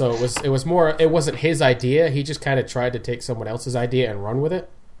 Yeah, so it was more, it wasn't his idea, he just kind of tried to take someone else's idea and run with it.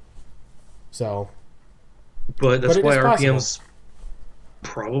 So, but that's why RPM's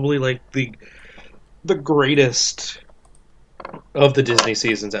probably like the greatest of the Disney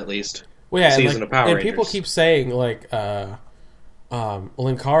seasons, at least. Well, yeah, season of Power Rangers. And people keep saying, like,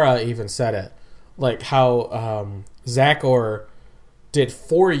 Linkara even said it, like how Zachor did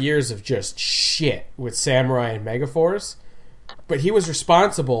 4 years of just shit with Samurai and Megaforce, but he was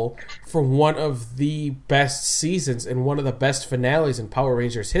responsible for one of the best seasons and one of the best finales in Power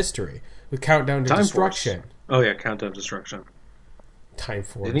Rangers history, with Countdown to Time Destruction. Force. Oh yeah, Countdown to Destruction. Time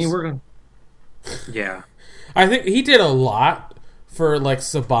Force. Didn't he work on... Yeah. I think he did a lot for, like,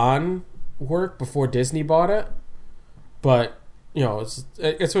 Saban work before Disney bought it, but it's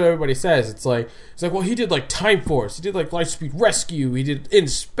what everybody says. It's like, well, he did like Time Force, he did like Lightspeed Rescue, he did In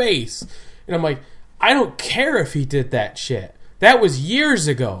Space, and I'm like, I don't care if he did that shit. That was years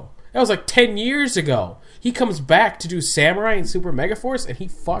ago. That was like 10 years ago. He comes back to do Samurai and Super Megaforce, and he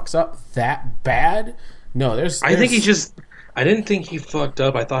fucks up that bad. No, there's... I didn't think he fucked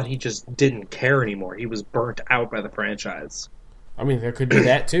up. I thought he just didn't care anymore. He was burnt out by the franchise. I mean, there could be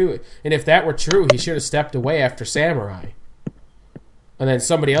that too. And if that were true, he should have stepped away after Samurai. And then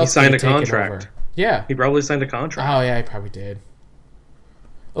somebody else signed a could have taken contract. over. Yeah. He probably signed a contract. Oh, yeah, he probably did.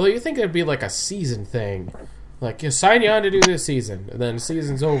 Although you think it'd be like a season thing. Like, you sign you on to do this season, and then the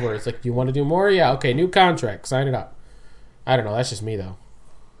season's over. It's like, you want to do more? Yeah, okay, new contract. Sign it up. I don't know. That's just me, though.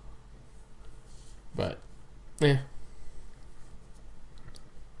 But,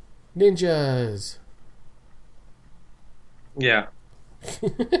 Ninjas. Yeah.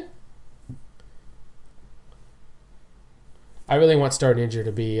 I really want Star Ninja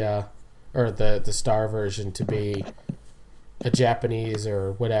to be, or the Star version to be a Japanese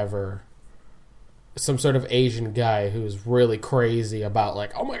or whatever, some sort of Asian guy who's really crazy about,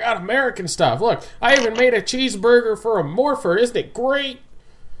 like, oh my god, American stuff. Look, I even made a cheeseburger for a morpher. Isn't it great?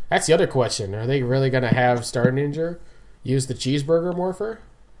 That's the other question. Are they really going to have Star Ninja use the cheeseburger morpher?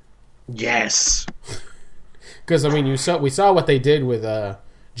 Yes. Because, I mean, we saw what they did with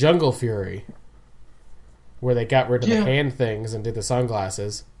Jungle Fury, where they got rid of the hand things and did the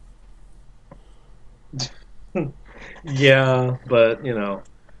sunglasses. Yeah, but,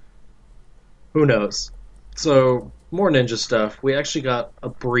 who knows? So, more ninja stuff. We actually got a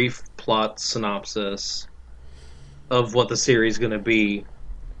brief plot synopsis of what the series is going to be.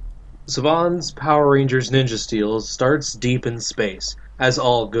 Saban's Power Rangers Ninja Steel starts deep in space, as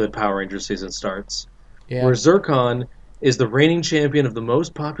all good Power Rangers season starts. Yeah. Where Zircon is the reigning champion of the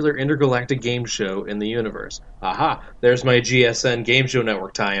most popular intergalactic game show in the universe. Aha, there's my GSN Game Show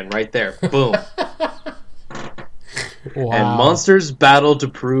Network tie-in right there. Boom. Wow. And monsters battle to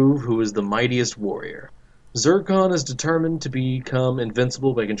prove who is the mightiest warrior. Zircon is determined to become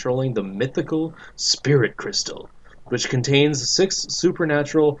invincible by controlling the mythical Spirit Crystal, which contains 6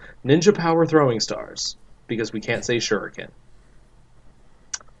 supernatural ninja power throwing stars, because we can't say shuriken.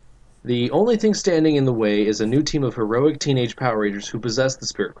 The only thing standing in the way is a new team of heroic teenage Power Rangers who possess the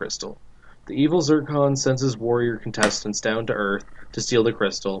Spirit Crystal. The evil Zircon sends his warrior contestants down to Earth to steal the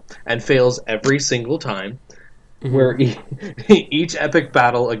crystal, and fails every single time, where each epic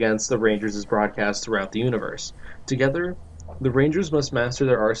battle against the Rangers is broadcast throughout the universe. Together, the Rangers must master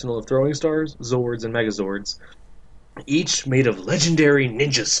their arsenal of throwing stars, Zords, and Megazords, each made of legendary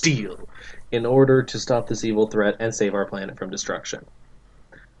ninja steel, in order to stop this evil threat and save our planet from destruction.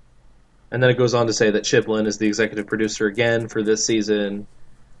 And then it goes on to say that Chiplin is the executive producer again for this season,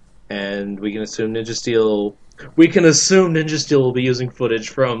 and we can assume Ninja Steel will be using footage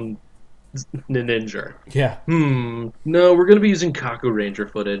from Ninja. Yeah. No, we're going to be using Kaku Ranger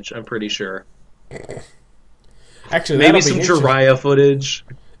footage, I'm pretty sure. Actually, maybe some Jiraiya footage.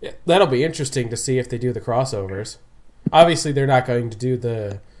 Yeah, that'll be interesting to see if they do the crossovers. Obviously, they're not going to do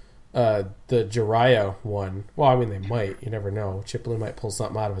the Jiraiya one. Well, I mean, they might. You never know. Chiplin might pull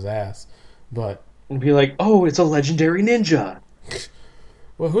something out of his ass. But and be like, oh, it's a legendary ninja.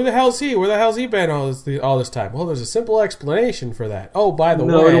 Well, who the hell's he? Where the hell's he been all this time? Well, there's a simple explanation for that. Oh, by the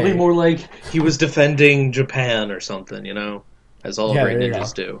way... No, it'll be more like he was defending Japan or something, as all great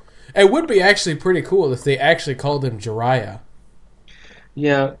ninjas do. It would be actually pretty cool if they actually called him Jiraiya.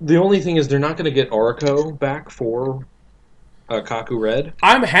 Yeah, the only thing is they're not going to get Oriko back for Kaku Red.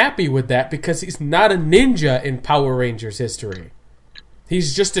 I'm happy with that because he's not a ninja in Power Rangers history.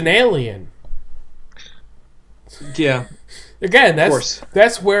 He's just an alien. Yeah. Again,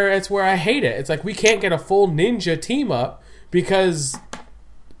 that's where I hate it. It's like we can't get a full ninja team up because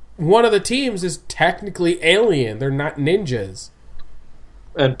one of the teams is technically alien. They're not ninjas.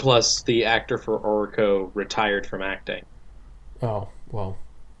 And plus, the actor for Oriko retired from acting. Oh, well.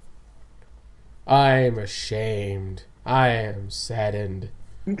 I'm ashamed. I am saddened.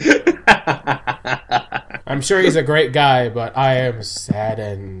 I'm sure he's a great guy, but I am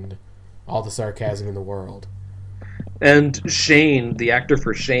saddened. All the sarcasm in the world. And Shane, the actor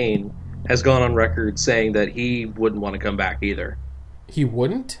for Shane, has gone on record saying that he wouldn't want to come back either. He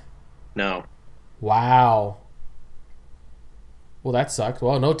wouldn't? No. Wow. Well, that sucked.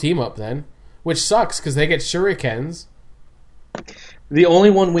 Well, no team up then. Which sucks, because they get shurikens. The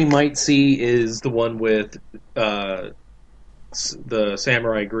only one we might see is the one with the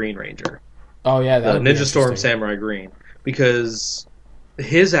Samurai Green Ranger. Oh, yeah. The Ninja Storm Samurai Green. Because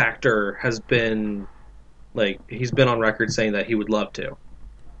his actor has been... he's been on record saying that he would love to.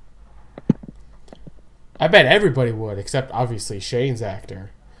 I bet everybody would, except obviously Shane's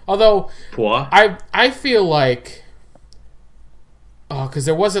actor. Although, What? I feel like... Oh, because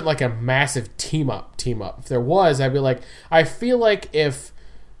there wasn't like a massive team up. If there was, I'd be like... I feel like if,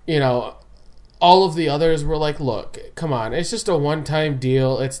 all of the others were like, look, come on, it's just a one-time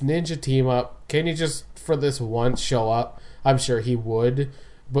deal. It's Ninja team up. Can you just, for this once, show up? I'm sure he would.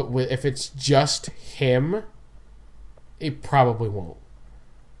 But if it's just him, he probably won't.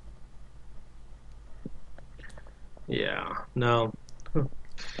 Yeah, no.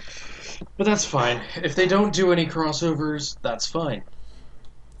 But that's fine. If they don't do any crossovers, that's fine.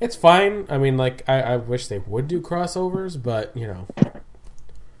 It's fine. I mean, I wish they would do crossovers, but,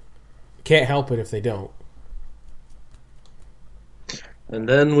 can't help it if they don't. And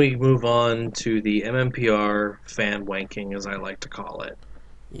then we move on to the MMPR fan wanking, as I like to call it.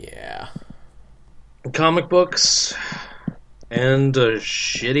 Yeah. Comic books, And a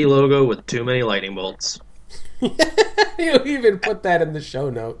shitty logo with too many lightning bolts. You even put that in the show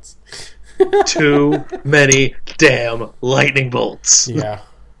notes. Too many damn lightning bolts. Yeah.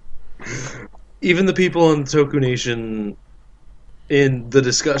 Even the people on Toku Nation in the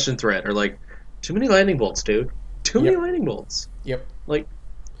discussion thread are like, too many lightning bolts, dude. Too many lightning bolts. Yep. Like,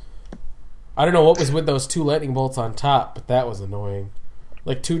 I don't know what was with those 2 lightning bolts on top, but that was annoying.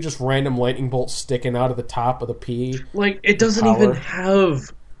 Like 2 just random lightning bolts sticking out of the top of the P. like it doesn't even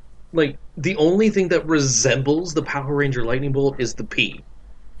have, like, the only thing that resembles the Power Ranger lightning bolt is the P.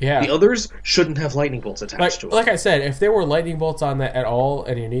 Yeah. The others shouldn't have lightning bolts attached to it. Like I said, if there were lightning bolts on that at all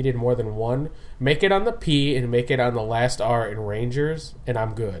and you needed more than one, make it on the P and make it on the last R in Rangers, and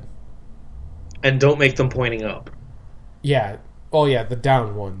I'm good. And don't make them pointing up. Yeah. Oh, yeah, the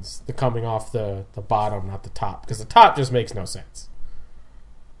down ones. The coming off the bottom, not the top. Because the top just makes no sense.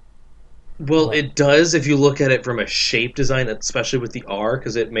 Well, it does if you look at it from a shape design, especially with the R,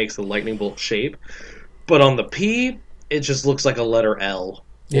 because it makes the lightning bolt shape. But on the P, it just looks like a letter L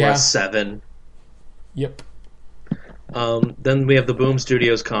or a 7. Yep. Then we have the Boom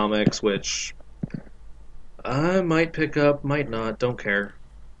Studios comics, which I might pick up, might not, don't care.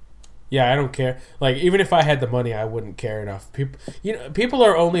 Yeah, I don't care. Like, even if I had the money, I wouldn't care enough. People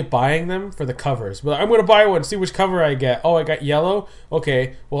are only buying them for the covers. But I'm going to buy one, see which cover I get. Oh, I got yellow?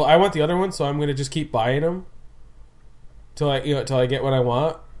 Okay, well, I want the other one, so I'm going to just keep buying them till I get what I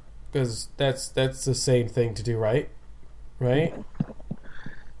want. Because that's the same thing to do, right? Right?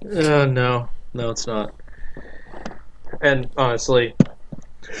 No, it's not. And honestly,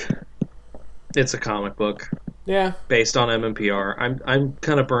 it's a comic book. Yeah. Based on MMPR. I'm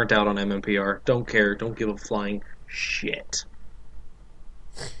kind of burnt out on MMPR. Don't care. Don't give a flying shit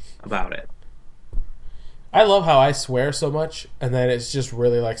about it. I love how I swear so much, and then it's just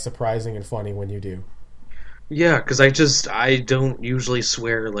really like surprising and funny when you do. Yeah, because I don't usually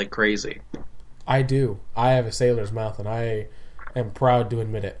swear like crazy. I do. I have a sailor's mouth, and I am proud to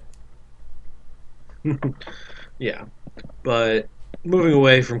admit it. Yeah, but moving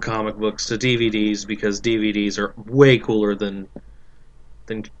away from comic books to DVDs, because DVDs are way cooler than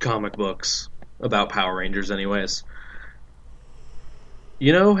comic books about Power Rangers anyways.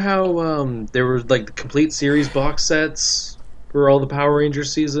 You know how there were like the complete series box sets for all the Power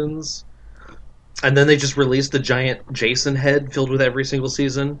Rangers seasons? And then they just released the giant Jason head filled with every single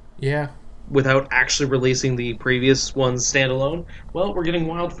season? Yeah. Without actually releasing the previous ones standalone? Well, we're getting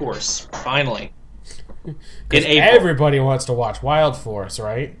Wild Force, finally. Because everybody wants to watch Wild Force,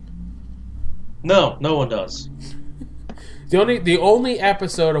 right? No one does. The only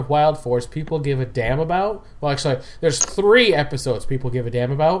episode of Wild Force people give a damn about. Well, actually, there's 3 episodes people give a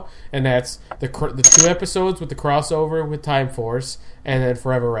damn about, and that's the 2 episodes with the crossover with Time Force, and then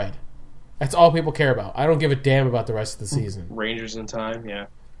Forever Red. That's all people care about. I don't give a damn about the rest of the season. Rangers in Time, yeah.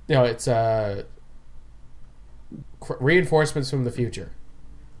 No, it's Reinforcements from the Future.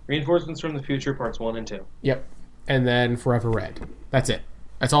 Reinforcements from the Future, parts 1 and 2. Yep. And then Forever Red. That's it.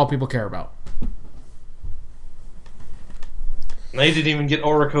 That's all people care about. And they didn't even get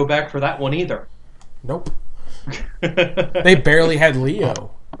Orico back for that one either. Nope. They barely had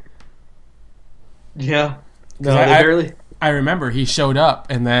Leo. Yeah. No, they barely... I remember he showed up,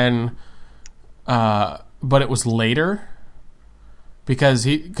 and then... but it was later. Because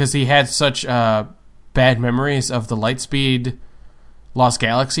he had such bad memories of the Lightspeed... Lost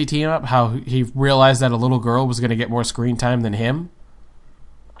Galaxy team up, how he realized that a little girl was going to get more screen time than him.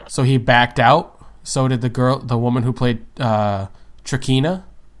 So he backed out. So did the woman who played Trakina.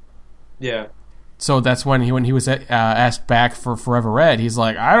 Yeah. So that's when he was asked back for Forever Red. He's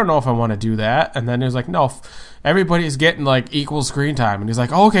like, I don't know if I want to do that. And then he was like, no, everybody's getting like equal screen time. And he's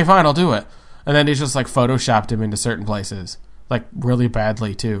like, oh, okay, fine, I'll do it. And then he just like photoshopped him into certain places, like really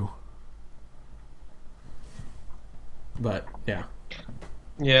badly too. But yeah.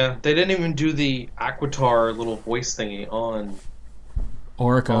 Yeah, they didn't even do the Aquitar little voice thingy on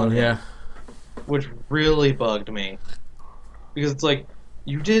Orico, yeah. Which really bugged me. Because it's like,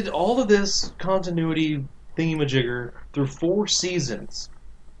 you did all of this continuity thingamajigger through 4 seasons.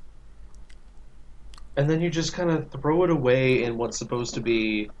 And then you just kind of throw it away in what's supposed to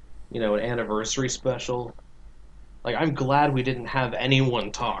be, an anniversary special. Like, I'm glad we didn't have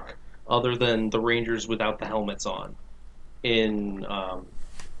anyone talk other than the Rangers without the helmets on in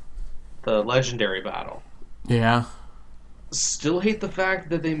the Legendary Battle. Yeah. Still hate the fact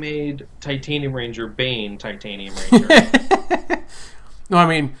that they made Titanium Ranger Bane Titanium Ranger. No, I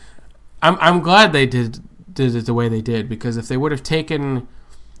mean, I'm glad they did it the way they did, because if they would have taken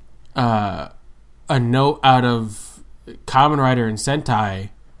a note out of Kamen Rider and Sentai,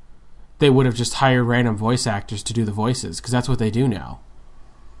 they would have just hired random voice actors to do the voices, because that's what they do now.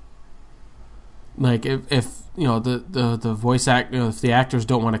 Like if you know the voice act, if the actors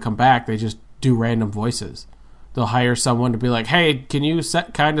don't want to come back, they just do random voices. They'll hire someone to be like, "Hey, can you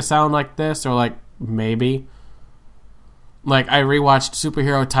kind of sound like this?" Or like, maybe. Like I rewatched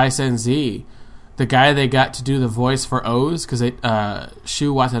Superhero Taisen Z. The guy they got to do the voice for O's, because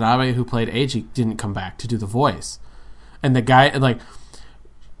Shu Watanabe, who played Eiji, didn't come back to do the voice. And the guy, like,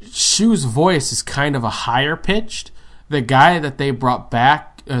 Shu's voice is kind of a higher pitched. The guy that they brought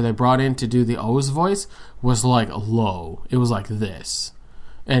in to do the O's voice was like low. It was like this.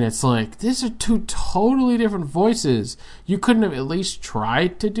 And it's like, these are two totally different voices. You couldn't have at least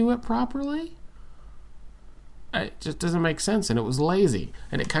tried to do it properly? It just doesn't make sense, and it was lazy.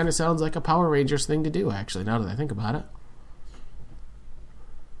 And it kind of sounds like a Power Rangers thing to do, actually, now that I think about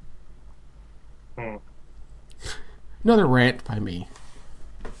it. Another rant by me.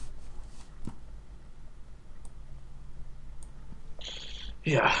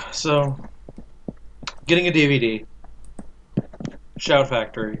 Yeah, so getting a DVD. Shout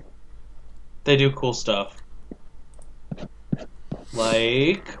Factory. They do cool stuff.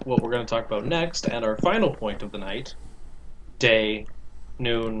 Like what we're going to talk about next, and our final point of the night. Day,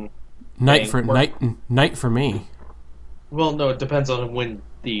 noon, night for me. Well, no, it depends on when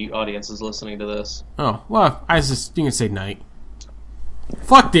the audience is listening to this. Oh, well, you can say night.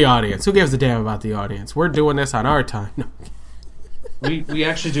 Fuck the audience. Who gives a damn about the audience? We're doing this on our time. No. We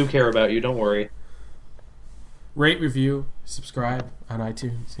actually do care about you, don't worry. Rate, review, subscribe on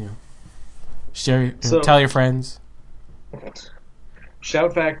iTunes, Share, tell your friends.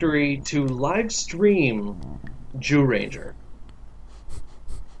 Shout Factory to live stream Jew Ranger.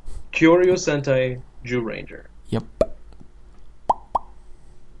 Kyoryu Sentai Jew Ranger. Yep.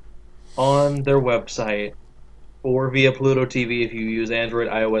 On their website, or via Pluto TV if you use Android,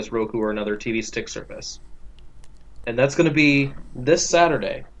 iOS, Roku, or another TV stick service. And that's going to be this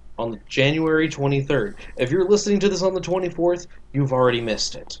Saturday, on January 23rd. If you're listening to this on the 24th, you've already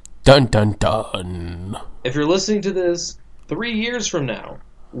missed it. Dun dun dun. If you're listening to this 3 years from now,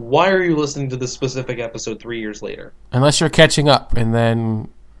 why are you listening to this specific episode 3 years later? Unless you're catching up, and then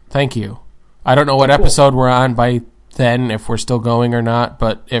thank you. I don't know what episode we're on by then, if we're still going or not,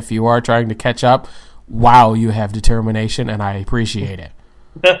 but if you are trying to catch up, wow, you have determination, and I appreciate it.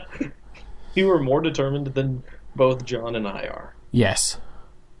 You are more determined than both John and I are. Yes.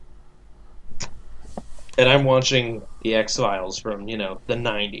 And I'm watching the X-Files from, the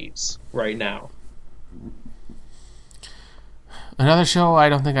 90s right now. Another show I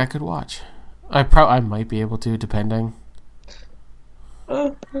don't think I could watch. I might be able to, depending.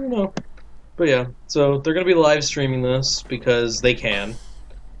 I don't know. But yeah, so they're going to be live streaming this because they can.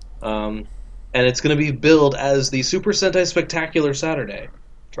 And it's going to be billed as the Super Sentai Spectacular Saturday.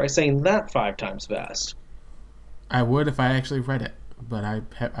 Try saying that 5 times fast. I would if I actually read it, but I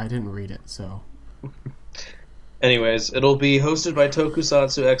didn't read it, so... Anyways, it'll be hosted by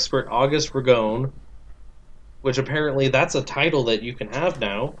tokusatsu expert August Ragone, which apparently that's a title that you can have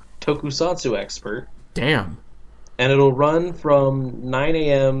now, tokusatsu expert. Damn. And it'll run from 9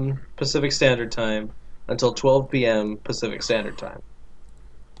 a.m. Pacific Standard Time until 12 p.m. Pacific Standard Time.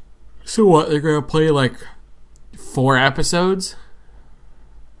 So what, they're going to play like 4 episodes?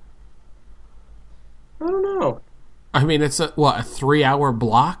 I don't know. I mean, it's a 3-hour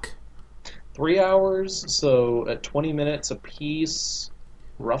block? 3 hours, so at 20 minutes a piece,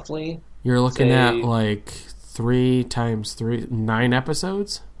 roughly. You're looking at like 3 times 3, 9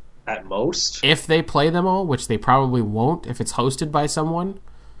 episodes? At most. If they play them all, which they probably won't if it's hosted by someone.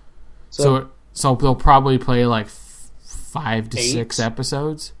 So they'll probably play like 5 to 6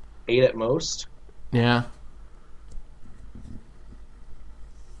 episodes. 8 at most. Yeah.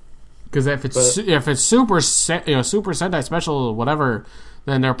 Because if it's Super Sentai Special, whatever,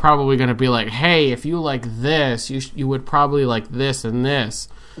 then they're probably going to be like, hey, if you like this, you would probably like this and this.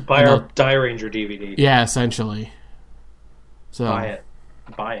 Buy our Die Ranger DVD. Yeah, essentially. So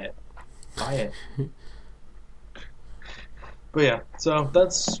Buy it. But yeah, so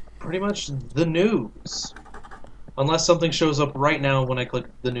that's pretty much the news. Unless something shows up right now when I click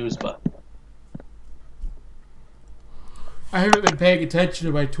the news button. I haven't been paying attention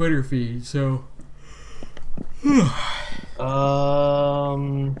to my Twitter feed, so... Let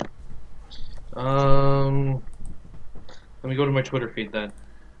me go to my Twitter feed then.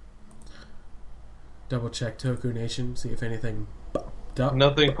 Double check Toku Nation, see if anything popped up.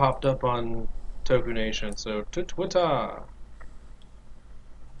 Nothing popped up on Toku Nation, so to Twitter.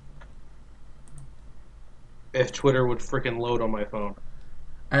 If Twitter would freaking load on my phone.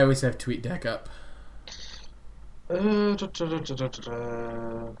 I always have TweetDeck up.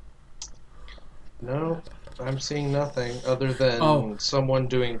 No, I'm seeing nothing other than Oh. someone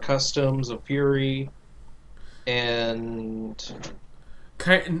doing customs of Fury and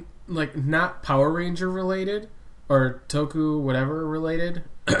Like not Power Ranger related or Toku whatever related,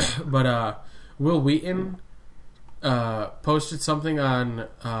 but Will Wheaton posted something on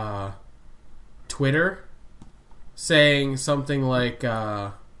Twitter saying something like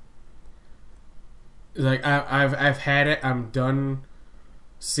I've had it. I'm done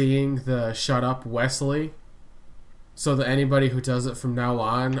seeing the Shut Up Wesley. So that anybody who does it from now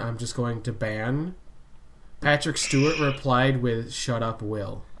on, I'm just going to ban. Patrick Stewart replied with Shut Up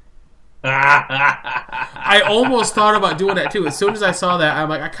Will. I almost thought about doing that too. As soon as I saw that, I'm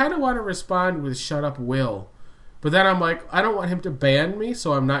like, I kind of want to respond with Shut Up Will. But then I'm like, I don't want him to ban me,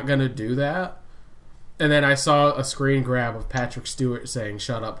 so I'm not going to do that. And then I saw a screen grab of Patrick Stewart saying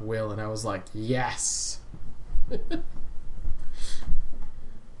Shut Up Will, and I was like, yes.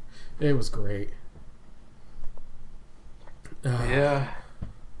 It was great. yeah.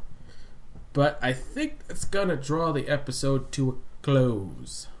 But I think that's going to draw the episode to a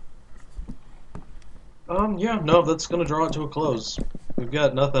close. Yeah, no, that's going to draw it to a close. We've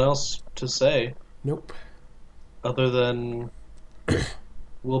got nothing else to say Nope. other than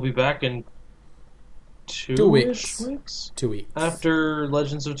we'll be back in 2 weeks. 2 weeks. After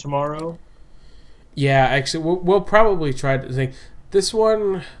Legends of Tomorrow. Yeah, actually, we'll probably try to think. This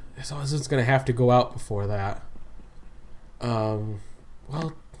one's going to have to go out before that. Well,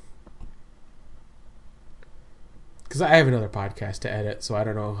 because I have another podcast to edit, so I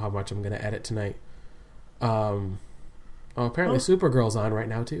don't know how much I'm going to edit tonight. Apparently Supergirl's on right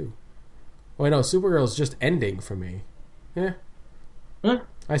now too. Wait, no, Supergirl's just ending for me. Yeah. Huh?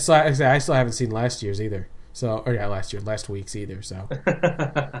 I still haven't seen last year's either. So, or yeah, last week's either. So.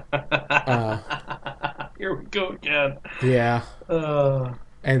 Here we go again. Yeah.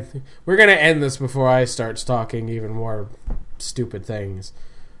 And we're gonna end this before I start talking even more stupid things.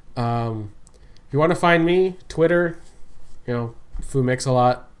 If you want to find me, Twitter, Fu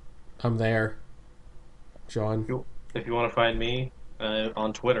Mix-a-Lot, I'm there. Sean. If you want to find me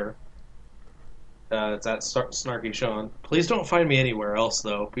on Twitter, it's at Snarky Sean. Please don't find me anywhere else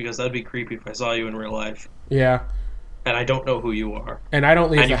though, because that'd be creepy if I saw you in real life. Yeah. And I don't know who you are. And I don't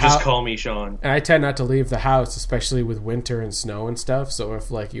leave the house. And you just call me Sean. And I tend not to leave the house, especially with winter and snow and stuff. So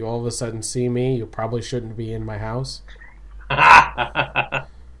if you all of a sudden see me, you probably shouldn't be in my house. But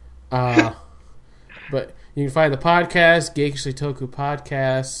you can find the podcast, Geekishly Toku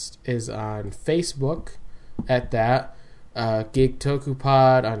Podcast, is on Facebook at that. Geek Toku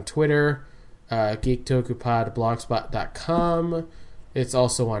Pod on Twitter. Geek Toku Pod blogspot.com. It's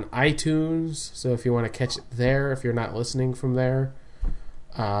also on iTunes, so if you want to catch it there, if you're not listening from there.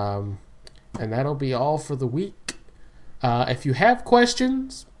 And that'll be all for the week. If you have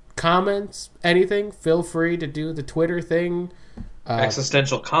questions, comments, anything, feel free to do the Twitter thing.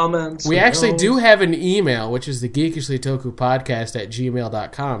 Existential comments. We actually do have an email, which is the Geekishly Toku Podcast at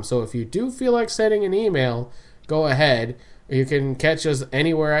gmail.com. So if you do feel like sending an email, go ahead. You can catch us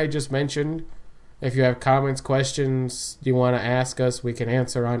anywhere I just mentioned. If you have comments, questions you want to ask us, we can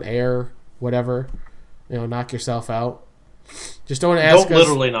answer on air, whatever. Knock yourself out. Just don't ask us. Don't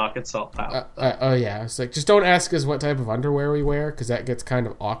literally knock itself out. Oh, yeah. It's like, just don't ask us what type of underwear we wear, because that gets kind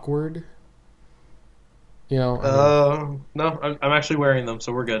of awkward. No, I'm actually wearing them,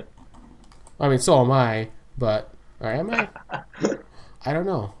 so we're good. I mean, so am I, but... Or am I? I don't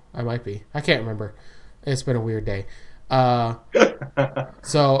know. I might be. I can't remember. It's been a weird day.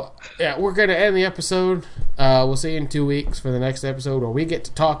 So, yeah, we're going to end the episode. We'll see you in 2 weeks for the next episode where we get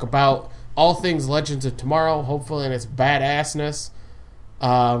to talk about all things Legends of Tomorrow, hopefully in its badassness.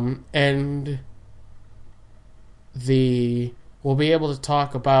 And we'll be able to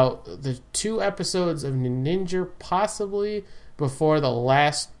talk about the 2 episodes of Ninja possibly before the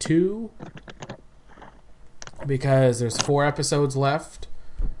last 2, because there's 4 episodes left.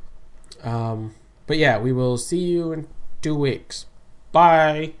 But yeah, we will see you in 2 weeks.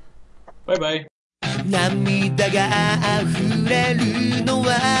 Bye. Bye-bye. 涙が溢れるの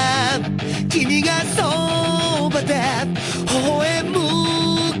は君がそばで微笑む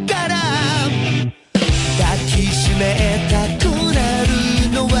から抱きしめたくなる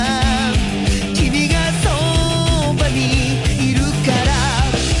のは君がそばにいるから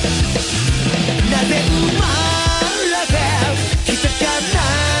なぜ生まれてきたか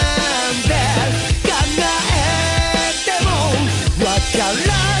なんて考えてもわから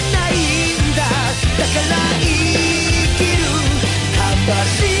ないんだだから生きる魂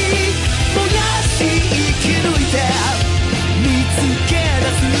燃やし生き抜いて見つけ出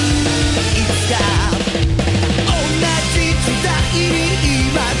すいつか同じ時代に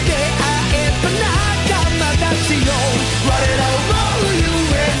今出会えたな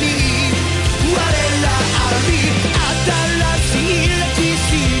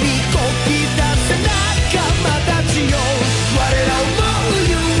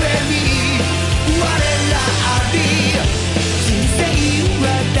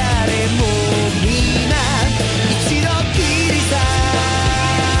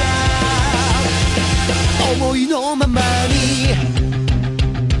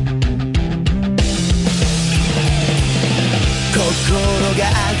が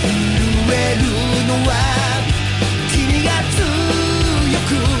震えるのは君が強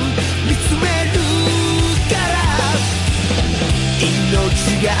く見つめるから命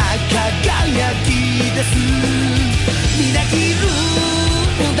が輝き出すみなぎる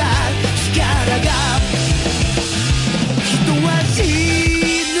んだ力が人は死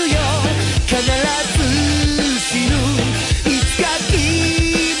ぬよ必ず死ぬいつか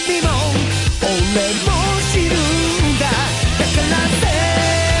君も俺も死ぬんだだからせ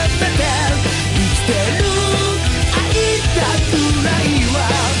めて生きてる間くらいは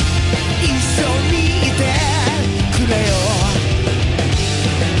一緒にいてくれよ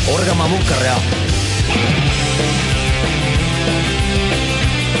俺が守るからよ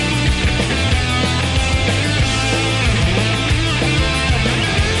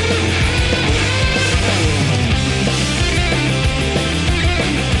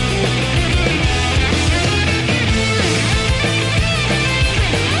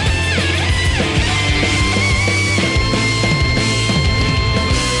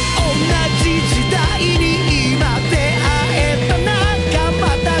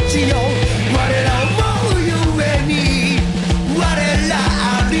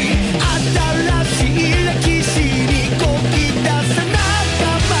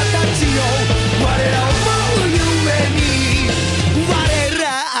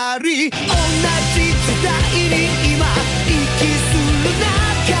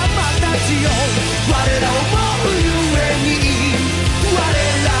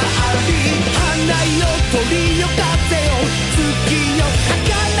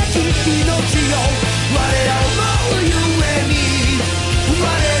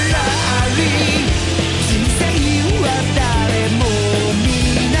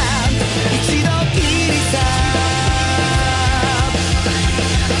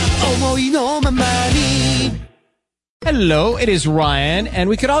Hello, it is Ryan, and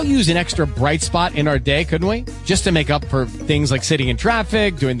we could all use an extra bright spot in our day, couldn't we? Just to make up for things like sitting in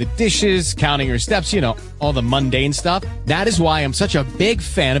traffic, doing the dishes, counting your steps, you know, all the mundane stuff. That is why I'm such a big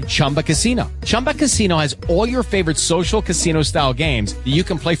fan of Chumba Casino. Chumba Casino has all your favorite social casino-style games that you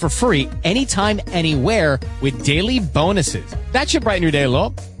can play for free anytime, anywhere with daily bonuses. That should brighten your day a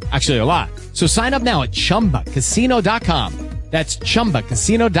little. Actually, a lot. So sign up now at ChumbaCasino.com. That's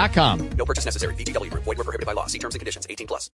ChumbaCasino.com. No purchase necessary. VGW Group. Void where prohibited by law. See terms and conditions. 18+.